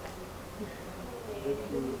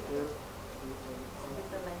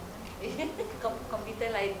 Komputer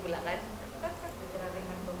lain pula kan.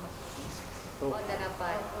 Oh, dah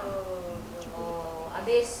dapat. Oh,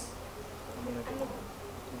 habis.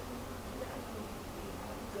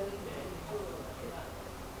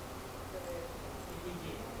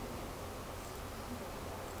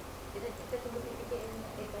 Kita tunggu PPKM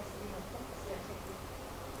bebas di mana?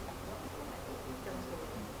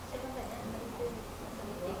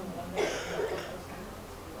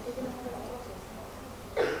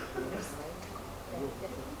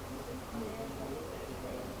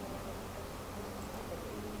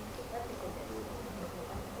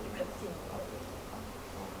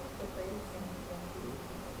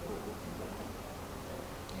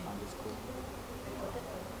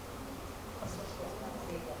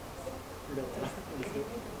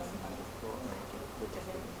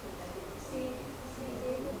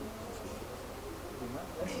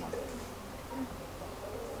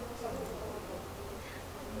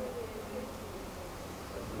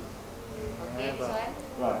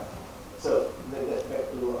 Right. So let's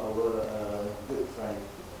back to our good friend.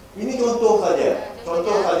 Ini contoh saja.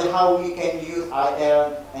 Contoh saja how we can use IL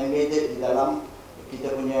embedded di dalam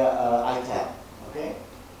kita punya ITEL. Okay.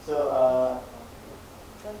 So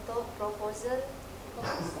Contoh proposal.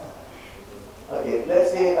 okay,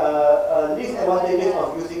 let's say list advantages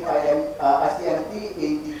of using ICMT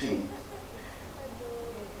in teaching.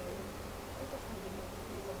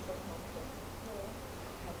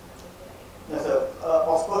 So,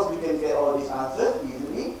 of course, we can get all these answers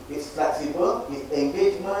easily. It's flexible, it's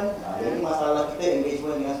engagement. Jadi masalah kita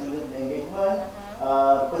engagement dengan student engagement,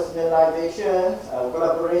 personalization,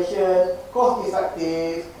 collaboration, cost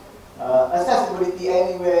effective, accessibility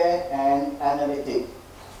anywhere, and analytic.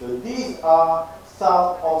 So these are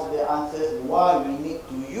some of the answers why we need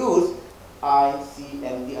to use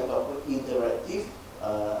ICMD ataupun interactive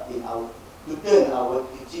in our to turn our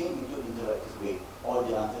teaching into interactive way. All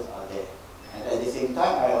the answers are there. And at the same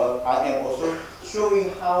time, I am also showing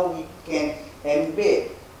how we can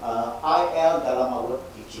embed IL dalam our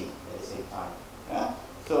teaching at the same time.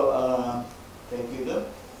 So thank you, Dem.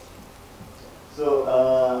 So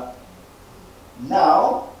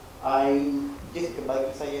now I just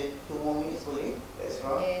bagi saya 2 more minutes boleh? That's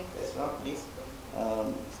right. That's right, please.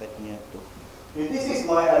 Saya punya tu. This is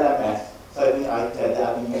my LMS. So I tell that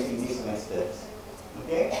I've been using this semester.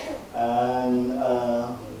 Okay, and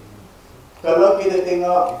kalau kita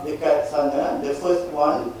tengok dekat sana, the first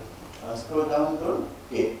one, scroll down tu,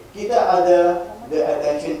 okay, kita ada the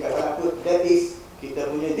attention kat sana. That is kita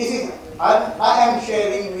punya. This is I am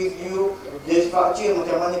sharing with you the structure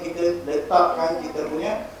macam mana kita letakkan kita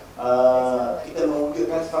punya. Kita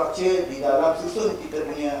mewujudkan struktur di dalam susun kita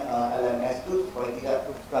punya LMS tu supaya tidak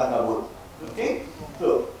kelang kabut. Okay,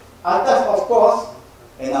 so atas of course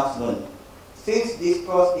announcement. Since this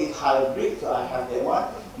course is hybrid, so I have that one.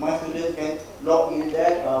 My students can log in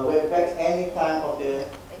that webpage any time of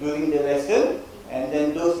during the lesson, and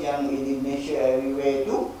then those yang in Indonesia everywhere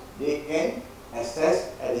too, they can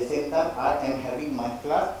access at the same time. I am having my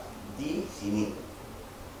class di sini.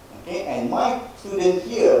 Okay, and my student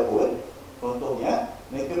here pun, contohnya,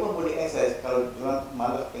 mereka pun boleh access. Kalau diorang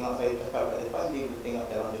malas tengok saya cakap kat depan, dia boleh tengok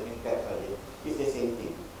dalam the tab saja. It's the same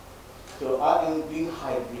thing. So I am doing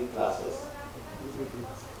hybrid classes.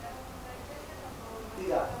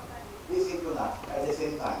 Tidak, disinkronis at the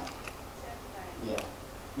same time. Yeah,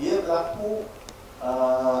 dia berlaku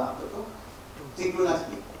apa tu?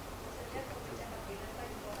 Sinkronisasi.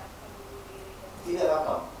 Tidak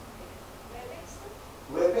rakam.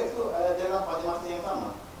 Webex tu dalam pada masa yang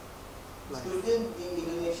sama. Student di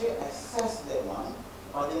Indonesia access that one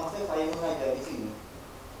pada masa saya mengajar di sini.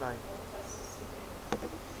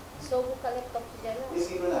 So buka laptop saja lah.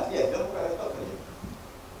 It's synchronous. Yes, don't buka laptop saja.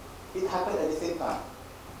 It happened at the same time.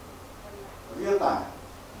 Real time.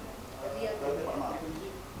 Real time.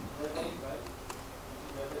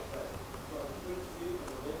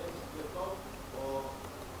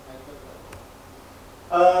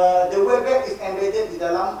 The Webex is embedded di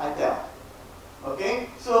dalam ITEL. Okay,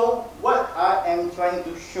 so what I am trying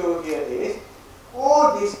to show here is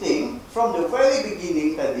all these things from the very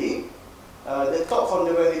beginning tadi, the talk from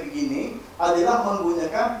the very beginning adalah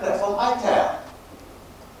menggunakan platform ITEL.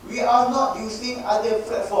 We are not using other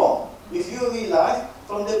platform. If you realize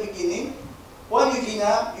from the beginning, Puan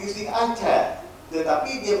Eugenia using ITEL,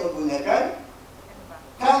 tetapi dia menggunakan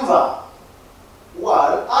Canva.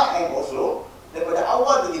 While I am also daripada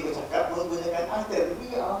awal tadi bercakap menggunakan ITEL.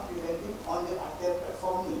 We are presenting on the ITEL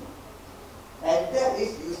platform ni. And that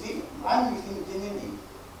is using, I'm using generally.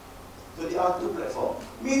 So there are 2 platforms.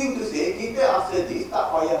 Meaning to say, kita after this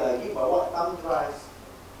tak payah lagi bawa thumb drive.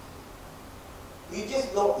 We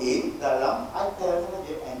just log in dalam ITEL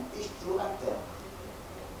saja and teach through ITEL.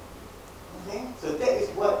 Okay? So that is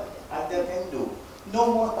what ITEL can do.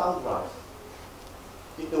 No more thumb drive.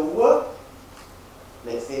 Kita work,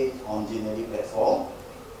 let's say on Genially platform,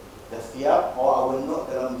 the siap or our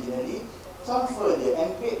note dalam Genially, transfer dia,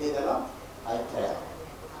 embed dia dalam ITEL.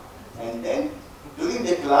 And then during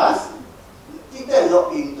the class, kita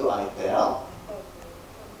log into ITEL.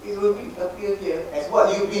 It will appear here as what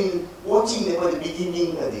you've been watching daripada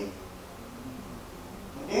beginning tadi.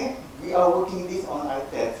 Okay, we are working this on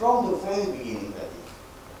ITEL from the very beginning tadi.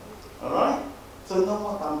 Alright, so no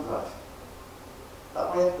more thumb drive.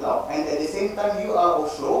 Tak payah cloud. And at the same time, you are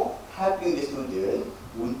also helping the student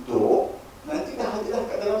untuk nanti dah ada dah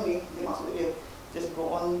kat dalam ni. Dia maksud dia just go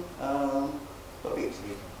on topic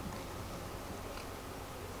sikit.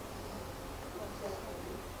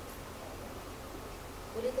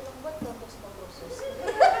 Boleh tolong buat ke untuk semua kursus?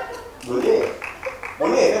 Boleh.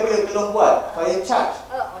 Boleh, saya boleh tolong buat. Saya charge.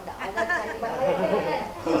 Oh, tak.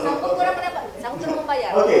 Sanggup korang mendapat. Sanggup korang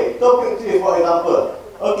membayar. Okay, topic 3 for example.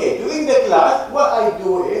 Okay, during the class, what I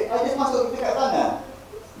do is, I just masuk dekat sana.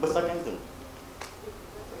 Besarkan tu.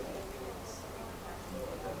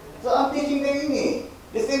 So I'm teaching them ini.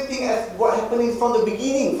 The same thing as what happening from the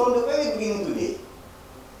beginning, from the very beginning today.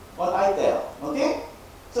 On ITEL. Okay?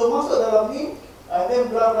 So masuk dalam ni, and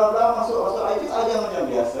then bla bla bla, masuk. I just ajar macam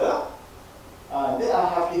biasa. Then I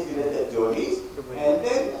have this related theories. And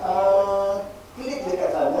then klik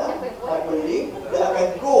dekat sana, hyperlink, dia akan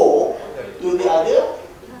go to the other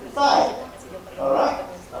side. Alright?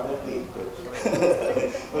 Double click.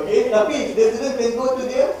 Okay, tapi the student can go to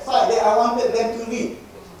their side that I wanted them to read.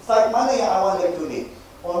 Side mana yang I want them to read?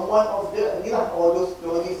 On one of the lah all those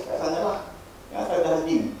stories kat sana lah. Yang saya dah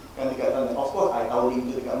link kan dekat sana. Of course, I tahu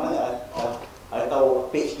link tu dekat mana, I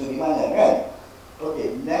tahu page tu di mana kan.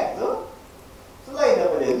 Okay, next tu. Selain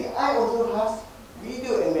daripada ni, I also have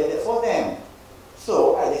video embedded for them.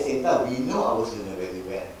 So, at the same time, we know our students very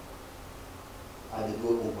well. Ada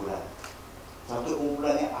dua kumpulan. Satu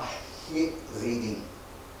kumpulan yang I hate reading.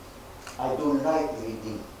 I don't like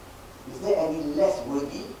reading. Is there any less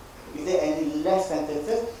wordy? Is there any less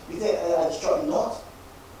sentences? Is there a short notes?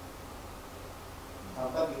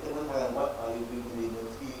 Sometimes kita pun tanya, what are you doing in the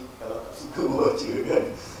university kalau tak suka membaca kan?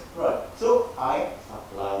 Right. So, I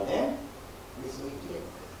supply them with video.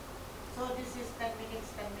 So this is 10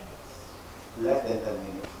 minutes, 10 minutes. Less than 10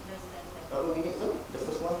 minutes. Less than 10 minutes. Berapa minit tu? The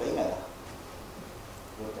first one tak ingat lah.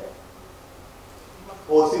 Okay.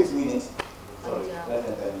 Oh, 6 minutes. Sorry, less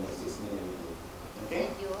than 10 minutes, 6 minutes video. Okay?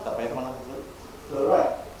 Tak payah kemana pun. So,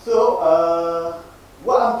 right. So,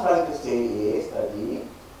 what I'm trying to say is tadi,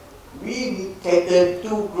 we cater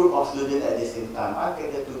two group of students at the same time. I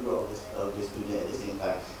cater two group of the students at the same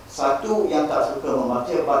time. Satu yang tak suka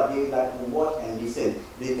membaca, but they like to watch and listen.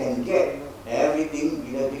 They can get everything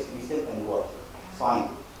bila they listen and watch.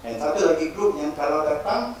 Fine. And satu lagi group yang kalau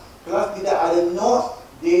datang kelas tidak ada notes,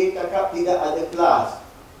 they cakap tidak ada kelas.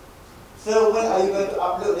 So when are you going to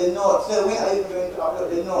upload the notes? So when are you going to upload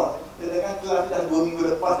the notes? Sedangkan kelas dah 2 minggu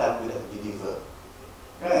lepas dah aku dah deliver.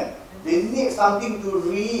 Kan? They need something to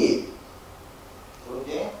read.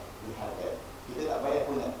 Okay? We have that. Kita tak payah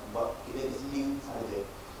pun nak buat, kita listening saja.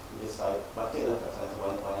 Kita side, baca lah kat sana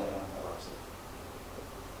banyak-banyak yang tak baca.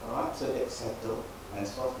 Alright, so that's settled and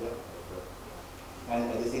solve the problem. And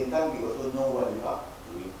at the same time, we also know what we are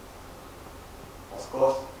doing. Of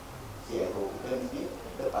course, CLO kita mesti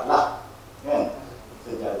tepatlah. Kan?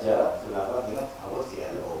 Sejajar, selaras dengan our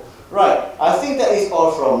CLO. Right, I think that is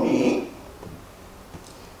all from me.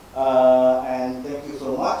 And thank you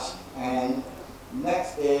so much. And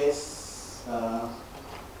next is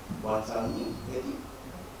Wan Sami.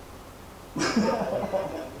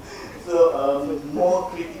 So more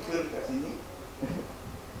critical kat sini.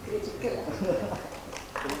 Critical.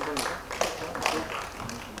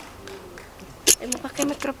 Mau pakai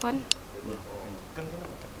mikrofon?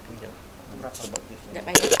 Tak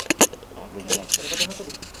payah.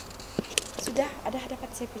 Sudah, ada dapat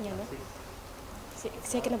saya punya loh.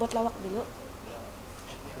 Saya kena buat lawak dulu.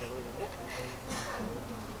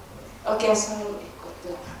 Oke,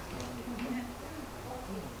 assalamualaikum.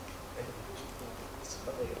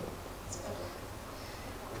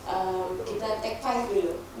 Kita take 5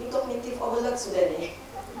 dulu. Ini cognitive overload sudah nih.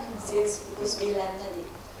 Since pukul 9 tadi.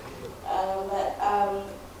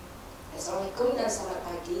 Assalamualaikum dan selamat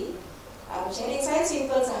pagi. Sharing saya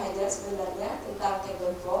simple sahaja sebenarnya tentang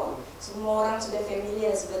table 4. Semua orang sudah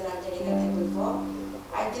familiar sebenarnya dengan table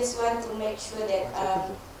 4. I just want to make sure that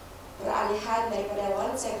peralihan daripada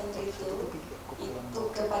 1732 itu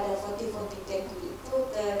kepada 40-40-10 itu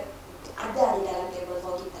ada di dalam table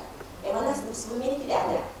 4 kita. Yang mana sebelum ini tidak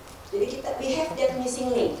ada. Jadi we have that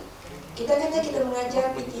missing link. Kita kata kita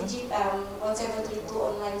mengajar PTG 1732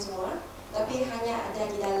 online semua, tapi hanya ada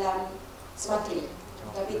di dalam smart link.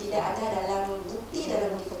 Tapi tidak ada dalam bukti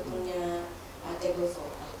dalam kita punya table 4.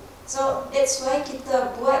 So that's why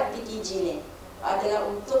kita buat PTG ni adalah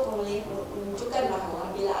untuk menunjukkan bahawa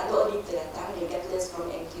bila ada auditor datang, regardless from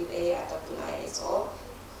MQA ataupun ISO,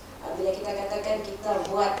 bila kita katakan kita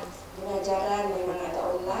buat pengajaran memang ada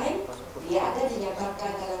online, dia ada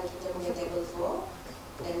dinyatakan dalam kita punya table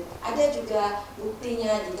 4 dan ada juga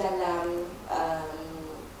buktinya di dalam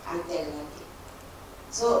ITEL nanti.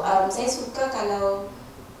 So saya suka kalau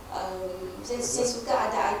saya suka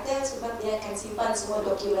ada ITEL sebab dia akan simpan semua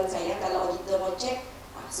dokumen saya. Kalau auditor mau cek,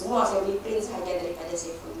 semua saya beli print sahaja daripada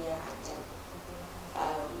saya punya ITEL.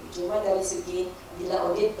 Cuma dari segi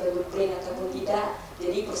bila audit perlu print ataupun tidak,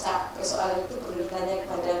 jadi persoalan itu perlu ditanya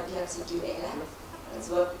kepada pihak CQA lah,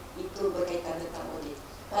 sebab itu berkaitan tentang audit.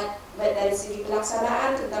 But dari segi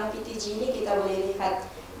pelaksanaan tentang PTG ini kita boleh lihat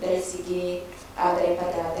dari segi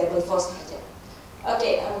daripada table 4 sahaja.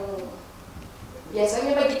 Okay,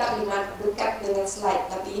 biasanya bagi taklimat dekat dengan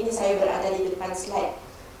slide, tapi ini saya berada di depan slide.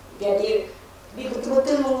 Jadi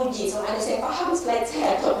betul-betul menguji sama ada saya faham slide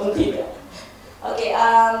saya ataupun tidak. Okay,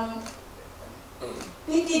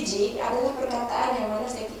 PTG adalah perkataan yang mana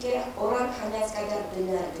saya fikir orang hanya sekadar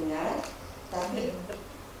dengar-dengar, tapi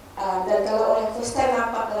dan kalau orang first time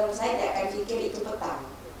nampak dalam slide dia akan fikir itu petang,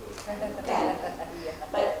 kan?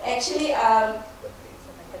 But actually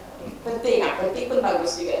penting pun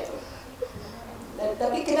bagus juga itu.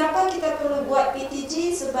 Tapi kenapa kita perlu buat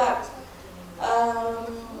PTG? Sebab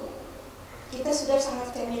kita sudah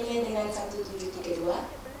sangat familiar dengan 1732.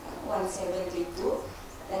 1732,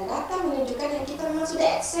 dan data menunjukkan yang kita memang sudah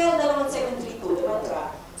excel dalam 1732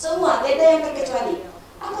 mantra. Semua, tidak ada yang terkecuali.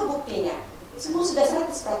 Apa buktinya? Semua sudah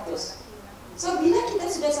 100%. So bila kita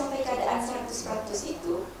sudah sampai keadaan 100%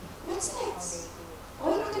 itu, what's next?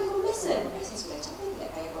 Orang akan complacent. Saya sudah capai, tidak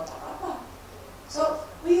payah buat apa-apa. So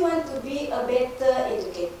we want to be a better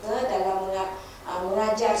educator dalam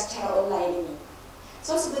mengajar secara online ini.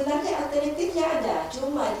 So sebenarnya alternatifnya ada,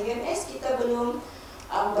 cuma di UMS kita belum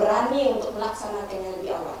berani untuk melaksanakannya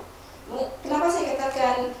lebih awal. Kenapa saya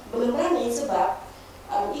katakan belum berani? Sebab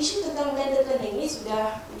isu tentang blended learning ini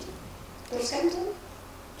sudah teruskan tu,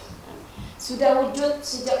 sudah wujud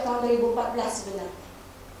sejak tahun 2014 sebenarnya.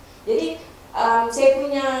 Jadi saya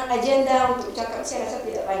punya agenda untuk cakap, saya rasa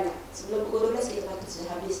tidak banyak. Sebelum pukul 12 kita patut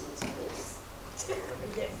sudah habis.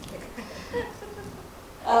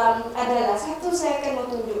 Adalah satu, saya akan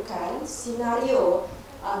menunjukkan senario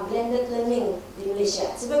blended learning di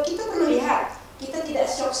Malaysia. Sebab kita perlu lihat, kita tidak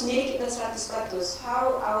shock sendiri kita 100%.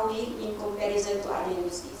 How are we in comparison to other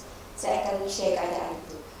universities? Saya akan share keadaan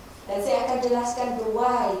itu. Dan saya akan jelaskan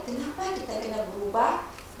why, kenapa kita kena berubah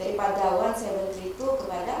daripada 1732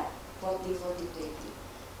 kepada 40-40-20.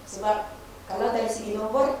 Sebab kalau dari segi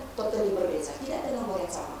nombor, totally berbeza. Tidak ada nombor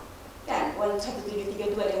yang sama. Kan?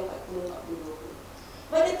 1732 dan 40-40-20.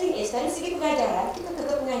 But the thing is, dari segi pengajaran, kita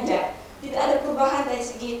tetap mengajar. Tidak ada perubahan dari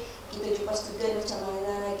segi kita jumpa student macam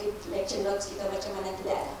mana, lecture notes kita macam mana,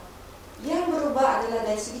 tidak ada. Yang berubah adalah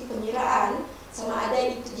dari segi pengiraan, sama ada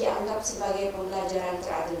itu dianggap sebagai pembelajaran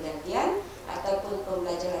teradun gantian ataupun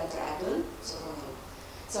pembelajaran teradun sokongan.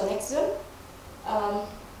 So next one,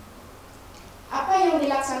 apa yang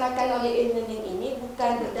dilaksanakan oleh e-learning ini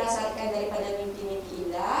bukan berdasarkan daripada mimpi-mimpi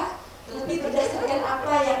indah, tetapi berdasarkan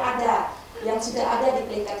apa yang ada, yang sudah ada di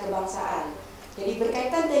peringkat kebangsaan. Jadi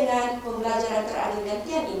berkaitan dengan pembelajaran teradun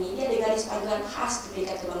gantian ini, dia ada garis panduan khas di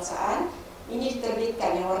peringkat kebangsaan. Ini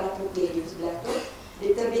diterbitkan yang warna putih di sebelah itu,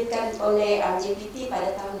 diterbitkan oleh JPT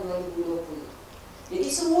pada tahun 2020. Jadi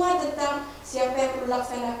semua tentang siapa yang perlu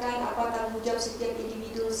laksanakan, apa tanggungjawab setiap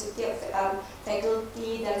individu, setiap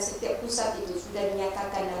fakulti dan setiap pusat itu sudah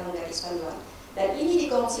dinyatakan dalam garis panduan. Dan ini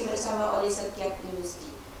dikongsi bersama oleh setiap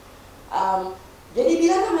universiti. Jadi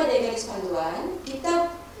bila nama ada garis panduan,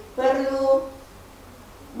 kita perlu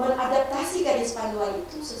mengadaptasi garis panduan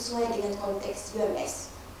itu sesuai dengan konteks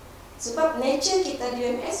UMS. Sebab nature kita di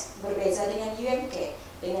UMS berbeza dengan UMK,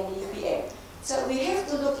 dengan UPM. So we have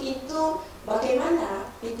to look into bagaimana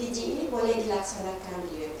PTG ini boleh dilaksanakan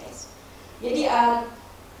di UMS. Jadi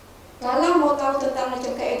kalau mau tahu tentang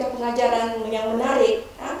macam kaedah pengajaran yang menarik,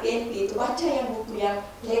 PNP itu baca yang buku yang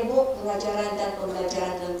Playbook Pengajaran dan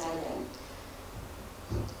Pembelajaran dalam Talian.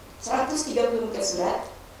 130 muka surat.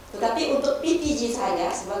 Tetapi untuk PTG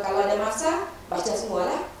saja, sebab kalau ada masa baca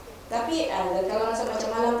semualah. Tapi kalau masa baca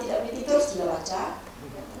malam tidak berhenti terus tidak baca.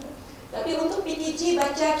 Tapi untuk PTG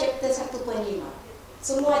baca chapter 1.5.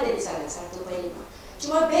 Semua ada di sana 1.5.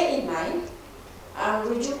 Cuma bear in mind,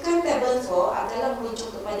 rujukan table 4 adalah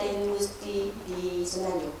merujuk kepada universiti di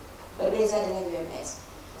Semenanjung. Berbeza dengan UMS.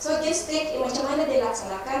 So just take macam mana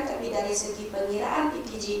dilaksanakan, tapi dari segi pengiraan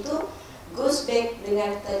PTG itu goes back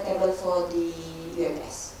dengan table 4 di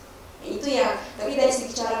UMS. Itu yang, tapi dari segi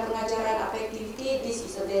cara pengajaran, apa activity, this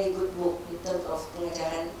is a very good book in terms of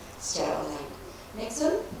pengajaran secara online. Next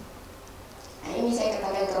one. Ini saya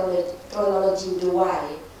katakan kronologi the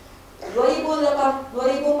why. 2014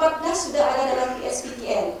 sudah ada dalam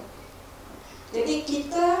PSPTN. Jadi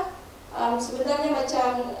kita sebenarnya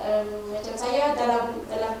macam saya dalam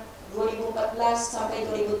 2014 sampai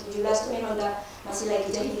 2017 itu memang dah masih lagi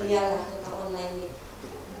jahiliyah lah tentang online ini.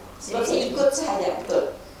 Sebab saya ikut sahaja,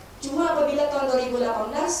 betul. Cuma apabila tahun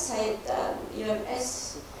 2018 saya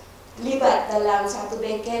UMS terlibat dalam satu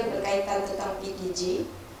bengkel berkaitan tentang PTG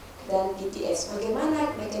dan PTS.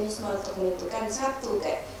 Bagaimana mekanisme untuk menentukan satu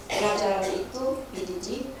pengajaran itu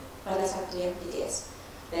PTG, mana satu yang PTS.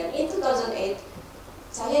 Dan in 2008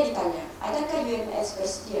 saya ditanya, adakah UMS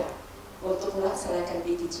bersedia untuk melaksanakan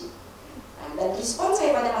PTG? Dan respon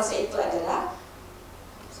saya pada masa itu adalah,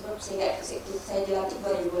 sebab saya dilantik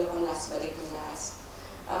 2018 sebagai penjelas.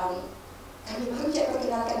 Kami baru saja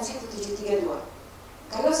perkenalkan 1732.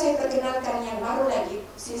 Kalau saya perkenalkan yang baru lagi,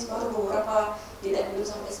 since baru beberapa, tidak belum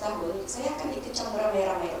sampai setahun, saya akan dikecam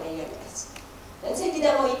ramai-ramai oleh UMS. Dan saya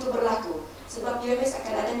tidak mau itu berlaku, sebab UMS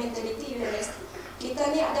akan ada mentaliti UMS.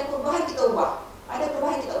 Kita ni ada perubahan, kita ubah. Ada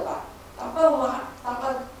perubahan, kita ubah.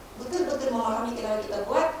 Tanpa betul-betul memahami kenapa kita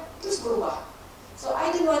buat, terus berubah. So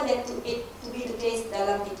I don't want that to be the case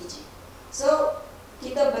dalam PTG. So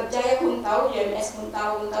kita berjaya pun tahu, UMS pun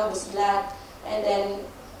tahu bersilat, and then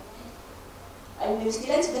Universiti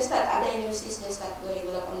lain sudah start, ada universiti sudah start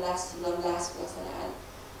 2018, 19 pelaksanaan.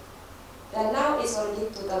 Dan now is already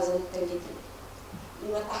 2023,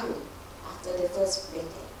 5 tahun after the first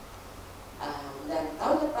pandemic. Dan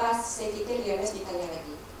tahun lepas saya fikir UMS ditanya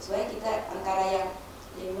lagi, supaya kita antara yang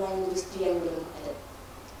 5 industri yang belum ada,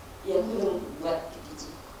 yang belum buat PPG.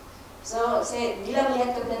 So saya bila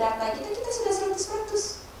melihat kepada data kita sudah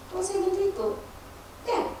 100% kalau saya menteri itu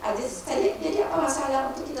kan, jadi apa masalah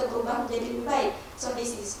untuk kita berubah menjadi lebih baik. So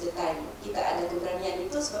this is the time kita ada keberanian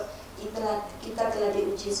itu sebab kita telah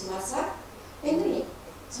diuji semasa pandemi.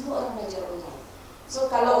 Semua orang belajar online. So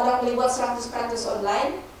kalau orang boleh buat 100%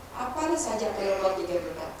 online, apa saja kalau buat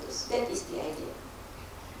 30%. That is the idea.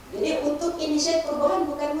 Jadi untuk initiate perubahan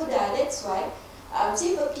bukan mudah. That's why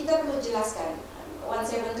kita perlu jelaskan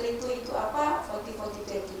 1732 itu apa,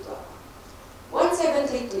 40-40-20 itu apa.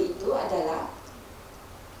 1732 itu adalah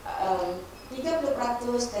 30%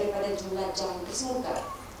 daripada jumlah jam bersemuka,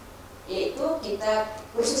 yaitu kita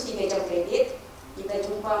kursus 3 jam kredit, kita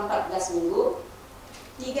jumpa 14 minggu,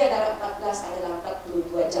 3 darab 14 adalah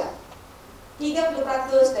 42 jam.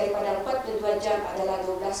 30% daripada 42 jam adalah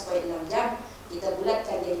 12,6 jam, kita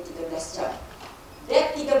bulatkan jadi 13 jam.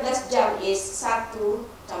 That 13 jam is 1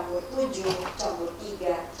 campur 7 campur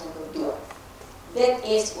 3 campur 2. That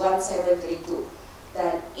is 1732.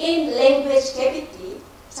 Dan in language KPT,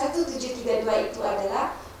 1732 itu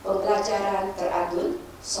adalah pembelajaran teradun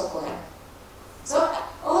sokongan. So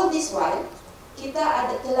all this while kita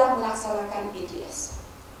telah melaksanakan PTS.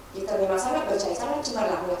 Kita memang sangat percaya, sangat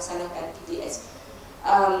cemerlang melaksanakan PTS.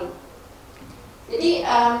 Jadi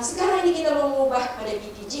sekarang ini kita mengubah pada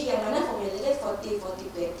PPG yang mana formulanya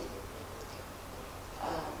 40-40-20.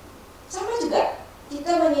 Sama juga,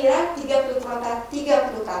 kita mengira 30%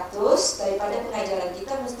 daripada pengajaran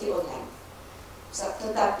kita mesti online.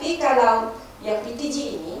 Tetapi kalau yang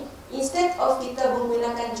PTG ini, instead of kita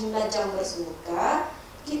menggunakan jumlah jam bersemuka,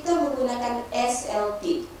 kita menggunakan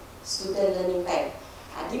SLT, Student Learning Time.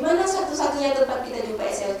 Di mana satu-satunya tempat kita jumpa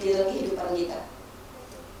SLT dalam kehidupan kita?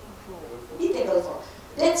 Di table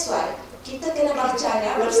 4. That's why kita kena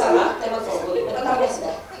bacanya bersama table 4. Boleh, kita tahu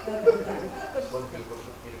sudah.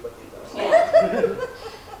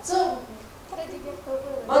 So,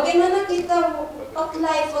 bagaimana kita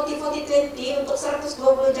apply 40-40-20 untuk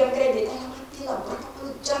 120 jam kredit? Matilah, berapa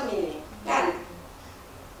puluh jam ini, kan?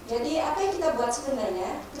 Jadi apa yang kita buat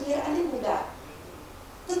sebenarnya, keliran ini mudah.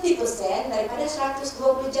 30% daripada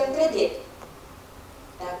 120 jam kredit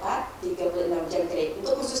dapat 36 jam kredit.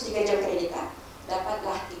 Untuk khusus 3 jam kredit,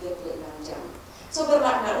 dapatlah 36 jam. So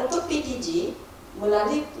bermakna untuk PTG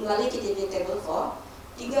melalui KTP Table 4,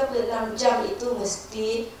 36 jam itu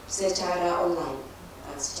mesti secara online.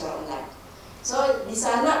 So di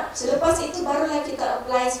sana selepas itu barulah kita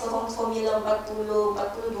apply formula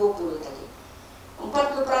 40-40-20 tadi.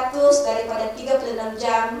 40% daripada 36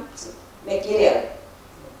 jam material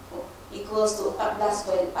equals to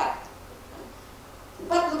 14.4.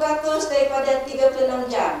 40% daripada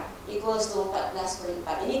 36 jam equals to 14.4.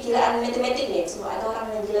 Ini kiraan matematik nih. Semua ada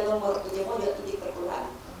orang yang gila nomor, dia mau lihat titik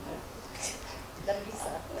perpuluhan. Dan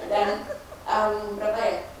bisa. Dan berapa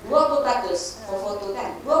ya? 20% for foto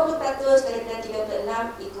kan? 20% daripada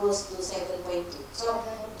 36 equals to 7.2. So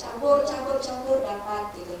campur dapat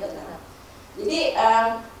 36. Jadi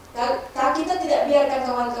kalau kita tidak biarkan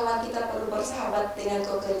kawan-kawan kita perlu bersahabat dengan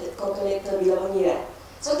kalkulator bila mengira.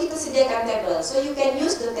 So kita sediakan table. So you can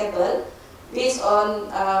use the table based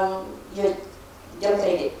on your jam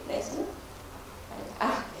kredit.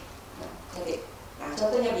 Nah,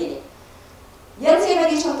 contohnya begini. Yang saya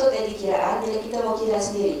bagi contoh tadi kiraan, bila kita mau kira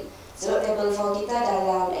sendiri. Sebab table 4 kita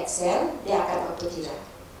dalam Excel, dia akan auto kira.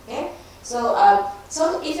 Okay? So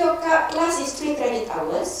if your class is 3 credit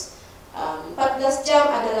hours, 14 jam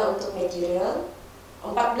adalah untuk material,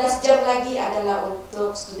 14 jam lagi adalah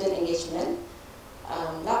untuk student engagement,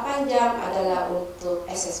 8 jam adalah untuk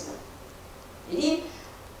assessment. Jadi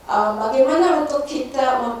bagaimana untuk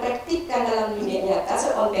kita mempraktikkan dalam dunia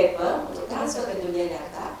nyata, on paper, untuk transfer ke dunia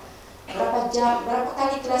nyata, berapa jam, berapa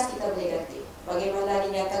kali kelas kita boleh ganti. Bagaimana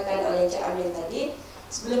dinyatakan oleh Encik Amir tadi,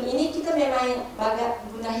 sebelum ini kita memang bagat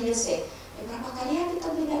guna hearsay. Berapa kali ya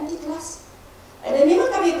kita boleh ganti kelas? Dan memang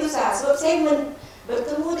kami berusaha, sebab saya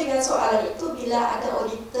bertemu dengan soalan itu bila ada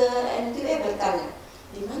auditor MQA bertanya,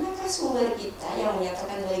 di manakah sumber kita yang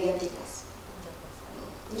menyatakan boleh ganti kelas?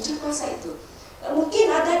 Macam kuasa itu. Mungkin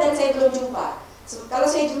ada dan saya belum jumpa. Kalau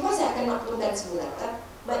saya jumpa, saya akan maklumkan semula.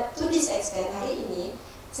 But to this extent, hari ini,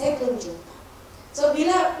 saya belum jumpa. So,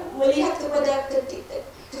 bila melihat kepada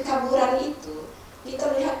kekaburan itu, kita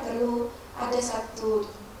melihat perlu ada satu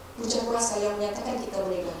puncak kuasa yang menyatakan kita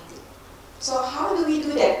boleh ganti. So, how do we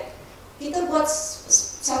do that? kita buat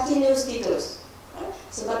continuously terus.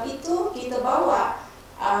 Sebab itu kita bawa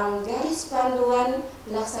garis panduan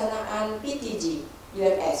pelaksanaan PTG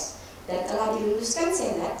UMS dan telah diluluskan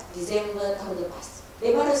Senat Desember tahun lepas.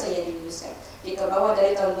 Baru saja diluluskan. Kita bawa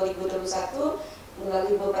dari tahun 2021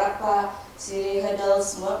 melalui beberapa siri hurdle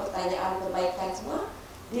semua, pertanyaan perbaikan semua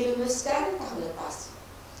diluluskan tahun lepas.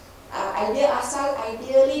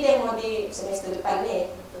 Ideally dia mau di semester depan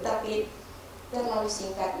ni, tetapi terlalu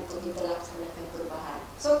singkat untuk kita laksanakan perubahan.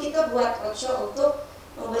 So kita buat roadshow untuk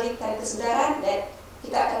memberikan kesedaran dan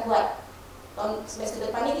kita akan buat tahun semester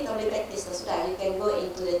depan ni kita boleh practice lah sudah. You can go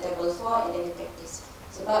into the table 4 and then you practice.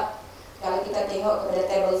 Sebab kalau kita tengok kepada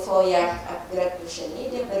table 4 yang upgrade version ni,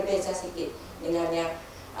 dia berbeza sedikit dengan yang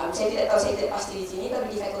saya tidak tahu, saya tidak pasti di sini,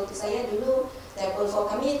 tapi di fakulti saya dulu table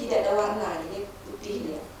 4 kami tidak ada warna, jadi putih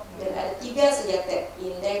dia. Dan ada 3 saja tab,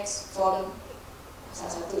 index, form,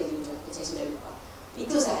 salah satu lagi ujung, saya sudah lupa.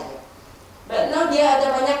 Itu sahaja. But now dia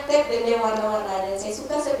ada banyak tab dan dia warna-warna, dan saya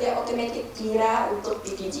suka sebab dia automatic kira untuk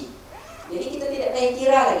PTG. Jadi kita tidak payah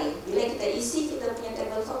kira lagi. Bila kita isi kita punya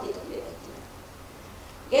table 4, kita tidak payah kira.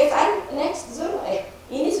 Okay, fine. Next, Zul.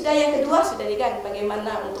 Ini sudah yang kedua, sudah lihat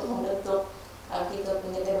bagaimana untuk membentuk kita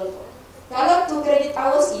punya table 4. Kalau 2 credit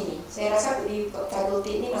hours ini, saya rasa di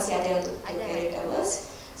fakulti ini masih ada untuk 2 credit hours.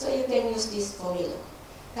 So you can use this formula.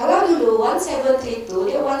 Kalau dulu 1732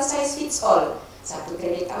 dia one size fits all. 1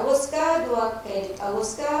 credit hours kah, 2 credit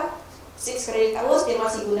hours kah, 6 credit hours dia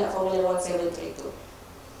masih guna formula 1732.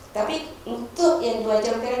 Tapi untuk yang 2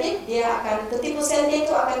 jam kredit dia akan 30% dia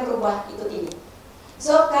itu akan berubah ikut ini.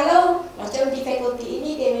 So kalau macam di fakulti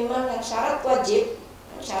ini dia memang yang syarat wajib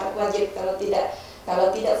kalau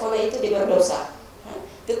tidak follow itu dia berdosa.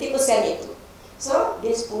 30% itu. So dia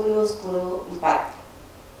 10 4.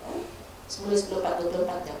 10 4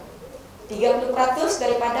 24 jam. 30%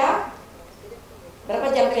 daripada berapa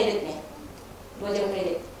jam kreditnya? 2 jam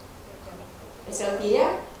kredit. SLP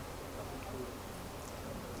ya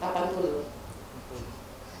 80.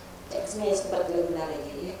 Teksnya sempat guna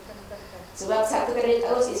lagi. Sebab 1 kredit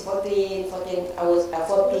hours is 14 hours,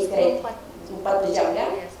 40 kredit, 40 jam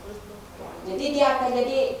kan? Jadi dia akan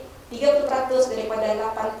jadi 30% daripada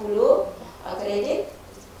 80 kredit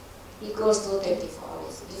equals to 24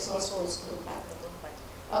 hours. Just also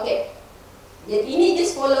 24. Okay. Jadi ini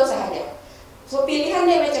just follow sahaja. So pilihan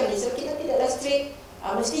dia macam ni. So kita tidak restrict,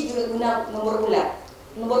 mesti juga guna nomor bulat.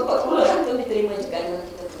 Nomor 40 itu diterima juga dalam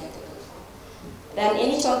kita punya table 4. Dan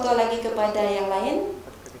ini contoh lagi kepada yang lain.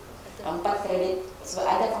 4 kredit. Sebab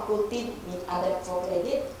ada fakulti ada 4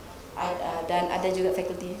 kredit. Dan ada juga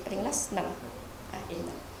fakulti paling last 6.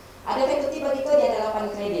 Ada fakulti begitu dia ada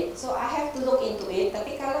 8 kredit. So I have to look into it.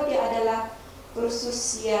 Tapi kalau dia adalah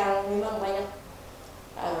kursus yang memang banyak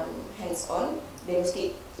hands on, dia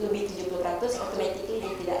mesti lebih 70%, automatically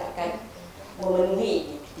dia tidak akan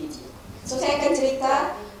memenuhi PTG. So saya akan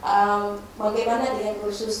cerita bagaimana dengan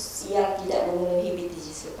kursus yang tidak memenuhi PTG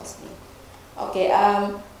selepas ini. Okey,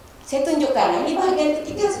 saya tunjukkan. Ini bahagian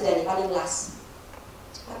ketiga sudah nih, paling last.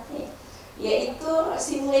 Cepat nih. Yaitu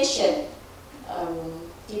simulation.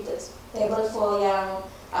 Kita table 4 yang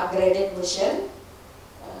upgraded version.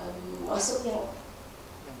 Masuk yang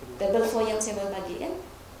table 4 yang saya baru bagi kan.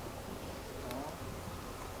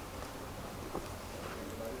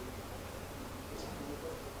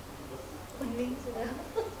 Pening sudah.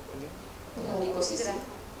 Di posisi.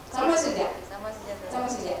 Sama saja. Sama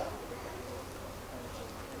saja.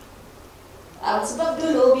 Sebab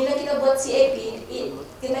dulu bila kita buat CAP,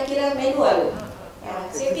 kena kira manual.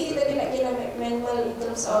 CAP kita kena kira manual in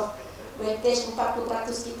terms of weightage 40%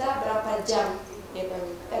 kita berapa jam dia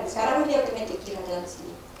bagi. Sekarang dia automatic kira dalam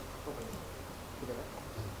sini.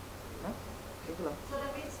 So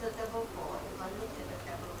that means the table 4, if I look at the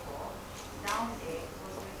table 4, down there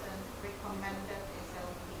was written recommended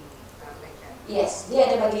SLP lecture. Yes, dia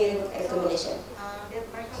ada bagi recommendation. The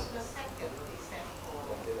particular second is set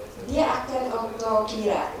for. Dia akan auto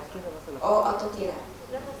kira. Oh, auto kira.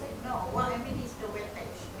 No, what I mean is the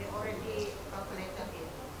weightage. They already calculated it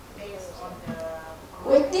based on the.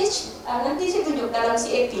 Weightage, nanti saya tunjuk dalam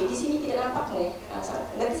CAP. Di sini tidak nampak nih.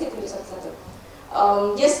 Nanti saya tunjuk satu-satu.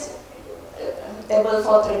 Just table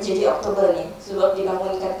 4 terjadi Oktober nih, sebab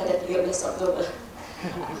dibangunkan pada 13 Oktober.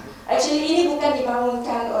 Actually ini bukan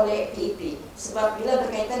dibangunkan oleh PEP, sebab bila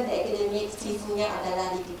berkaitan dengan akademik, FIFU-nya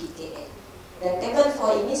adalah di PPKN. Dan table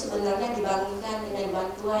 4 ini sebenarnya dibangunkan dengan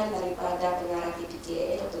bantuan daripada pengarah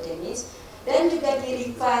PPKN Dr. Dennis, dan juga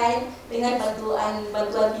di-refine dengan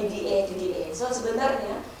bantuan PDA. So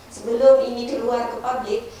sebenarnya sebelum ini keluar ke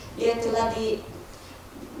publik, dia telah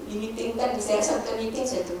meetingkan, saya rasa bukan meeting,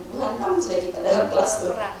 saya bulan 6 sudah kita dalam kelas tu.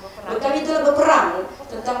 Kami telah berperang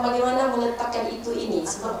tentang bagaimana meletakkan itu ini,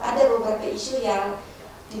 sebab ada beberapa isu yang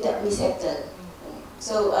tidak boleh settle.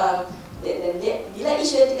 So, bila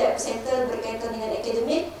isu yang tidak settle berkaitan dengan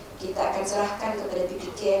akademik, kita akan serahkan kepada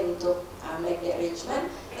PPK untuk make the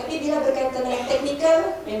arrangement. Tapi bila berkaitan dengan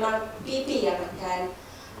teknikal, memang PP yang akan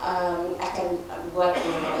buat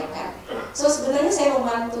perbaikan. So sebenarnya saya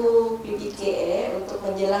membantu PPK untuk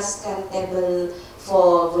menjelaskan table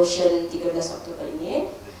for version 13 Oktober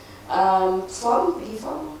ini. Form.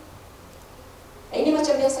 Ini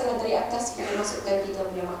macam biasa dari atas kita masukkan kita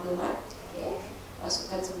punya maklumat, okay.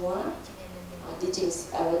 Masukkan semua. Teaching,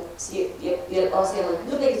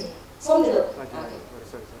 dulu lagi form dulu. Okay.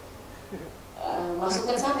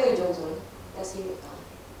 Masukkan sampai ujung tu. Kasih.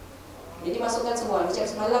 Jadi masukkan semua. Macam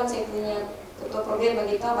semalam saya punya ketua program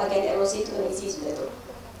bagi tahu bagian LOC itu kena isi sudah tu.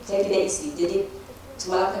 Saya tidak isi. Jadi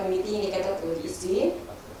semalam kami meeting dia kata perlu diisi.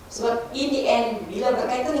 Sebab in the end, bila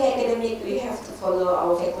berkaitan dengan akademik, we have to follow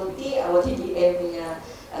our faculty, our TDL punya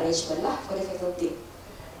arrangement lah for the faculty.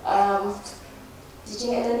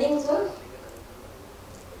 Teaching and learning tu.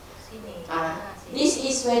 This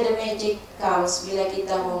is where the magic comes bila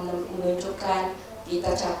kita mau menunjukkan kita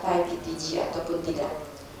capai PTG ataupun tidak.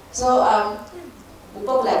 So,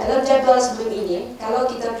 lupa pula dalam jadual sebelum ini, kalau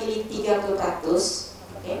kita pilih 30%,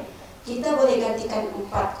 okay, kita boleh gantikan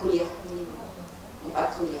 4 kuliah.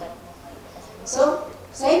 4 kuliah. So,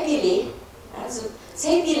 saya pilih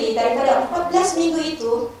daripada 14 minggu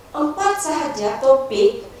itu, 4 sahaja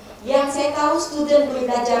topik yang saya tahu student boleh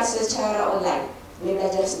belajar secara online, boleh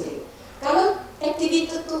belajar sendiri. Kalau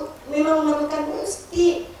aktiviti itu memang memerlukan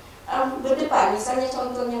mesti berdepan, misalnya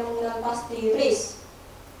contohnya mengenal pasti risk,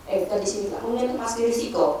 di sini lah, mengenal pasti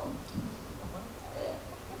risiko.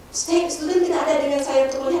 Student tidak ada dengan saya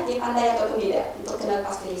untuk melihat dia pandai ataupun tidak untuk kenal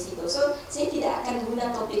pasti risiko. So, saya tidak akan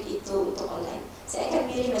guna topik itu untuk online. Saya akan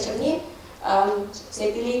pilih macam ni,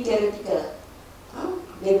 saya pilih theoretical,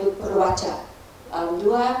 dia perlu baca. 2,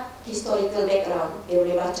 historical background, dia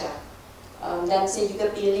boleh baca. Dan saya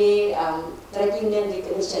juga pilih trade union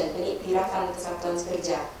recognition, pengiktirafan kesatuan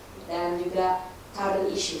kerja, dan juga current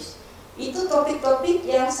issues. Itu topik-topik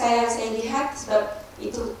yang saya lihat sebab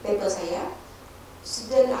itu paper saya.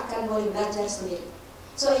 Student akan boleh belajar sendiri.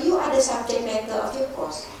 So you are the subject matter of your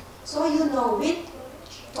course. So you know which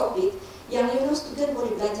topic yang you know student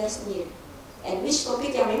boleh belajar sendiri, and which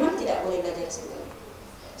topic yang memang tidak boleh belajar sendiri.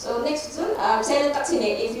 So next one, saya letak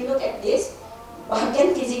sini. If you look at this,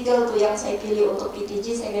 bahagian fizikal tu yang saya pilih untuk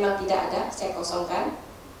PTG saya memang tidak ada, saya kosongkan.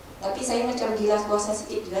 Tapi saya macam gila kuasa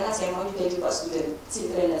sikit juga lah, saya mau juga buat student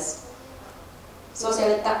synchronous. So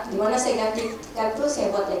saya letak di mana saya gantikan tu,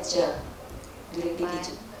 saya buat lecture dari PTG.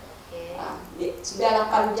 Sudah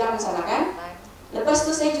 8 jam sana kan. Lepas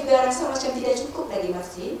tu saya juga rasa macam tidak cukup lagi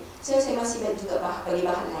masih. So saya masih juga bagi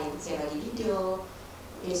bahan lain. Saya bagi video,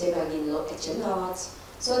 saya bagi action notes.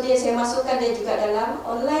 So saya masukkan dia juga dalam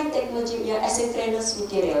online teknologi yang asynchronous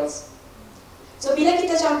materials. So bila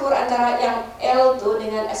kita campur antara yang L tu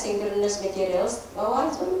dengan asynchronous materials,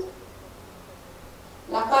 bawah tu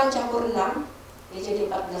 8 campur 6, dia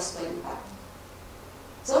jadi 14.4.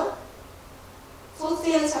 So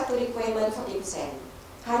fulfill satu requirement 40%.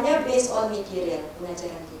 Hanya based on material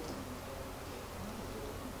pengajaran kita.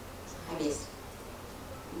 Habis.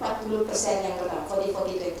 40% yang pertama,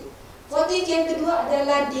 40-40-20. 40 yang kedua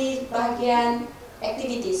adalah di bahagian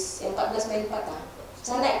activities, yang 14.4 lah.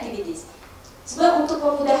 Sana activities. Sebab untuk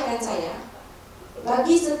memudahkan saya,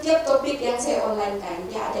 bagi setiap topik yang saya online kan,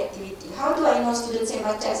 dia ada activity. How do I know student saya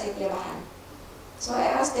baca, saya punya bahan? So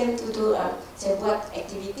I ask them to do, saya buat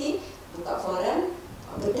activity, buka forum,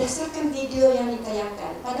 berdasarkan video yang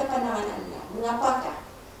ditayangkan pada pandangan anda, mengapakah?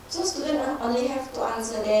 So student only have to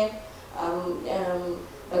answer them,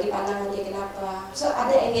 bagi pandangan dia kenapa. So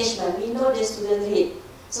ada engagement, we know the student read.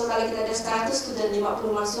 So kalau kita ada 100 student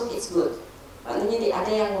 50 masuk, it's good. Maknanya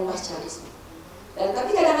ada yang membaca di sini. Dan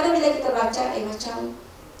tapi kadang-kadang bila kita baca, macam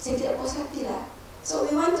saya tidak puas hati lah. So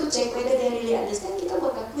we want to check whether they really understand. Kita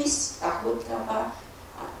buat quiz, takut ke apa.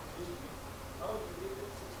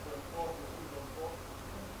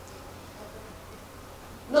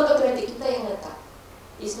 Not automatic, kita yang letak.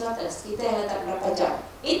 It's not us, kita yang letak berapa jam.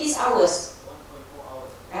 It is hours.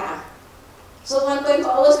 So 1.4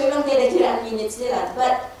 hours memang dia ada kiraan minutes dia lah.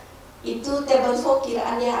 But itu table 4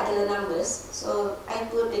 kiraannya adalah numbers. So I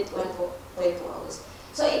put it 1.4 hours.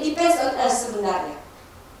 So it depends on us sebenarnya.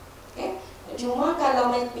 Okay? Cuma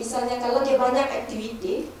kalau misalnya kalau dia banyak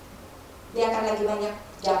aktiviti, dia akan lagi banyak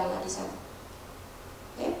jam lah di sana.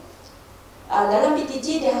 Okay? Dalam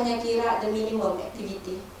PTG dia hanya kira the minimum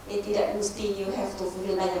activity. Tidak mesti you have to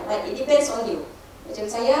fulfill banyak, but it depends on you. Macam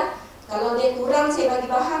saya, kalau dia kurang saya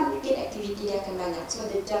bagi bahan, mungkin aktiviti dia akan banyak. So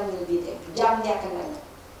the jam will be there, jam dia akan banyak.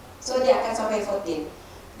 So dia akan sampai 14.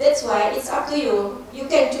 That's why it's up to you.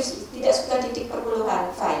 You can choose, tidak suka titik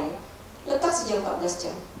perpuluhan, fine. Letak saja 14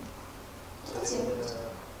 jam.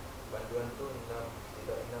 Bantuan tu 6,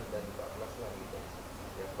 tidak 6 dan 14 lah gitu.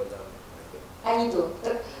 Yang dalam itu.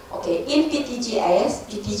 Okay, in PTGIs,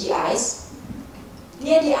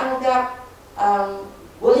 dia dianggap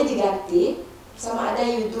boleh diganti sama ada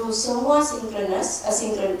you do semua synchronous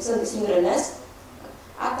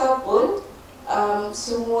ataupun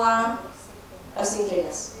semua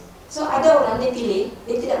asynchronous. So ada orang dia pilih,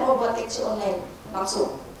 dia tidak mau buat lecture online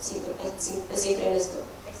langsung synchronous tu.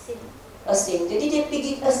 Async. Jadi dia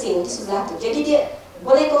pergi async di sebelah tu. Jadi dia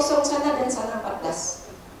boleh kosong sana dan sana 14.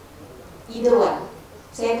 Either one.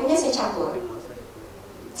 Saya punya saya campur.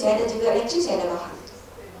 Saya ada juga lecture, saya ada bahan.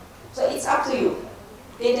 So it's up to you.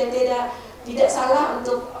 Tidak salah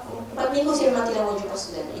untuk 4 minggu saya memang tidak mau jumpa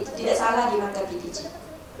student. Itu tidak salah di mata PTG.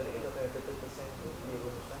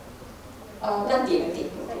 Nanti.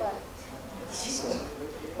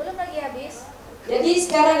 Belum lagi habis. Jadi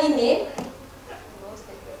sekarang ini,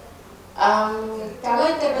 kalau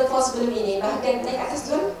yang table 4 sebelum ini, bahkan naik atas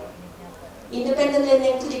tuan, independent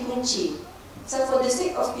learning itu dikunci. So for the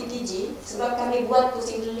sake of PTG, sebab kami buat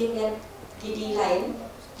pusing learning dan PD lain,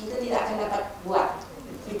 kita tidak akan dapat buat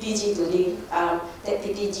PTG itu di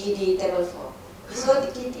PTG di table 4. So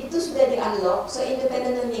itu sudah di unlock. So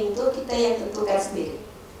independent learning itu kita yang tentukan sendiri.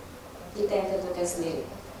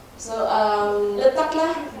 So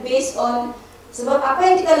letaklah based on, sebab apa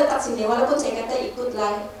yang kita letak sini, walaupun saya kata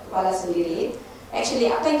ikutlah kepala sendiri, actually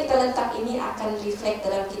apa yang kita letak ini akan reflect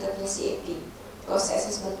dalam kita punya CAP, Course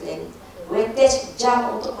Assessment Plan. Weightage jam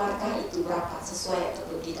untuk markah itu berapa, sesuai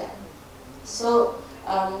atau tidak. So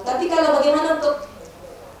tapi kalau bagaimana untuk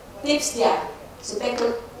tips dia supaya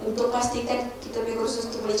untuk pastikan kita punya kursus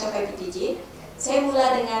itu boleh capai PTG, saya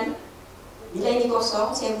mula dengan, bila ini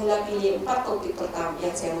kosong, saya mula pilih 4 topik pertama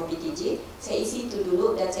yang saya mau PTG, saya isi itu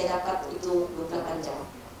dulu dan saya dapat itu 28 jam.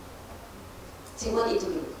 Saya buat itu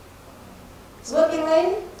dulu. Sebab yang lain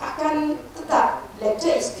akan tetap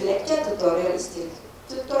lecture is still lecture, tutorial is still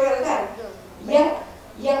tutorial kan.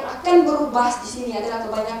 Yang akan berubah di sini adalah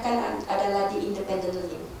kebanyakan adalah di independent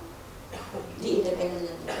learning.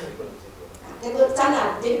 Table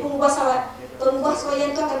sana, jadi penguasaan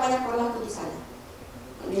itu akan banyak berlaku di sana.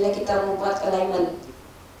 Bila kita membuat alignment.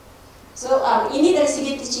 So ini dari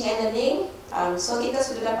segi teaching and learning. So kita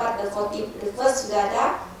sudah dapat the first sudah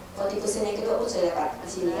ada, 40% yang kedua pun sudah dapat di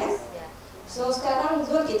sini kan. So sekarang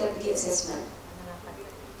kita pergi assessment.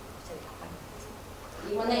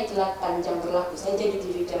 Di mana itu 8 jam berlaku. Saya jadi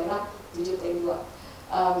 7 jam lah, 7.2.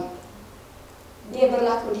 Dia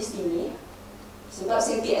berlaku di sini sebab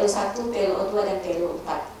saya PL1, PLO2 dan PLO4.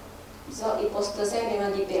 So imposter saya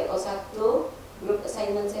memang di PLO1, group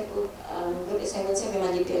assignment saya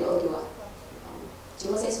memang di PLO2.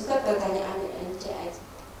 Cuma saya suka pertanyaan yang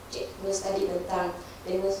tadi tentang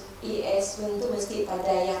ES itu mesti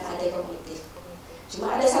pada yang ada kognitif.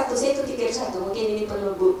 Cuma ada satu, saya itu pikir satu, mungkin ini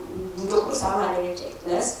perlu duduk bersama dengan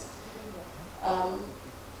checklist.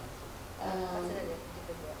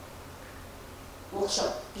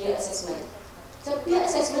 Workshop peer assessment. So peer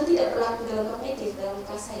assessment tidak berlaku dalam kognitif dalam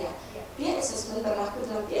kelas saya. Peer assessment berlaku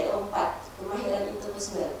dalam PL4, pemahiran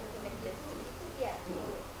interpersonal.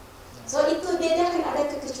 So itu dia akan ada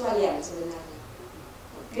kekecualian sebenarnya.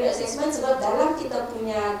 Peer assessment sebab dalam kita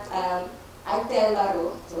punya ITEL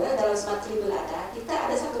baru, sebenarnya dalam smart tribun ada, kita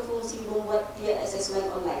ada satu fungsi membuat peer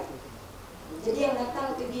assessment online. Jadi yang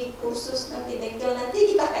datang pergi kursus nanti bengkel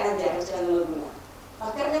nanti kita akan ajar macam mana menggunakan.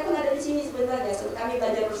 Pakarnya pun ada di sini sebenarnya, so kami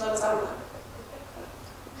belajar bersama-sama.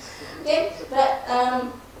 Okay, but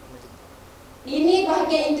ini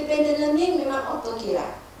bahagian independent learning memang auto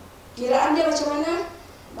kira. Kiraan dia macam mana?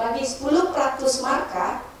 Bagi 10%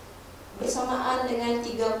 markah bersamaan dengan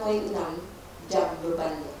 3.6 jam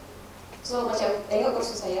bebannya. So macam tengok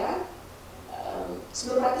kursus saya, 10%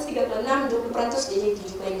 36, 20% dia jadi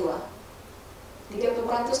 7.2,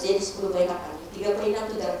 30% jadi 10.8, 3.6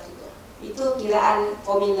 itu darab 3. Itu kiraan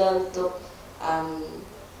formula untuk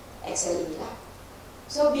Excel ini lah.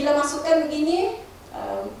 So bila masukkan begini,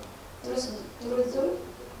 terus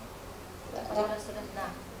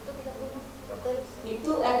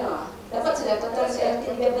itu dapat sudah total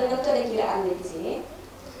CLT 36 itu ada kiraan di sini.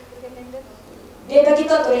 Dia bagi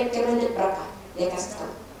tahu recommended berapa, dia kasih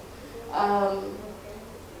tahu.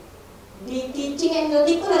 Di teaching and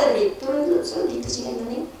learning pun ada turun dulu, so di teaching and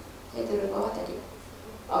learning saya turun bawah tadi.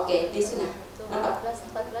 Oke, di sana. So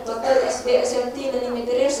 14 Total SD SLT learning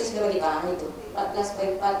materials sudah bagi tahu itu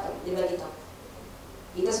 14/4 dibagi tahu.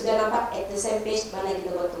 Kita sudah nampak at the same page mana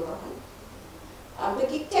kita buat perubahan.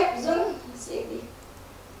 Bagi cap zone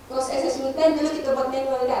cost assessment plan dulu kita buat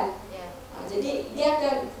manual kan. Jadi dia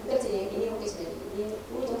akan bukan saja ini mungkin sekali ini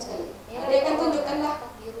jauh sekali. Dia akan tunjukkan lah.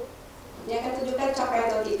 Dia akan tunjukkan capaian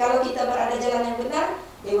atau tidak. Kalau kita berada jalan yang benar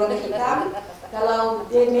di warna hitam, kalau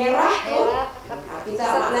dia merah tuh, kita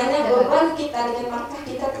maknanya beban kita dengan markah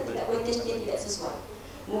kita tidak weightage dia tidak sesuai.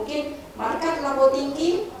 Mungkin markah terlampau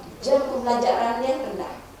tinggi, jam pembelajarannya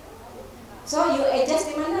rendah. So you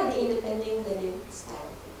adjust di mana di independent learning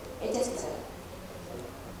style. Adjust di sana.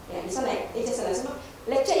 Ya di sana, adjust sana. Semua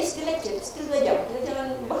lecture is still lecture, still 2 jam. Kita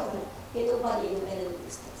jangan ubah, kita ubah di independent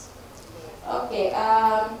learning style. Oke,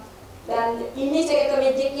 dan ini saya kata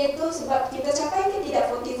magicnya itu sebab kita capai ke tidak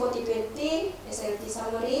 40-40-20 SLT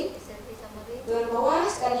summary. Dua bawah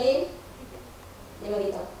sekali dia bagi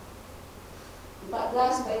tahu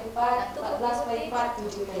 14/4, 14/4,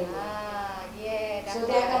 7/4. So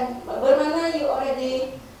dia akan bermana you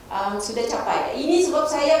already sudah capai. Ini sebab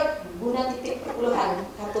saya guna titik perpuluhan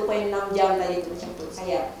 1.6 jam tadi itu macam tu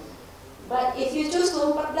saya. But if you choose to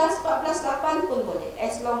 14, 8 pun boleh,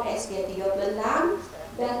 as long as dia 36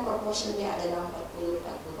 dan proportion dia adalah 40.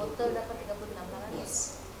 Total dapat 36 kan?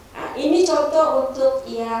 Yes. Ini contoh untuk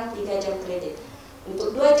yang 3 jam kredit.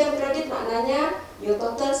 Untuk 2 jam kredit maknanya your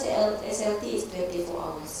total SLT is 24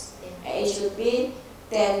 hours. And it should be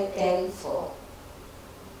 10-10-4.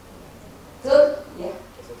 Good? Yeah.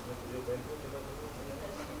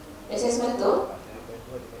 Assessment tu?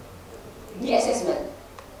 Di assessment.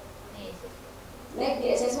 Naik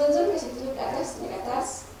di assessment zone, kasih tunjuk ke atas, naik ke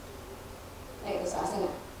atas. Naik ke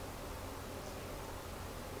sana.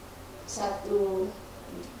 Satu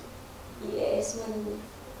assessment.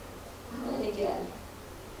 Mana dia kira ni?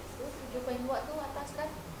 7.2 tu atas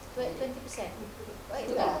kan 20%. Baik,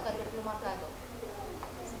 itu kan bukan 20 markah tu.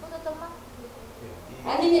 Apa total mark?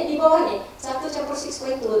 Ini di bawah ni 1 campur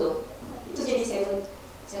 6.2 tu. Itu jadi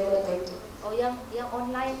 7.2. Oh yang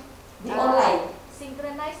online di online.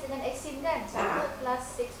 Synchronize dengan Exin kan? 1 plus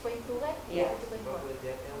 6.2 kan? Ya. 7.2.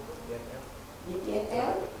 Di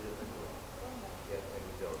TNL.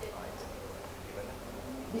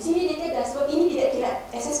 Di sini dia tidak, sebab ini tidak kira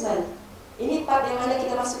assessment. Ini part yang mana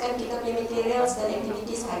kita masukkan kita punya materials dan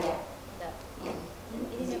activity sahaja. Ya.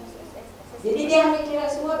 Jadi dia hanya kira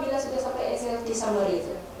semua bila sudah sampai SLT summary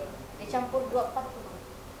itu. Dicampur 2 part.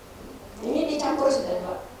 Ini dicampur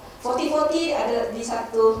sudah 40-40 ada di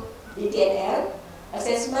satu di TNL.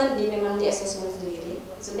 Assessment memang di assessment sendiri.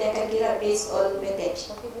 Sudah akan kira based on weightage.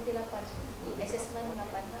 40-8. Assessment 8.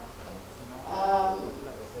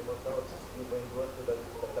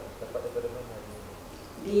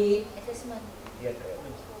 Di assessment.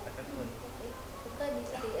 Bukan di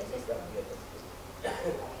assessment.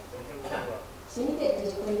 Sini tidak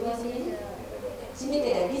 7.2 sini. Sini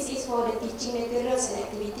tidak. This is for the teaching materials and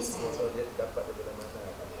activities saja.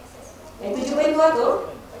 Yang 7.2 tu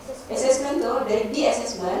assessment tu dari di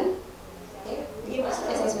assessment. Dia masuk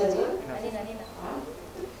assessment tu.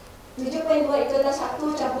 7.2 itu adalah 1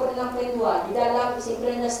 campur 6.2 di dalam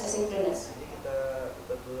synchronous asynchronous.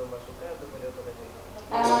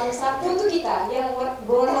 Satu tu kita yang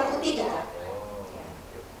berwarna putih kita.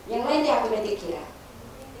 Yang lain dia automatic kira.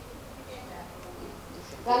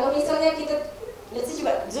 Kalau misalnya kita let's say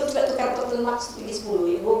coba tukar total marks jadi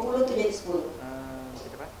 10, 20 tu jadi 10.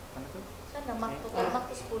 Sana mark total mark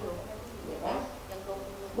 10. Ya kan?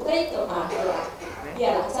 Bukan itu.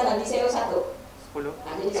 Iyalah, sana di sel 1. 10.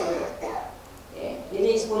 Jadi 10. Okay.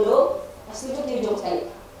 Jadi 10, pas tunjuk di ujung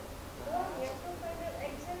sekali.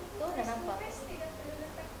 Tu dah nampak.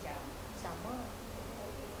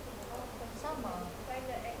 Sama.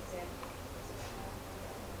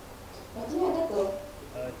 Waktu ni ada tu.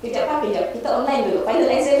 Kejap apa kejap? Kita online dulu.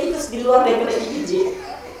 Final exam itu di luar daripada PPG.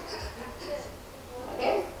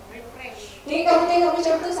 Okay? Jadi kamu tengok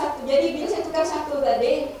macam tu satu. Jadi bila saya tukar satu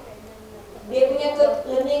tadi, dia punya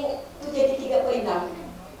learning tu jadi 3.6.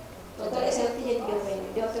 Total SLT jadi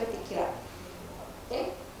 3.6. Dia automatic kira.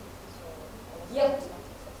 Okay? Yang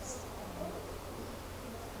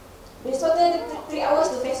besoknya 3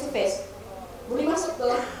 hours tu face to face. Boleh masuk tu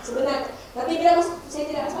sebenarnya. Tapi bila masuk, saya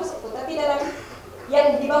tidak masuk tu. Tapi dalam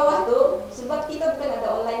yang di bawah tu, sebab kita bukan ada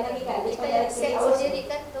online lagi kan. Dia ada 3 hours sendiri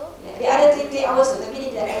kan tu. Ya, dia ada 3 hours tu, tapi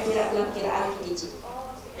dia tidak akan kira dalam kiraan PDG.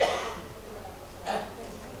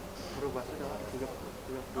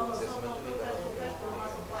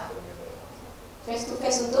 Face to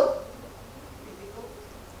face untuk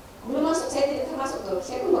belum masuk, saya tidak termasuk tuh.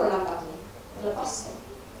 Saya pun baru nampak nih, lepas.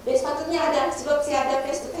 Dan sepatutnya ada, sebab saya ada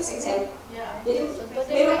face to face exam. Jadi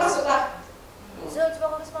memang masuklah. So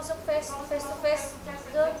cuma harus masuk face to face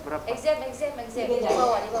ke exam di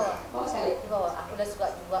bawah. Oh, sekali. Di bawah. Aku dah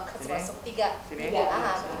suka juga masuk 3.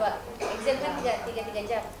 Coba exam kan 3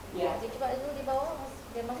 jam. Ya. Jadi coba dulu di bawah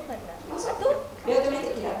dia masuk mana? Satu. Dia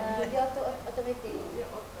otomatis ya. Dia otomatis.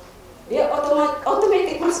 Dia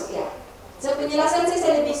otomatis masuk ya. So penjelasan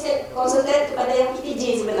saya lebih konsentrasi kepada yang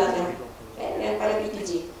PTG sebenarnya. Yang pada PTG.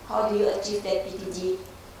 How do you achieve that PTG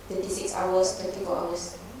 36 hours, 24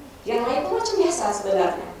 hours? Yang lain itu macam biasa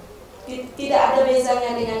sebenarnya. Tidak ada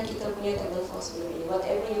bezanya dengan kita punya table 4 sebelum ini.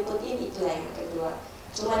 Whatever you put in, itulah yang akan keluar.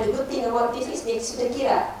 Cuma the good thing about this is dia sudah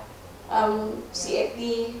kira CFP,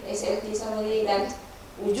 SLP summary dan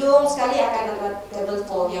ujung sekali akan ada table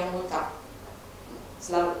 4 yang lengkap.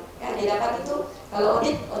 Selalu kan dia dapat itu. Kalau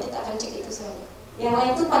audit akan cek itu saja. Yang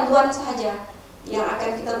lain itu panduan saja yang akan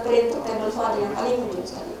kita print untuk table 4 yang paling ujung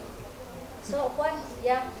sekali. So Puan,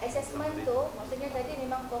 yang assessment tu maksudnya tadi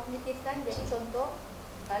memang kognitif kan. Jadi contoh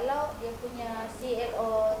kalau dia punya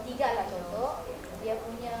CLO 3 lah contoh, dia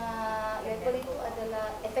punya level itu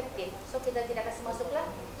adalah efektif. So kita tidak kasih masuk lah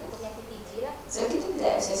untuk yang PTG lah. So kita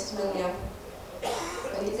tidak assessment yang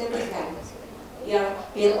kognitif kan. Yang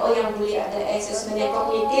PLO yang boleh ada assessment yang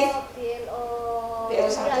kognitif. PLO 1,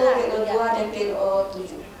 PLO 2 dan PLO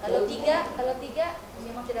 7. Kalau 3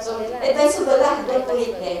 memang tidak boleh lah. Itu sebelah don't put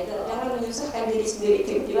it there. Jangan menyusahkan diri sendiri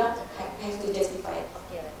tiba-tiba have to justify it.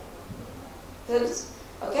 Terus,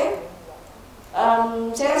 okay?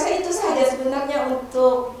 Saya rasa itu sahaja sebenarnya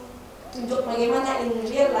untuk tunjuk bagaimana in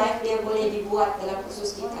real life dia boleh dibuat dalam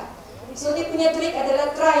kursus kita. So dia punya trik adalah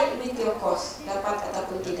try with your course, dapat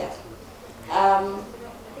ataupun tidak.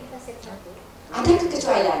 Ada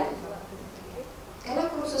kekecualian. Karena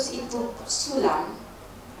kursus itu sulam.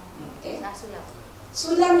 Okay.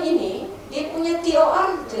 Sulam ini dia punya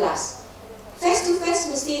TOR jelas. Face to face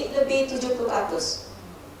mesti lebih 70%.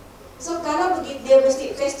 So kalau begitu dia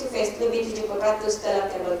mesti face to face lebih 70% dalam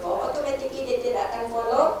table 4, automatically dia tidak akan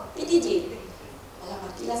follow PTG. Alah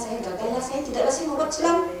matilah saya gagal, saya tidak rasa membuat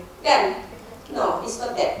sulam kan? No, it's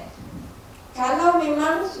not that. Kalau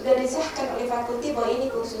memang sudah disahkan oleh fakulti bahwa ini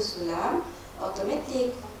kursus sulam,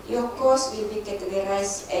 automatic your course will be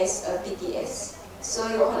categorized as a PTS. So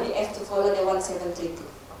you only have to follow the 1732.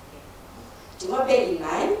 Cuma bear in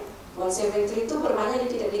mind, 1732 bermakna dia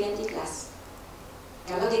tidak boleh ganti kelas.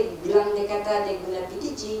 Kalau dia bilang dia kata dia guna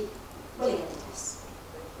PTG, boleh ganti kelas.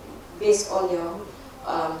 Based on your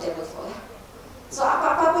table 4. So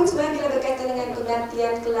apa-apapun sebenarnya bila berkaitan dengan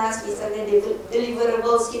penggantian kelas, misalnya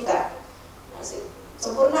deliverables kita,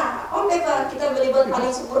 sempurna. On paper kita boleh buat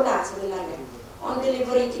paling sempurna sebenarnya. On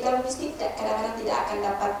delivery kita mesti kadang-kadang tidak akan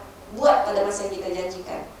dapat buat pada masa yang kita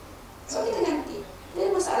janjikan. So kita ganti. Tidak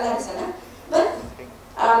ada masalah di sana. But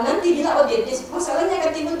nanti bila audit, masalahnya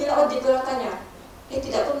akan timbul bila audit orang tanya,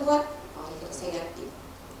 tidak pun buat, saya ganti.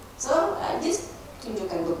 So just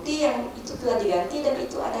tunjukkan bukti yang itu telah diganti dan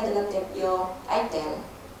itu ada dalam your ITEL.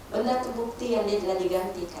 Benar itu bukti yang dia telah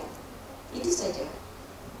digantikan. Itu saja.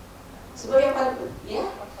 Sebab yang paling, ya.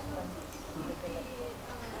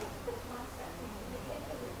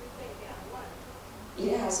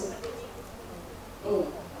 Iya,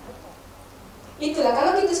 itulah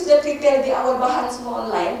kalau kita sudah prepare di awal bahan semua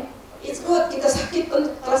online, it's good, kita sakit pun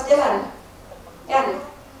kelas jalan, kan?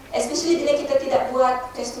 Especially bila kita tidak buat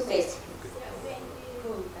face to face.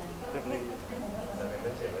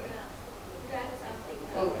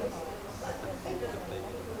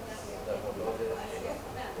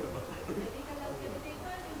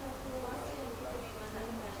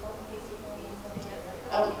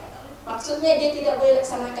 Maksudnya dia tidak boleh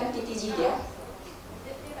laksanakan PTG dia.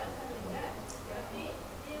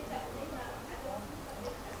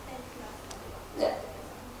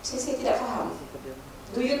 Saya tidak faham.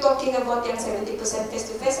 Do you talking about yang 70%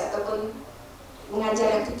 face to face ataupun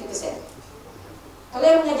mengajar yang 30%? Kalau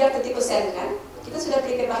yang mengajar 30% kan, kita sudah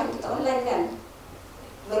prepare bahan kita online kan.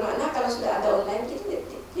 Bermakna kalau sudah ada online kita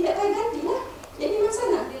tidak payah ganti lah. Jadi memang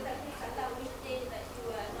sana.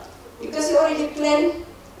 Because you already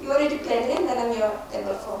plan kan dalam your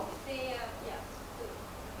table 4.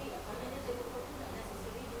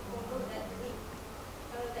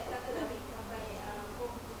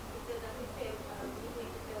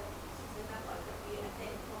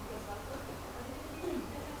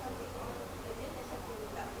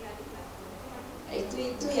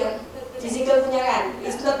 Itu yang physical punya kan,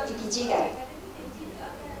 it's not PPG kan.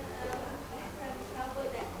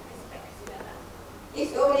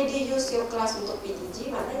 If you already use your class untuk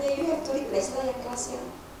PTG, maknanya you have to replace lah yang kelasnya.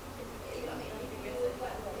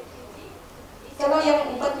 Kalau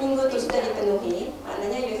yang 4 minggu itu sudah dipenuhi,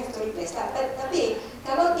 maknanya you have to replace lah. Tapi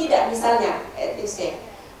Kalau tidak, misalnya,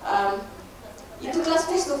 itu kelas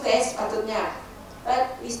face to face patutnya,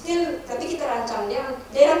 but we still, tapi kita rancang dia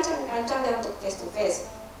rancang dia untuk face to face,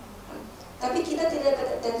 tapi kita tidak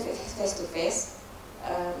attend face to face,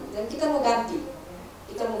 dan kita mau ganti,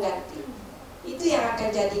 itu yang akan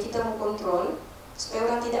jadi kita mau kontrol supaya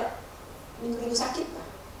orang tidak minggu-minggu sakit lah.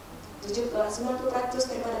 90%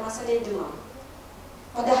 daripada masa dia demam,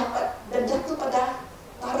 dan jatuh pada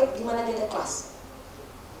tarik di mana dia ada kelas.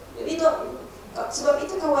 Jadi sebab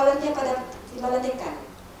itu kawalannya pada timbalan dekan.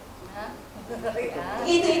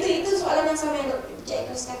 Itu soalan yang sama yang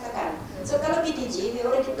Cik Chris katakan. So kalau PTG, we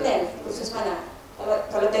already plan kursus mana.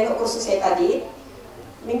 Kalau tengok kursus saya tadi,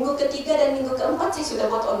 minggu ketiga dan minggu keempat saya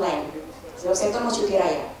sudah buat online. Sebab saya tahu mau cuti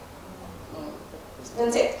raya.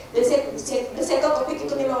 Dan saya tahu topik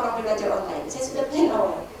itu memang orang belajar online. Saya sudah plan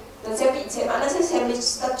awal. Dan saya boleh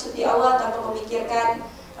start cuti awal tanpa memikirkan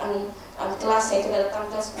kelas saya sudah datang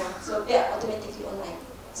kelas semua. So dia automatically online.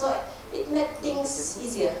 So it make things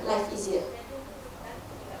easier, life easier.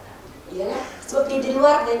 Iyalah, sebab dia di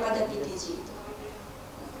luar daripada PTG itu.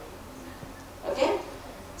 Okay?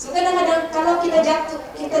 So kadang-kadang kalau kita jatuh,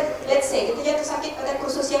 let's say kita jatuh sakit pada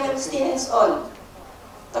kursus yang mesti hands on.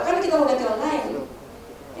 Takkan kita mau ganti online?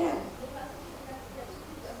 Ya.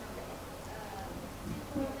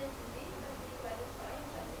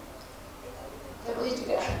 Boleh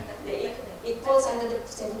juga. It falls under the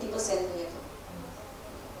 70% punya tu.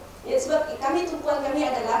 Ya, sebab tumpuan kami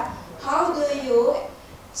adalah how do you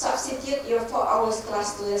substitute your 4 hours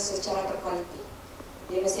class tu secara berkualiti.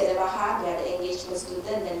 Dia mesti ada bahan, dia ada engagement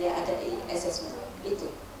student, dan dia ada assessment. Itu.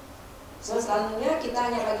 So selalunya kita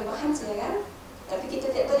hanya bagi bahan saja kan, tapi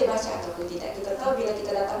kita tidak tahu dia baca ataupun tidak. Kita tahu bila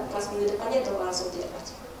kita datang kelas minggu depannya atau langsung tidak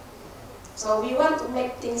baca. So we want to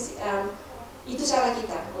make things itu cara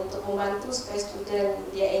kita untuk membantu supaya student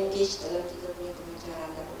dia engage dalam kita punya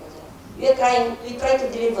pembicaraan dan pembelajaran. We try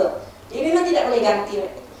to deliver. Dia memang tidak boleh ganti.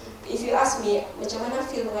 If you ask me, macam mana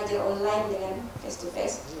feel mengajar online dengan face to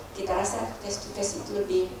face? Kita rasa face to face itu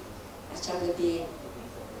lebih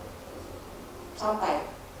sampai.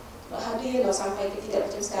 How do you know sampai ke tidak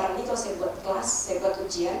macam sekarang ini? Kalau saya buat kelas, saya buat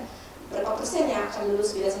ujian, berapa persen yang akan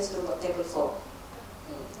lulus bila saya suruh buat table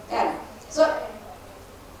 4? Kan? So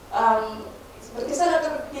berkesan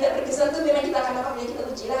atau tidak berkesan itu memang kita akan dapat bila kita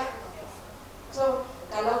uji lah. So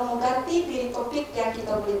kalau mau ganti, pilih topik yang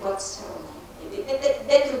kita boleh buat secara online.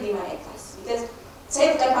 That will be my advice. Because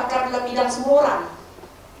saya bukan pakar dalam bidang semua orang,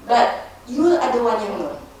 but you are the one yang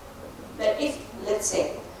know. But if let's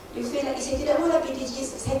say you feel like saya tidak mau PTG,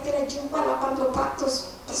 saya kena jumpa 80%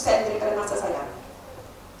 daripada masa saya.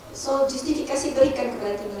 So justifikasi berikan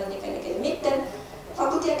kepada timbalan dekan akademik dan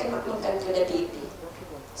fakulti akan maklumkan kepada PEP.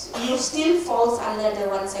 You still falls under the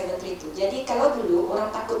 1732. Jadi kalau dulu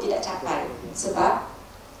orang takut tidak capai sebab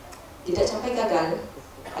tidak capai gagal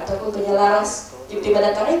ataupun penyelaras tiba-tiba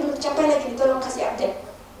datangnya belum capai lagi, tolong kasih update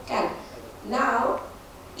kan. Now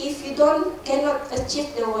if you cannot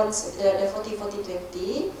achieve the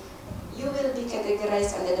 40-40-20, you will be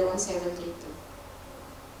categorized under the 1732.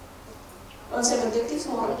 1732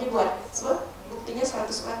 semua orang dibuat sebab buktinya 100%.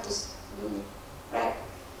 Right?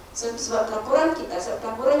 Sebab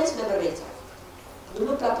pelaporannya sudah berbeza.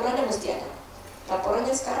 Dulu pelaporannya mesti ada.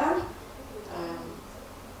 Pelaporannya sekarang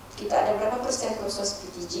kita ada berapa persen kursus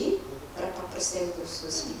PTG, berapa persen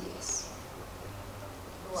kursus PTS.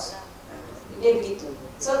 Dia begitu.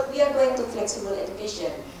 So we are going to flexible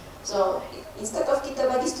education. So instead of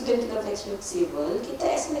kita bagi student kita flexible,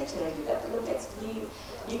 kita as lecturer juga perlu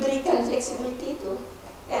diberikan flexibility itu,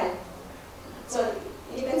 kan? So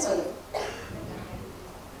it depends on you.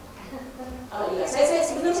 Oh iya, saya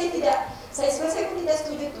pun tidak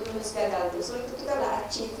setuju untuk lulus gagal itu. So itu adalah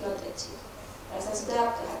achieve, not achieve. Rasa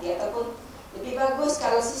sedap ke hati ataupun lebih bagus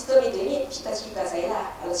kalau sistem itu, ini cita-cita saya lah.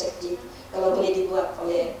 Kalau boleh dibuat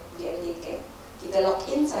oleh Pendidikan, kita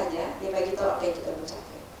login saja, dia bagi tahu apa yang kita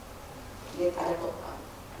mencapai. Dia ada pop-up.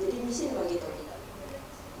 Jadi misi bagi tahu kita.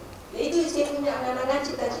 Jadi itu saya punya anak-anak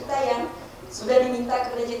cita-cita yang sudah diminta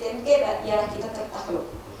kepada JTMK, ya kita tertakluk.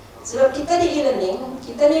 Sebab kita di e-learning,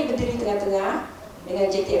 kita ni berdiri tengah-tengah dengan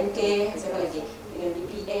JTMK, siapa lagi? Dengan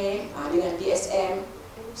BPA, dengan DSM.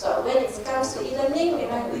 So when it comes to e-learning,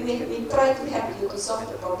 memang we try to help you to solve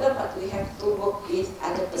the problem, but we have to work with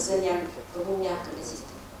other person yang berhubungnya ke the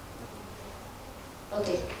system.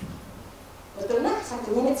 Okay. Betul nak?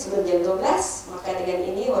 1 minit sebelum jam 12. Maka dengan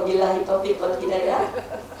ini, wabillahi taufiq wal hidayah.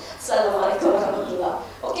 Assalamualaikum warahmatullahi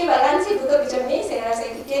wabarakatuh. Okey, Mbak Lan, saya tutup macam ni.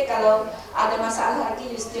 Saya fikir kalau ada masalah lagi,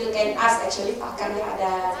 you still can ask. Actually, pakarnya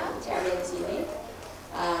ada di sini.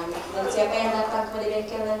 Dan siapa yang datang kepada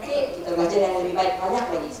bengkel nanti, kita belajar yang lebih baik, banyak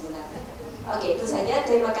lagi sebenarnya. Oke, itu saja.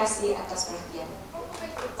 Terima kasih atas perhatian.